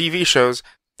Thrones TV shows,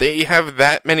 they have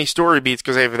that many story beats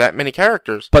because they have that many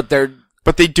characters. But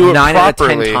they do it 9 properly.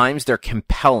 9 out of 10 times, they're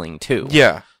compelling, too.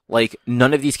 Yeah. Like,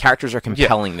 none of these characters are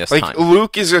compelling this time. Like,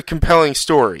 Luke is a compelling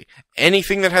story.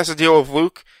 Anything that has to deal with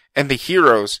Luke and the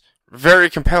heroes, very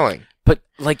compelling. But,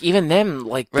 like, even them,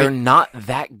 like they're not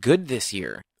that good this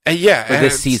year. Yeah. For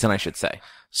this season, I should say.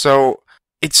 So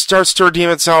it starts to redeem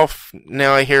itself.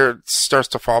 Now I hear it starts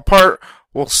to fall apart.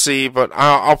 We'll see, but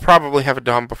I'll probably have it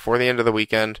done before the end of the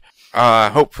weekend.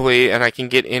 Hopefully, and I can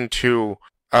get into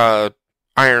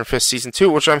Iron Fist Season 2,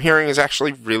 which I'm hearing is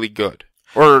actually really good.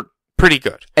 Or pretty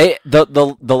good.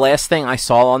 The last thing I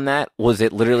saw on that was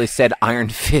it literally said Iron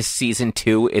Fist Season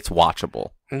 2, it's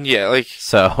watchable. Yeah, like...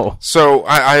 So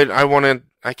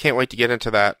I can't wait to get into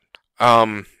that.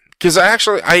 Because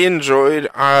I enjoyed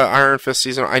Iron Fist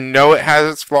Season. I know it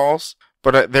has its flaws,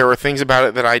 but there were things about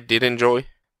it that I did enjoy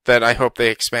that I hope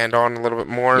they expand on a little bit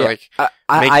more, make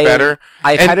better.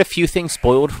 I've had a few things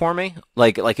spoiled for me,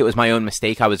 like it was my own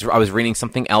mistake. I was reading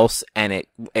something else and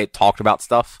it talked about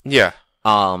stuff. Yeah.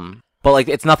 But like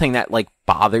it's nothing that like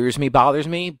bothers me,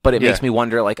 but it makes me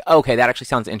wonder like, okay, that actually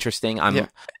sounds interesting.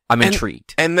 I'm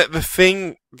intrigued. And the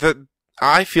thing that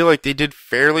I feel like they did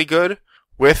fairly good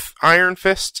with Iron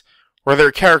Fist, where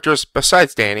their characters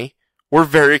besides Danny were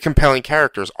very compelling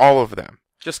characters, all of them.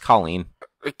 Just Colleen.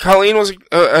 Colleen was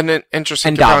an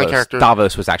interesting, compelling character.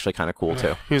 Davos was actually kind of cool,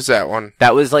 too. Who's that one?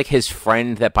 That was, like, his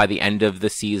friend that by the end of the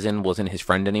season wasn't his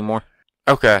friend anymore.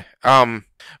 Okay. But,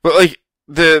 like,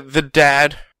 the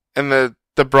dad and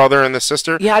the brother and the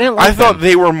sister... Yeah, I didn't like I thought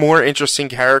they were more interesting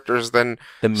characters than...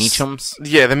 The Meachums?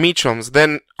 Yeah, the Meachums.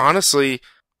 Then, honestly,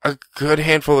 a good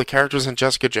handful of characters in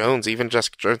Jessica Jones, even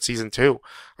Jessica Jones Season 2.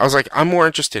 I was like, I'm more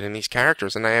interested in these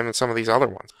characters than I am in some of these other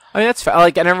ones. I mean, that's...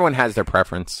 Like, and everyone has their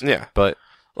preference. Yeah. But...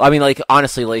 I mean, like,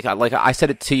 honestly, like I said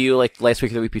it to you, like, last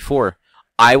week or the week before.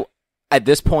 At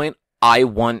this point, I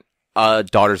want a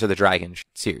Daughters of the Dragon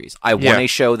series. I want a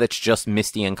show that's just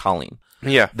Misty and Colleen.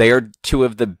 Yeah. They are two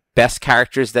of the best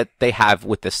characters that they have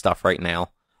with this stuff right now.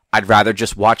 I'd rather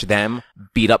just watch them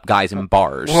beat up guys in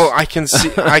bars. Well, I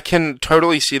can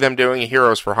totally see them doing a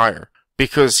Heroes for Hire,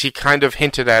 because he kind of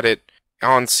hinted at it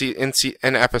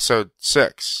in episode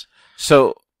 6.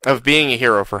 So, of being a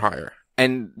hero for hire.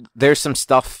 And there's some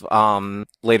stuff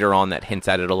later on that hints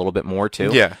at it a little bit more, too.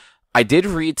 Yeah. I did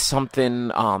read something.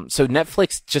 So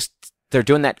Netflix they're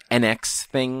doing that NX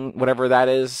thing, whatever that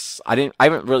is. I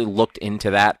haven't really looked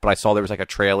into that, but I saw there was like a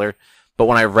trailer. But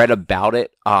when I read about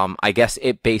it, I guess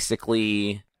it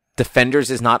basically Defenders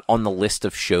is not on the list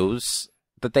of shows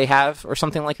that they have or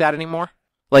something like that anymore.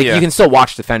 Like you can still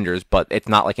watch Defenders, but it's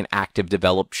not like an active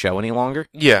developed show any longer.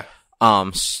 Yeah.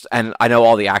 And I know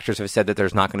all the actors have said that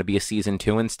there's not going to be a season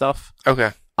 2 and stuff.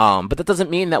 Okay. But that doesn't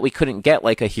mean that we couldn't get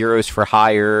like a Heroes for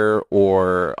Hire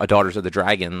or a Daughters of the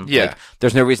Dragon. Yeah. Like,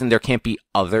 there's no reason there can't be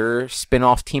other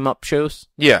spin-off team-up shows.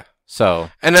 Yeah. So.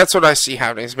 And that's what I see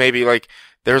happening is maybe like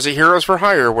there's a Heroes for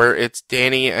Hire where it's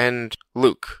Danny and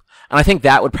Luke. And I think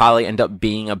that would probably end up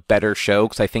being a better show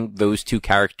because I think those two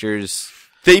characters...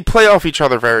 They play off each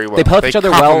other very well. They play off each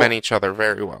other well. They complement each other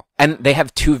very well. And they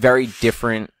have two very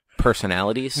different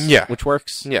personalities. Yeah. Which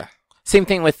works. Yeah. Same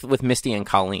thing with Misty and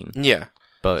Colleen. Yeah.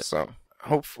 But so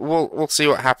we'll see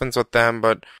what happens with them.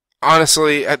 But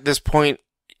honestly, at this point,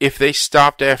 if they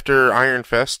stopped after Iron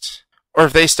Fist, or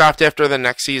if they stopped after the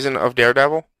next season of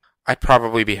Daredevil, I'd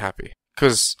probably be happy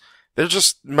because they're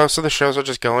just most of the shows are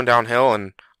just going downhill,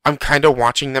 and I'm kind of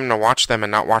watching them to watch them and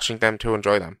not watching them to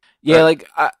enjoy them. Yeah, like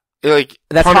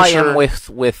that's Punisher, how I am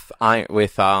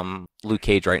with Luke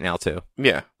Cage right now too.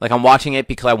 Yeah, like I'm watching it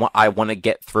because I want to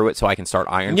get through it so I can start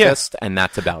Iron Fist, and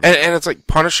that's about it. And it's like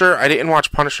Punisher. I didn't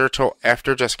watch Punisher till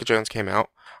after Jessica Jones came out.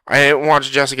 I didn't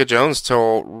watch Jessica Jones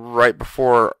till right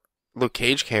before Luke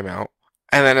Cage came out.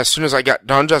 And then as soon as I got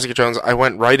done Jessica Jones, I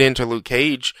went right into Luke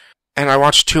Cage, and I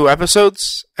watched 2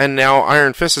 episodes, and now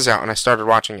Iron Fist is out, and I started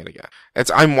watching it again.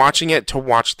 I'm watching it to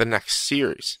watch the next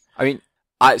series. I mean,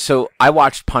 I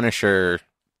watched Punisher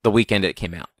the weekend it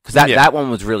came out because that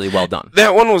one was really well done.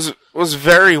 That one was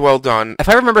very well done. If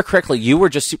I remember correctly, you were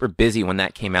just super busy when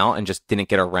that came out and just didn't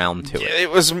get around to it.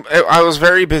 I was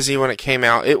very busy when it came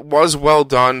out. It was well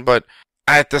done, but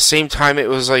at the same time, it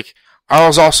was like I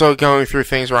was also going through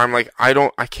things where I'm like,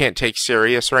 I can't take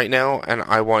serious right now, and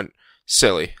I want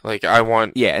silly. Like I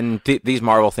want and these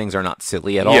Marvel things are not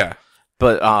silly at all. Yeah,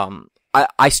 but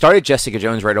I started Jessica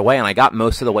Jones right away, and I got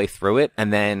most of the way through it,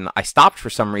 and then I stopped for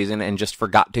some reason and just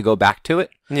forgot to go back to it.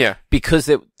 Yeah, because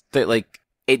it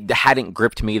hadn't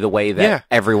gripped me the way that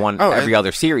every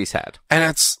other series had. And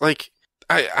it's like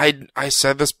I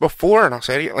said this before, and I'll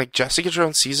say it again. Like Jessica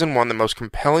Jones season 1, the most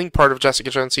compelling part of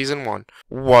Jessica Jones season 1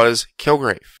 was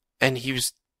Kilgrave, and he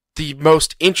was the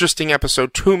most interesting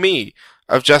episode to me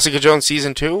of Jessica Jones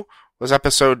season 2 was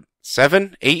episode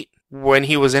 7, 8. When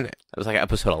he was in it. It was like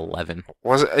episode 11.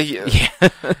 Was it? Yeah.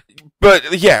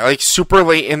 But yeah, like super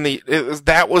late in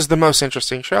that was the most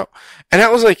interesting show. And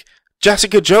that was like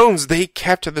Jessica Jones, they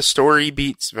kept the story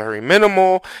beats very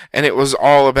minimal, and it was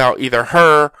all about either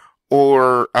her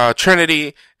or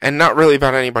Trinity, and not really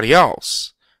about anybody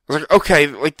else. I was like, okay,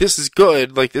 like, this is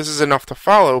good, like, this is enough to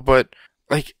follow, but,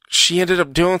 like, she ended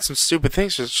up doing some stupid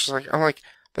things. It's just like, I'm like,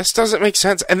 this doesn't make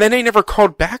sense, and then they never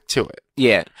called back to it.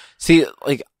 Yeah. See,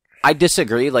 like, I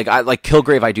disagree. Like,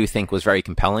 Kilgrave I do think was very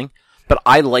compelling, but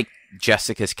I like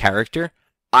Jessica's character.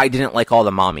 I didn't like all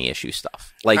the mommy issue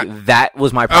stuff. Like, that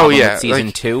was my problem with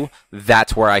season 2.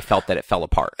 That's where I felt that it fell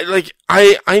apart. Like,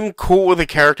 I'm cool with a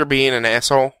character being an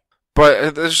asshole,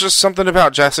 but there's just something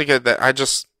about Jessica that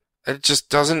it just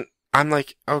doesn't, I'm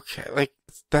like, okay, like,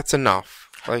 that's enough.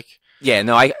 Like, yeah,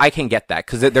 no, I can get that,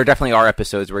 because there definitely are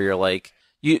episodes where you're like,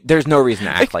 there's no reason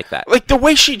to act like that. Like, the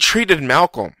way she treated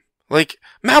Malcolm. Like,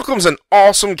 Malcolm's an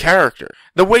awesome character.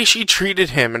 The way she treated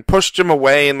him and pushed him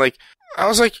away, and like, I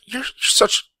was like, you're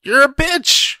a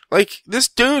bitch. Like, this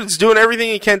dude's doing everything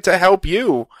he can to help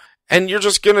you, and you're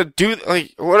just gonna do,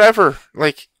 like, whatever.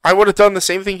 Like, I would have done the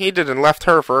same thing he did and left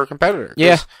her for a competitor.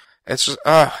 Yeah. It's just,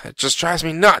 it just drives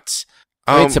me nuts.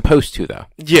 It's supposed to, though.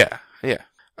 Yeah, yeah.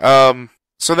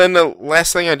 So then the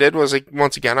last thing I did was, like,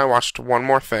 once again, I watched one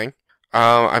more thing.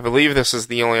 I believe this is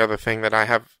the only other thing that I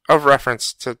have of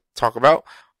reference to talk about.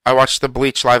 I watched the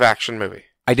Bleach live action movie.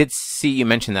 I did see you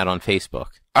mention that on Facebook.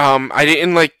 I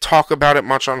didn't, like, talk about it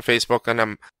much on Facebook,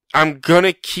 and I'm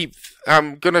gonna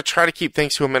try to keep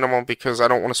things to a minimum because I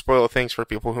don't want to spoil things for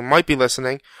people who might be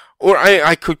listening, or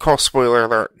I could call spoiler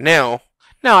alert now.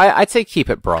 No, I'd say keep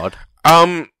it broad.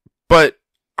 But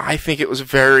I think it was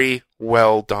very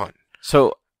well done.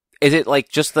 So, is it, like,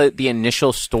 just the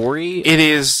initial story? It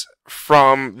is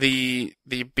from the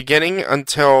beginning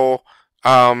until,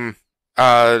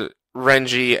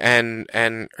 Renji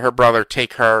and her brother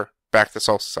take her back to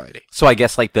Soul Society. So I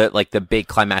guess like the big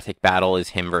climactic battle is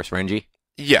him versus Renji?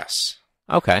 Yes.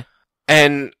 Okay.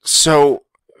 And so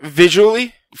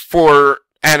visually, for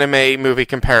anime movie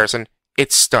comparison,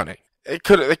 it's stunning. They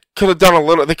could have done a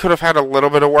little, they could have had a little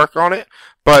bit of work on it,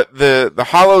 but the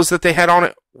hollows that they had on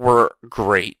it were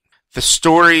great. The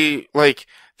story, like,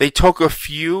 they took a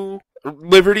few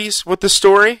liberties with the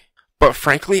story, but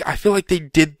frankly, I feel like they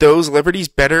did those liberties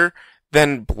better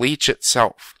than Bleach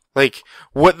itself. Like,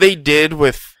 what they did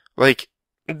with, like,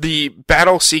 the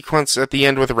battle sequence at the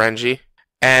end with Renji,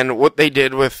 and what they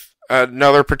did with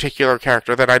another particular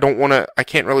character that I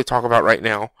can't really talk about right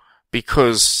now,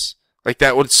 because, like,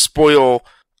 that would spoil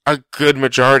a good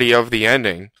majority of the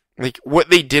ending. Like, what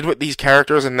they did with these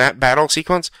characters in that battle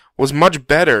sequence was much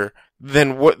better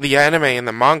than what the anime and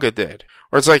the manga did.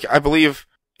 Or it's like, I believe,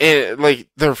 like,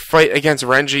 their fight against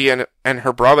Renji and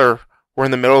her brother were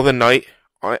in the middle of the night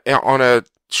on a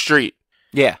street.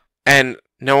 Yeah. And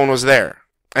no one was there.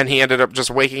 And he ended up just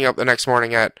waking up the next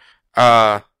morning at,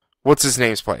 what's his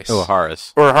name's place?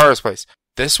 Ohara's place.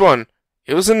 This one,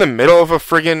 it was in the middle of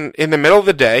in the middle of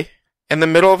the day, in the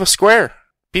middle of a square.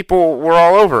 People were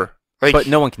all over. Like, but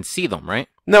no one can see them, right?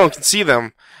 No one can see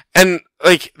them. And,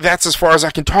 like, that's as far as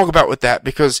I can talk about with that,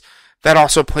 because that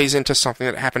also plays into something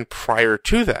that happened prior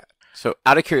to that. So,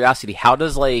 out of curiosity, how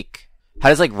does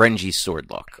Renji's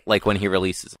sword look? Like, when he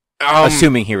releases it?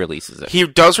 Assuming he releases it. He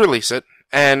does release it,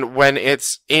 and when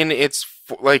it's in its,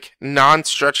 like,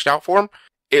 non-stretched out form,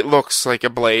 it looks like a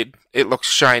blade. It looks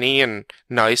shiny and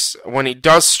nice. When he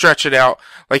does stretch it out,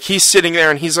 like, he's sitting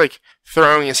there and he's, like,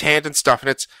 throwing his hand and stuff, and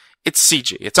it's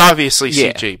CG. It's obviously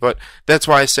CG, but that's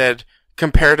why I said,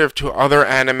 comparative to other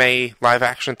anime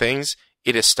live-action things,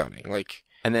 it is stunning. Like,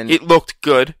 and then it looked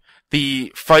good.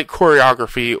 The fight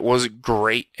choreography was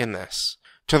great in this,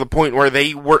 to the point where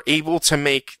they were able to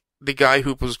make the guy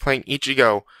who was playing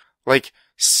Ichigo, like,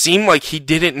 seem like he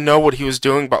didn't know what he was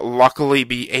doing, but luckily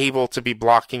be able to be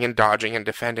blocking and dodging and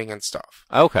defending and stuff.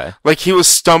 Okay. Like, he was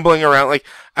stumbling around. Like,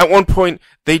 at one point,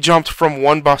 they jumped from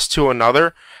one bus to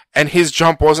another, and his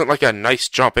jump wasn't like a nice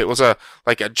jump. It was a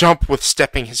jump with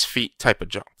stepping his feet type of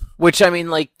jump. Which, I mean,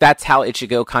 like, that's how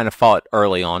Ichigo kind of fought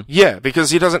early on. Yeah,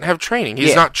 because he doesn't have training.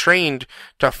 He's not trained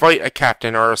to fight a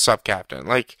captain or a sub-captain.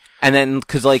 Like, and then,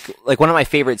 because, like one of my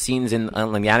favorite scenes in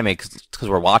the anime, because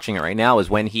we're watching it right now, is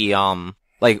when he,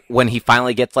 when he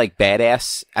finally gets, like,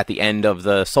 badass at the end of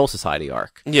the Soul Society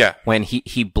arc. Yeah. When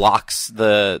he blocks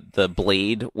the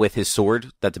blade with his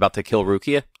sword that's about to kill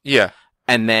Rukia. Yeah.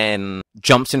 And then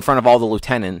jumps in front of all the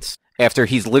lieutenants after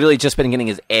he's literally just been getting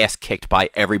his ass kicked by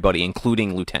everybody,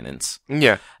 including lieutenants.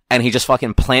 Yeah. And he just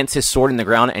fucking plants his sword in the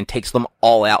ground and takes them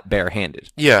all out barehanded.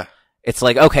 Yeah. It's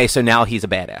like, okay, so now he's a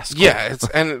badass. Cool. Yeah,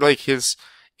 and like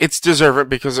it's deserved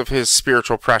because of his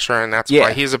spiritual pressure, and that's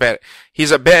why he's a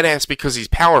badass because he's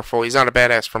powerful. He's not a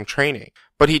badass from training,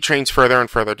 but he trains further and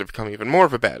further to become even more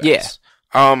of a badass.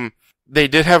 Yeah. They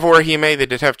did have Orihime, they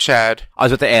did have Chad. I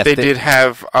was about to ask. They did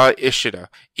have Ishida.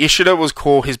 Ishida was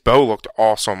cool. His bow looked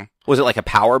awesome. Was it like a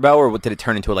power bow, or did it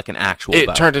turn into like an actual bow?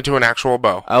 It turned into an actual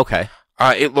bow. Okay.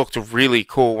 It looked really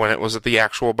cool when it was at the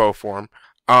actual bow form.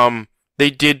 They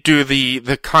did do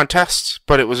the contest,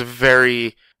 but it was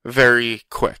very, very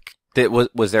quick.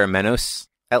 Was there a Menos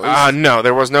at least? No,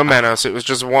 there was no Menos. It was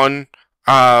just one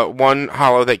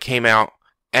holo that came out,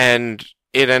 and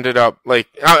it ended up like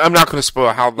I'm not going to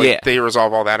spoil how they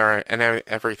resolve all that and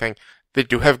everything. They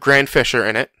do have Grand Fisher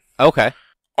in it. Okay.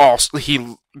 Also,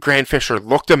 Grand Fisher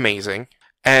looked amazing,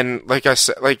 and like I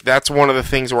said, like that's one of the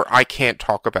things where I can't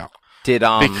talk about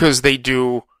because they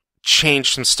do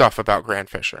change some stuff about Grand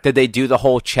Fisher. Did they do the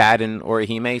whole Chad and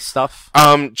Orihime stuff?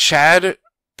 Chad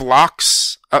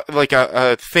blocks like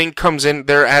a thing comes in.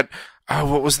 They're at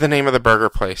what was the name of the burger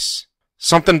place?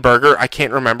 Something Burger. I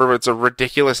can't remember, but it's a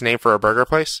ridiculous name for a burger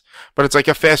place. But it's like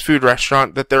a fast food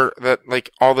restaurant that like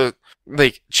all the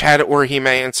like Chad Orihime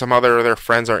and some other of their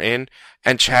friends are in,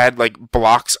 and Chad like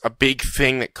blocks a big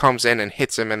thing that comes in and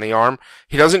hits him in the arm.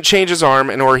 He doesn't change his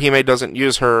arm, and Orihime doesn't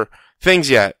use her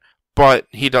things yet, but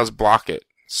he does block it.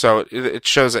 So it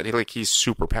shows that he's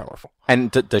super powerful. And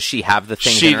does she have the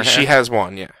thing in her hair? She has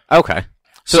one, yeah. Okay.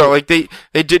 So like they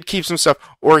did keep some stuff.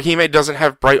 Orihime doesn't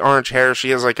have bright orange hair.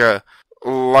 She has like a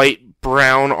light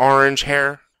brown orange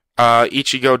hair.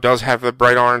 Ichigo does have the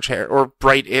bright orange hair, or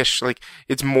bright-ish. Like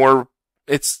it's more.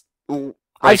 It's.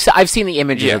 Like, I've seen the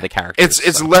images of the characters.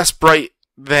 It's less bright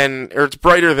than, or it's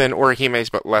brighter than Orihime's,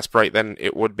 but less bright than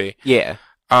it would be. Yeah.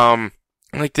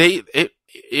 Like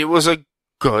it was a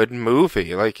good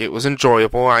movie. Like it was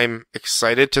enjoyable. I'm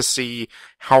excited to see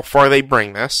how far they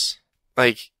bring this.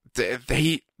 Like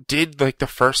they did like the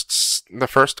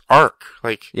first arc.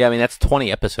 Like yeah, I mean that's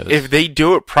 20 episodes. If they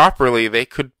do it properly, they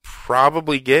could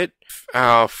probably get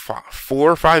 4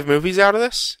 or 5 movies out of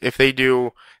this. If they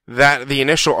do that, the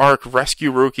initial arc,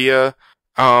 rescue Rukia,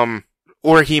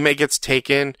 Orihime gets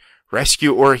taken,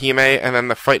 rescue Orihime, and then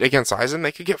the fight against Aizen,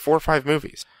 they could get 4 or 5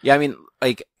 movies. Yeah, I mean,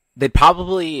 like they'd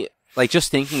probably like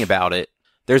just thinking about it.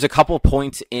 There's a couple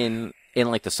points in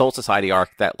like the Soul Society arc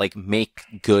that like make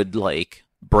good like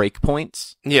break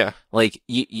points. Yeah. Like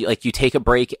you take a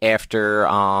break after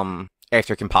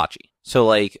Kenpachi. So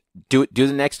like do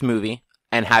the next movie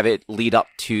and have it lead up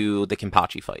to the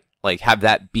Kenpachi fight. Like have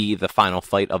that be the final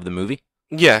fight of the movie.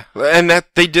 Yeah. And that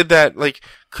they did that like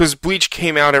cuz Bleach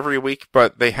came out every week,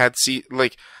 but they had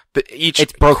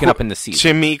it's broken up in the season.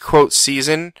 To me, quote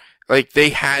season, like they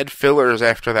had fillers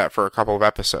after that for a couple of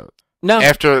episodes. No.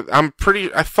 I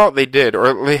thought they did,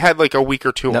 or they had like a week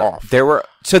or two off. There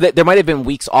might have been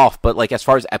weeks off, but like as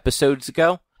far as episodes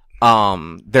go,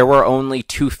 there were only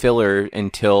 2 filler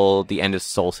until the end of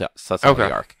Soul Society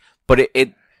arc. But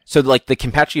so like the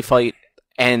Kenpachi fight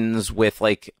ends with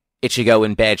like Ichigo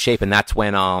in bad shape, and that's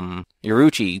when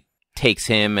Yoruichi takes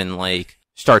him and like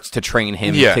starts to train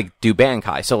him to do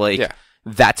Bankai. So like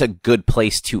that's a good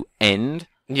place to end.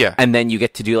 Yeah. And then you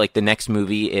get to do like the next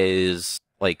movie is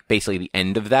like basically the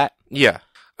end of that. Yeah.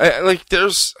 Like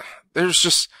there's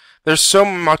so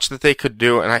much that they could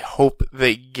do, and I hope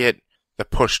they get the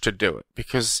push to do it,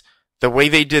 because the way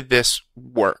they did this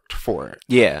worked for it.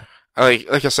 Yeah.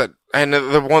 Like I said, and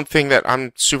the one thing that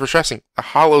I'm super stressing, the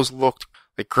Hollows looked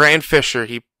like Grand Fisher.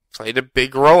 He played a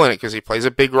big role in it because he plays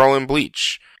a big role in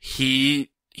Bleach. He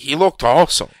looked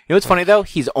awesome. You know what's funny though?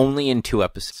 He's only in 2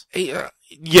 episodes.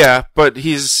 Yeah, but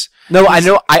he's... No, I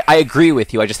know. I agree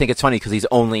with you. I just think it's funny because he's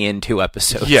only in 2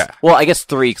 episodes. Yeah. Well, I guess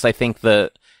 3, because I think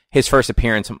his first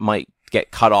appearance might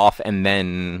get cut off and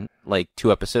then like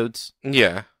 2 episodes.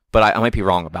 Yeah. But I might be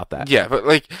wrong about that. Yeah, but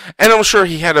like, and I'm sure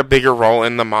he had a bigger role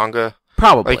in the manga.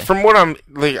 Probably. Like from what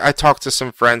I talked to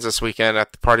some friends this weekend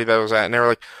at the party that I was at, and they were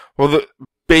like, "Well,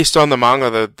 based on the manga,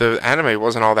 the anime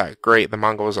wasn't all that great. The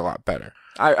manga was a lot better."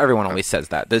 Everyone always says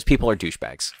that. Those people are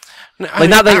douchebags.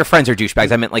 Not that your friends are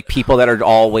douchebags. I meant like people that are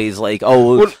always like,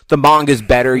 "Oh, the manga's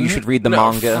better. You should read the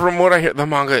manga." From what I hear, the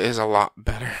manga is a lot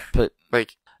better. But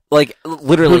like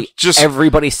literally,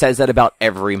 everybody says that about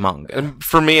every manga. And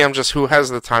for me, I'm just, who has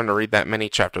the time to read that many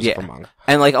chapters of a manga?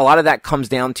 And like a lot of that comes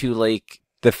down to like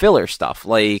the filler stuff.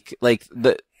 Like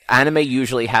the anime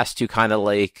usually has to kind of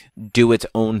like do its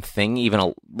own thing,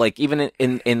 even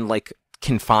in like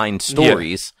confined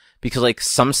stories. Yeah. Because like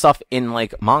some stuff in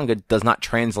like manga does not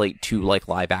translate to like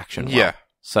live action. Well. Yeah.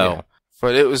 So, yeah.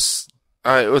 But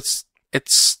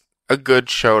it's a good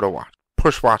show to watch.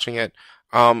 Push watching it.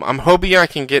 I'm hoping I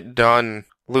can get done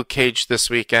Luke Cage this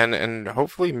weekend and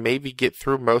hopefully maybe get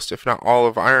through most, if not all,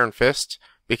 of Iron Fist,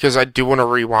 because I do want to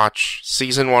rewatch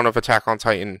season 1 of Attack on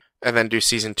Titan and then do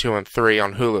season 2 and 3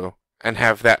 on Hulu and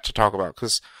have that to talk about,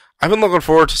 because I've been looking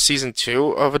forward to season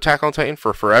 2 of Attack on Titan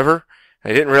for forever. I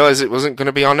didn't realize it wasn't going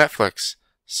to be on Netflix.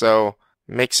 So,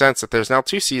 it makes sense that there's now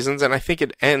 2 seasons, and I think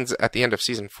it ends at the end of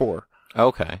season 4.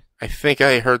 Okay. I think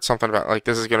I heard something about, like,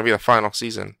 this is going to be the final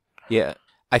season. Yeah.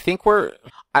 I think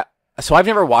so I've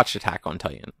never watched Attack on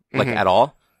Titan, like, at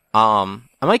all. I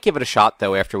might give it a shot,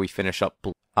 though, after we finish up,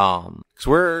 because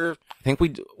we're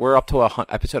up to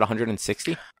episode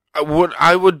 160. What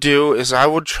I would do is I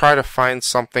would try to find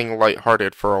something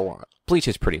lighthearted for a while. Bleach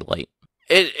is pretty light.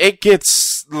 It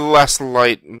gets less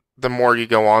light the more you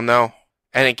go on, though,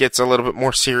 and it gets a little bit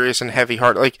more serious and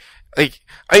heavy-hearted. I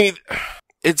mean,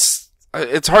 it's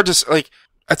hard to, like,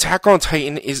 Attack on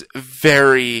Titan is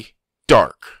very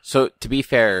dark. So, to be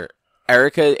fair,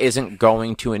 Erica isn't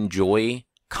going to enjoy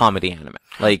comedy anime.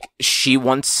 Like, she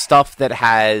wants stuff that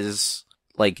has,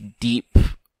 like, deep,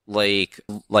 like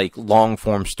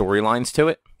long-form storylines to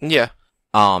it. Yeah.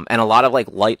 And a lot of, like,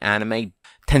 light anime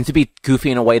tends to be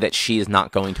goofy in a way that she is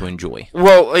not going to enjoy.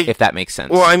 Well, like, if that makes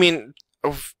sense. Well, I mean,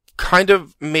 kind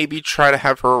of maybe try to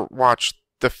have her watch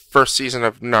the first season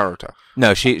of Naruto.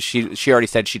 No, she already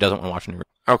said she doesn't want to watch Naruto.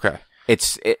 Okay.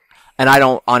 And I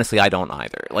don't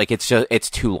either. Like, it's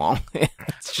too long.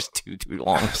 It's just too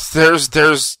long.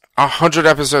 There's 100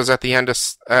 episodes at the end of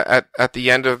at the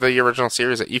end of the original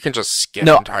series that you can just skip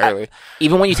entirely.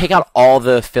 Even when you take out all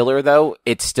the filler, though,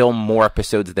 it's still more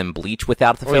episodes than Bleach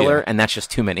without the filler, and that's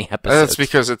just too many episodes. That's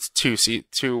because it's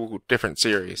two different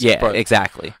series. Yeah, but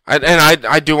exactly.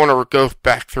 I do want to go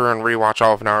back through and rewatch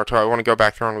all of Naruto. I want to go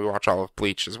back through and rewatch all of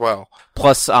Bleach as well.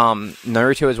 Plus,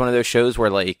 Naruto is one of those shows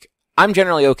where, like, I'm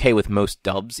generally okay with most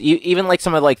dubs, even like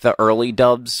some of like the early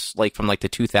dubs, like from like the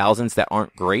 2000s that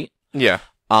aren't great. Yeah.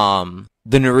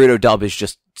 The Naruto dub is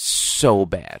just so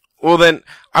bad. Well, then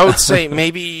I would say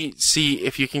maybe see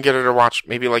if you can get her to watch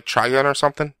maybe like Trigun or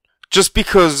something. Just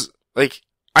because, like,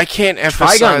 I can't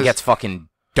emphasize. Trigun gets fucking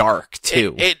dark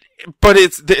too. But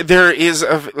there is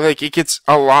like, it gets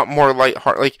a lot more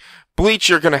lighthearted. Like Bleach,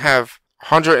 you're gonna have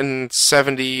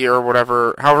 170 or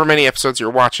whatever, however many episodes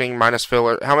you're watching minus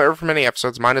filler, however many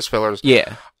episodes minus fillers.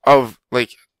 Yeah. Of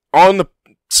like on the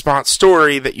spot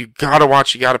story that you gotta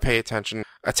watch, you gotta pay attention.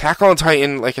 Attack on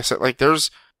Titan, like I said, like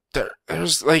there's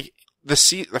like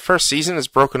the first season is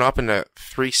broken up into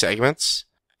 3 segments,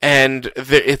 and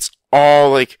it's all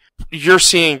like you're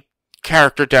seeing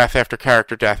character death after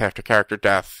character death after character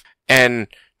death, and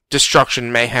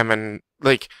destruction, mayhem, and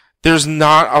like there's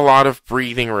not a lot of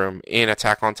breathing room in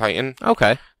Attack on Titan.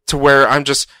 Okay. To where I'm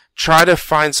just try to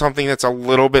find something that's a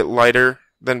little bit lighter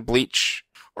than Bleach,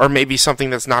 or maybe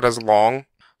something that's not as long,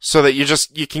 so that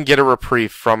you can get a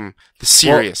reprieve from the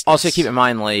seriousness. Well, also keep in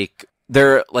mind, like,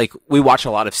 we watch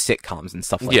a lot of sitcoms and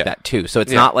stuff like that too, so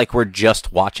it's not like we're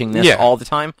just watching this all the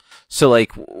time. So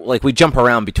like we jump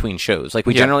around between shows. Like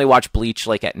we generally watch Bleach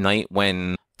like at night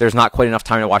when there's not quite enough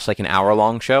time to watch like an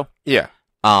hour-long show. Yeah.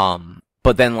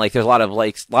 But then like there's a lot of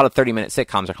 30-minute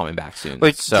sitcoms are coming back soon.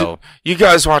 Like, so you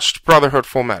guys watched Brotherhood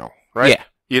Full Metal, right? Yeah.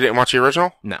 You didn't watch the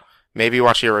original? No. Maybe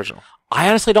watch the original. I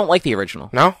honestly don't like the original.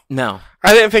 No? No.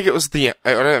 I didn't think it was it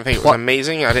was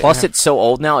amazing. Plus, it's so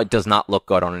old now, it does not look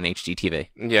good on an HD TV.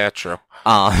 Yeah, true.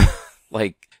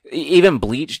 Like, even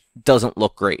Bleach doesn't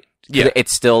look great. Yeah.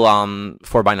 It's still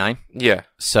 4:9. Yeah.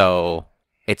 So,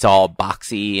 it's all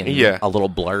boxy and a little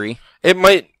blurry. It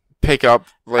might pick up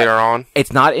later on. It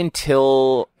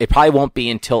probably won't be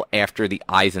until after the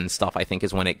Eisen stuff, I think,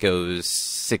 is when it goes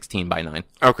 16:9.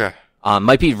 Okay.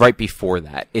 Might be right before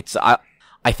that.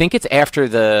 I think it's after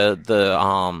the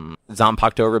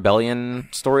Zanpakuto Rebellion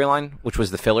storyline, which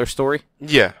was the filler story.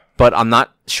 Yeah. But I'm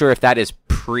not sure if that is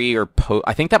pre or post.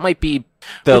 I think that might be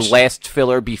the last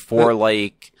filler before,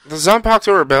 the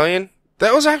Zanpakuto Rebellion,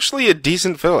 that was actually a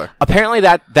decent filler. Apparently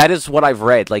that is what I've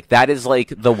read. Like, that is,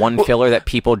 like, the one filler that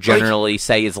people generally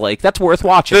say is, like, that's worth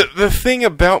watching. The thing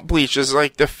about Bleach is,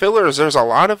 like, the fillers, there's a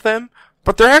lot of them,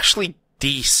 but they're actually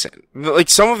decent. Like,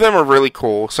 some of them are really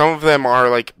cool. Some of them are,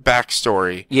 like,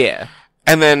 backstory. Yeah.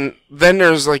 And then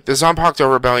there's, like, the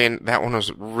Zanpakuto Rebellion. That one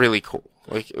was really cool.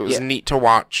 Like, it was neat to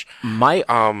watch.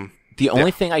 The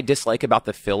only thing I dislike about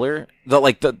the filler,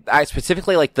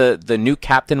 specifically, like, the new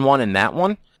Captain one and that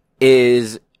one,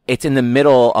 is it's in the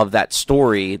middle of that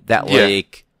story that,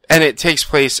 like... And it takes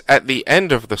place at the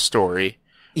end of the story.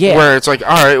 Yeah. Where it's like,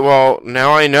 alright, well,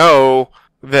 now I know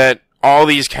that all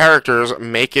these characters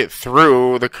make it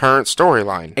through the current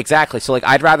storyline. Exactly. So, like,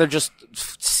 I'd rather just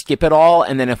skip it all,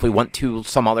 and then if we want to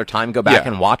some other time go back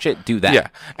and watch it, do that. Yeah.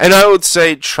 And I would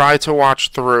say try to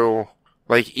watch through,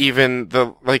 like, even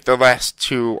the last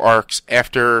 2 arcs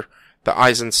after the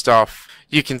Eisen stuff.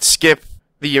 You can skip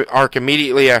the arc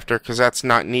immediately after, because that's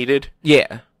not needed.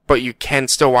 Yeah. But you can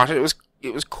still watch it.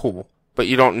 it was cool, but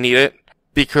you don't need it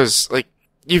because, like,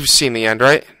 you've seen the end,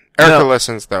 right? Erica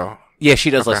listens, though. Yeah, she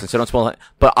does listen, so don't spoil it.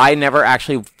 But I never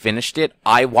actually finished it.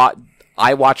 I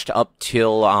watched up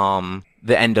till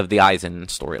the end of the Eisen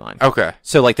storyline. Okay.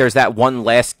 So, like, there's that one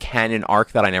last canon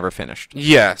arc that I never finished.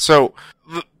 Yeah, so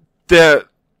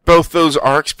both those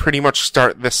arcs pretty much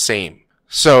start the same.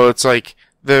 So it's like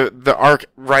the arc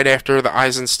right after the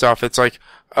Eisen stuff, it's like,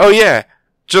 oh yeah,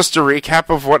 just a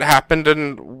recap of what happened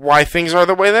and why things are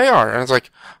the way they are. And it's like,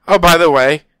 oh, by the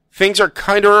way, things are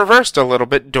kind of reversed a little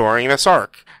bit during this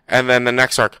arc. And then the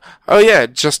next arc, oh yeah,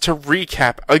 just to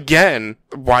recap again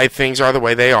why things are the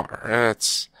way they are. And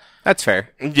That's fair.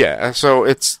 Yeah, so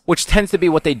it's... Which tends to be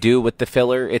what they do with the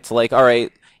filler. It's like, all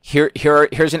right,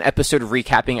 here's an episode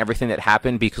recapping everything that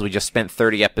happened because we just spent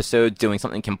 30 episodes doing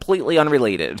something completely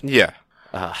unrelated. Yeah.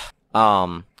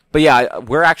 But yeah,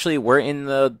 we're in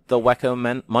the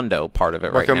Wecco Mundo part of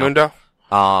it right now. Wecco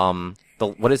Mundo?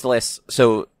 What is the last...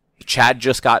 So, Chad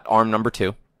just got arm number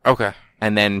 2. Okay.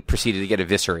 And then proceeded to get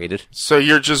eviscerated. So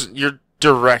you're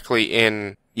directly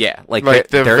in... Yeah, like the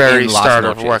they're very in Las start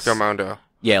of Noches. Wecco Mundo.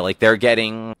 Yeah, like they're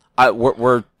getting...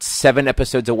 we're 7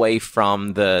 episodes away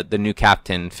from the new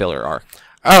Captain filler arc.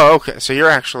 Oh, okay. So you're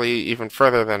actually even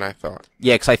further than I thought.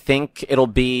 Yeah, because I think it'll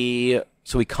be...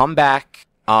 So we come back,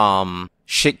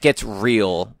 shit gets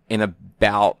real in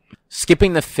about...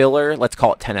 Skipping the filler, let's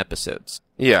call it 10 episodes.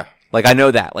 Yeah. Like, I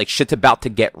know that. Like, shit's about to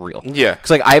get real. Yeah.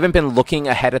 Because, like, I haven't been looking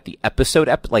ahead at the episode,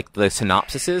 like, the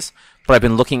synopsises, but I've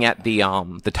been looking at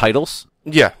the titles.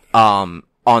 Yeah. On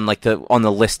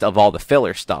the list of all the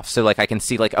filler stuff. So, like, I can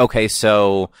see, like, okay,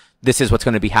 so this is what's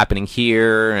going to be happening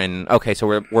here, and, okay, so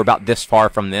we're about this far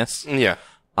from this. Yeah.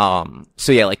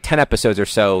 So yeah, like 10 episodes or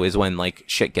so is when, like,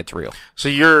 shit gets real. So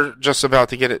you're just about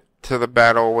to get it to the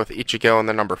battle with Ichigo in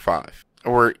the number 5.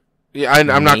 Or, yeah,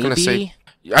 I'm not going to say...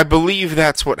 I believe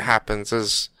that's what happens,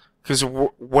 is... Because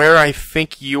where I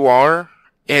think you are,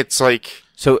 it's like...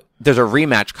 So, there's a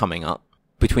rematch coming up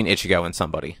between Ichigo and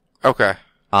somebody. Okay.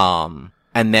 And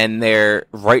then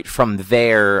right from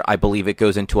there, I believe it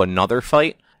goes into another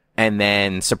fight, and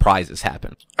then surprises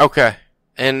happen. Okay.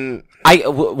 And...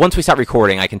 once we start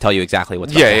recording, I can tell you exactly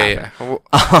what's about to happen. Yeah. Well,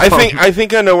 I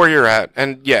think I know where you're at.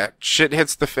 And yeah, shit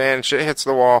hits the fan, shit hits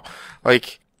the wall.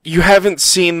 Like, you haven't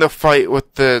seen the fight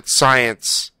with the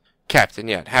science captain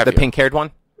yet, have you? The pink-haired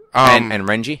one? And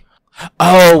Renji?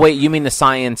 Oh, wait, you mean the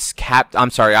science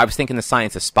I'm sorry, I was thinking the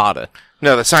science Espada.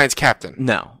 No, the science captain.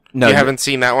 No. You haven't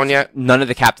seen that one yet? None of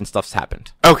the captain stuff's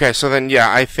happened. Okay, so then,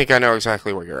 yeah, I think I know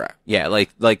exactly where you're at. Yeah, like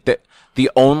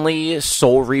the only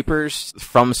Soul Reapers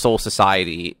from Soul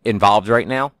Society involved right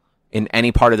now in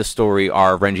any part of the story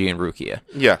are Renji and Rukia.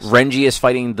 Yes. Renji is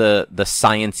fighting the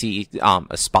science-y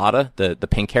Espada, the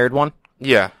pink-haired one.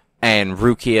 Yeah. And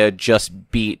Rukia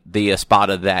just beat the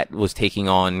Espada that was taking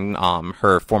on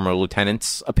her former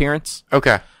lieutenant's appearance.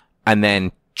 Okay. And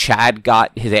then Chad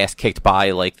got his ass kicked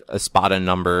by, like, Espada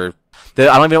number... I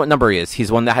don't even know what number he is.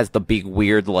 He's one that has the big,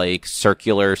 weird, like,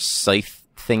 circular scythe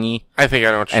thingy. I think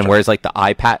I know what you're And wears, like, the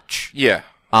eye patch. Yeah.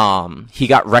 He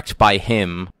got wrecked by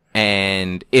him,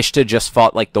 and Ishta just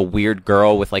fought, like, the weird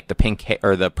girl with, like, the pink hair,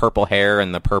 or the purple hair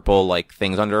and the purple, like,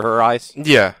 things under her eyes.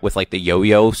 Yeah. With, like, the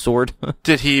yo-yo sword.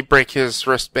 Did he break his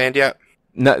wristband yet?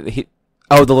 No, the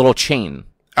little chain.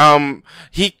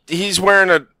 He's wearing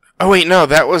a... Oh wait, no,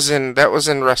 that was in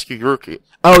Rescue Rukia.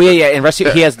 Oh yeah, in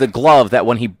Rescue, he has the glove that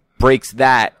when he breaks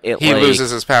that, he loses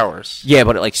his powers. Yeah,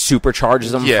 but it, like,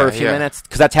 supercharges him for a few minutes,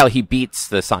 because that's how he beats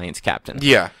the science captain.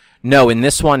 Yeah. No, in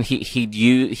this one,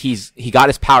 he got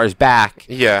his powers back.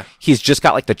 Yeah. He's just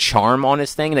got, like, the charm on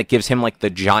his thing that gives him, like, the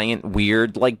giant,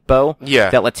 weird, like, bow. Yeah.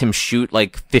 That lets him shoot,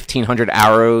 like, 1,500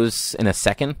 arrows in a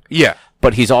second. Yeah.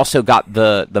 But he's also got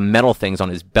the metal things on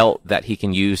his belt that he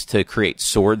can use to create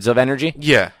swords of energy.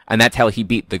 Yeah. And that's how he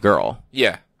beat the girl.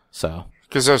 Yeah. So.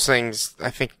 Because those things,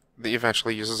 I think he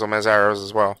eventually uses them as arrows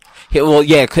as well.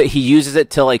 He uses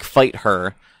it to, like, fight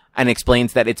her, and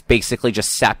explains that it's basically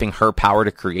just sapping her power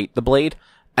to create the blade,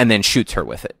 and then shoots her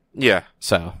with it. Yeah.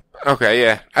 So. Okay,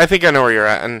 yeah. I think I know where you're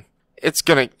at, and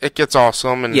it gets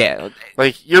awesome, and yeah,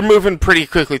 like, you're moving pretty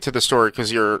quickly to the story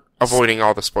because you're avoiding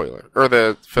all the spoiler, or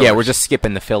the fillers. Yeah, we're just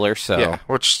skipping the filler, so. Yeah,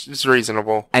 which is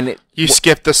reasonable. And you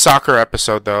skipped the soccer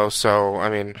episode, though, so, I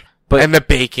mean, and the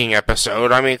baking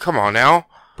episode, I mean, come on now.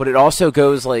 But it also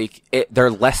goes, like, they're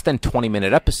less than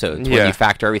 20-minute episodes when you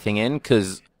factor everything in,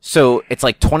 so it's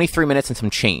like 23 minutes and some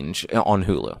change on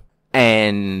Hulu.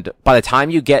 And by the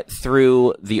time you get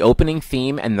through the opening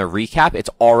theme and the recap, it's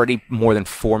already more than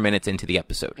 4 minutes into the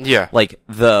episode. Yeah. Like,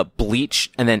 the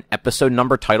Bleach and then episode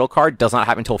number title card does not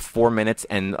happen until 4 minutes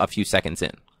and a few seconds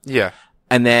in. Yeah.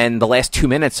 And then the last 2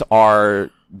 minutes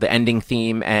are the ending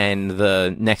theme and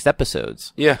the next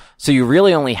episodes. Yeah. So you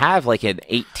really only have like an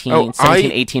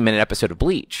 18-minute episode of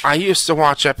Bleach. I used to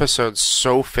watch episodes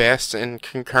so fast in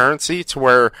concurrency to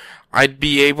where I'd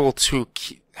be able to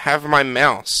have my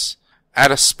mouse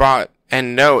at a spot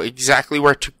and know exactly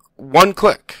where to one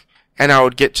click, and I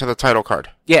would get to the title card.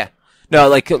 Yeah. No,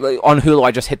 like on Hulu,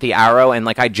 I just hit the arrow, and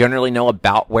like I generally know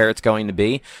about where it's going to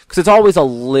be because it's always a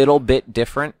little bit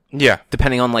different. Yeah.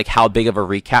 Depending on like how big of a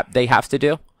recap they have to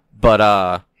do.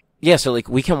 But yeah, so like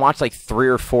we can watch like 3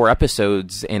 or 4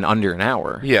 episodes in under an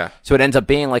hour. Yeah. So it ends up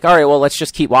being like, all right, well, let's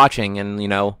just keep watching, and you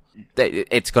know,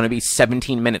 it's going to be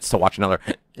 17 minutes to watch another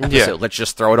episode. Yeah. Let's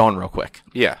just throw it on real quick.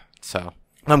 Yeah. So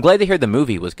I'm glad to hear the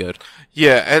movie was good.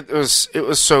 Yeah, it was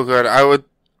so good. I would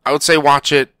say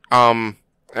watch it.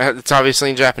 It's obviously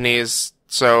in Japanese,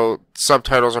 so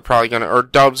subtitles are probably or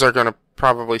dubs are gonna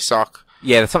probably suck.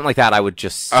 Yeah, something like that. I would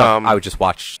just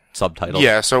watch subtitles.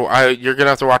 Yeah, so you're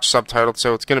gonna have to watch subtitled,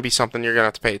 so it's gonna be something you're gonna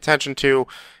have to pay attention to.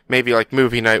 Maybe like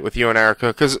movie night with you and Erica,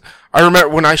 because I remember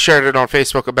when I shared it on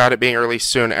Facebook about it being released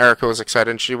soon, Erica was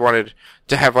excited and she wanted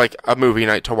to have like a movie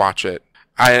night to watch it.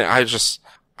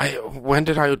 When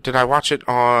did I watch it?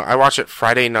 I watched it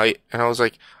Friday night, and I was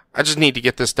like, I just need to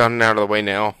get this done and out of the way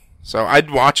now. So I'd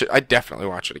watch it. I'd definitely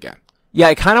watch it again. Yeah,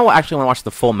 I kind of actually want to watch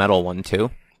the Full Metal one too.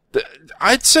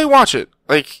 I'd say watch it.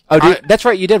 Like, that's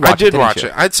right, you did watch it. I did watch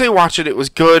it. I'd say watch it. It was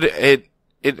good.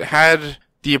 It had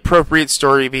the appropriate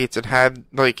story beats. It had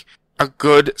like a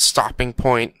good stopping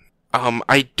point.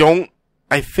 I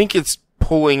think it's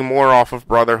pulling more off of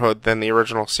Brotherhood than the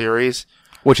original series,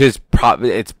 which is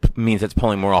means it's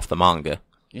pulling more off the manga.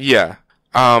 Yeah.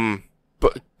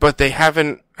 But they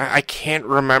haven't. I can't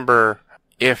remember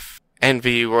if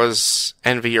Envy was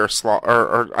Envy or Sloth,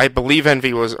 or I believe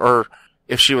Envy was, or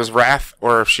if she was Wrath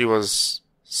or if she was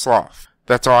Sloth.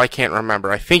 That's all I can't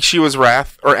remember. I think she was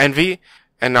Wrath or Envy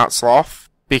and not Sloth,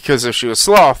 because if she was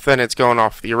Sloth, then it's going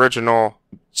off the original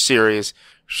series.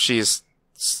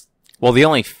 Well, the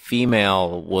only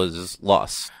female was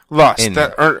Lust.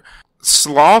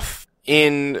 Sloth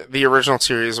in the original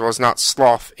series was not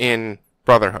Sloth in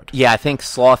Brotherhood. Yeah, I think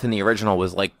Sloth in the original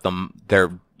was like their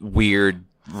weird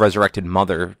resurrected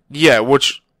mother. Yeah,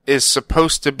 which is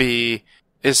supposed to be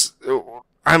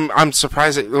I'm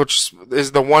surprised which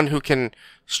is the one who can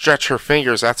stretch her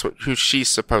fingers. That's who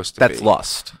she's supposed to be. That's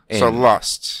Lust. So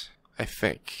Lust, I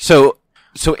think. So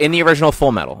in the original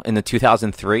Full Metal in the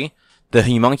 2003, the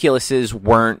homunculuses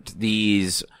weren't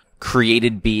these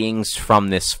created beings from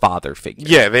this father figure.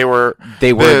 Yeah, the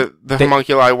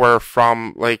homunculi were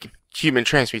from like human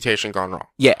transmutation gone wrong.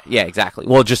 Yeah, exactly.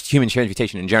 Well, just human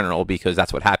transmutation in general, because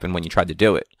that's what happened when you tried to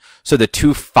do it. So the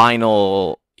 2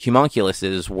 final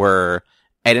homunculuses were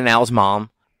Ed and Al's mom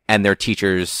and their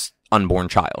teacher's unborn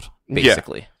child,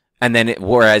 basically. Yeah. And then,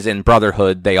 whereas in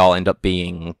Brotherhood, they all end up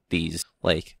being these,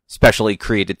 like, specially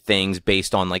created things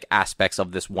based on, like, aspects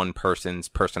of this one person's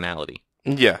personality.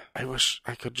 Yeah. I wish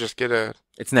I could just get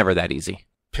It's never that easy.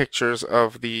 Pictures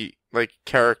of the, like,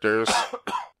 characters.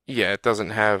 Yeah, it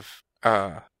doesn't have,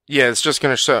 yeah, it's just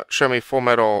gonna show me Full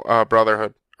Metal,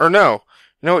 Brotherhood. Or no,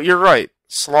 you're right.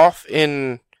 Sloth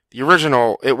in the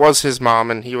original, it was his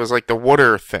mom, and he was like the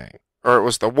water thing. Or it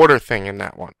was the water thing in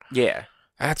that one. Yeah.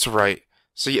 That's right.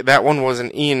 So yeah, that one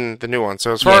wasn't in the new one.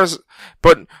 So as far as,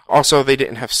 but also they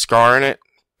didn't have Scar in it,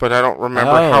 but I don't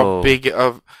remember how big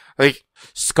of, like.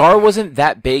 Scar wasn't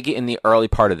that big in the early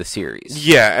part of the series.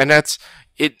 Yeah, and that's,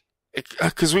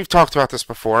 because we've talked about this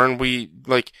before, and we,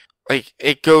 like,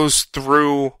 it goes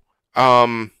through,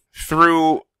 what's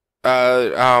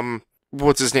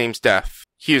his name's death?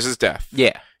 Hughes' death.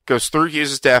 Yeah. Goes through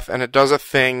Hughes' death, and it does a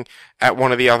thing at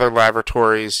one of the other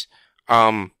laboratories.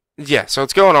 Yeah, so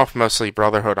it's going off mostly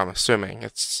Brotherhood, I'm assuming.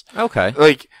 It's okay.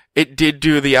 Like, it did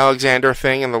do the Alexander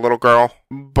thing and the little girl,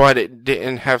 but it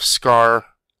didn't have Scar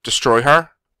destroy her.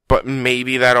 But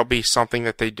maybe that'll be something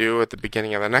that they do at the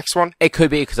beginning of the next one. It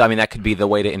could be, because, I mean, that could be the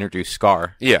way to introduce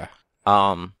Scar. Yeah.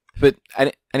 But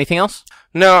anything else?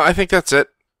 No, I think that's it.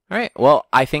 All right. Well,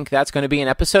 I think that's going to be an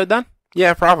episode then.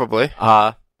 Yeah, probably.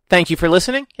 Thank you for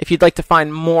listening. If you'd like to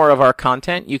find more of our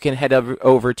content, you can head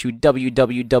over to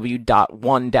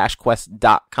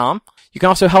www.one-quest.com. You can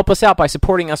also help us out by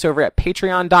supporting us over at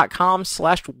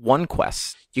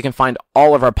patreon.com/onequest. You can find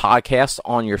all of our podcasts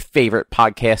on your favorite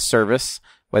podcast service,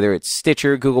 whether it's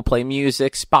Stitcher, Google Play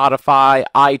Music, Spotify,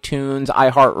 iTunes,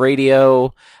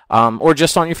 iHeartRadio, or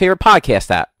just on your favorite podcast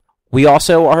app. We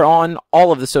also are on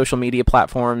all of the social media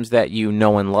platforms that you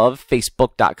know and love.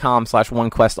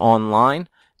 Facebook.com/OneQuestOnline.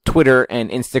 Twitter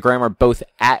and Instagram are both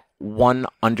at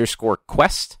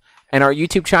 @1_quest. And our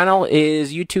YouTube channel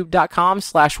is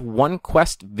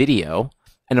youtube.com/OneQuestVideo.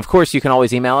 And of course, you can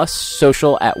always email us,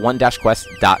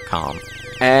 social@one-quest.com.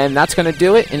 And that's going to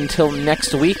do it until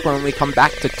next week when we come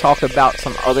back to talk about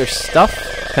some other stuff.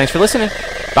 Thanks for listening.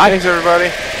 Bye. Thanks,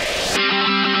 everybody.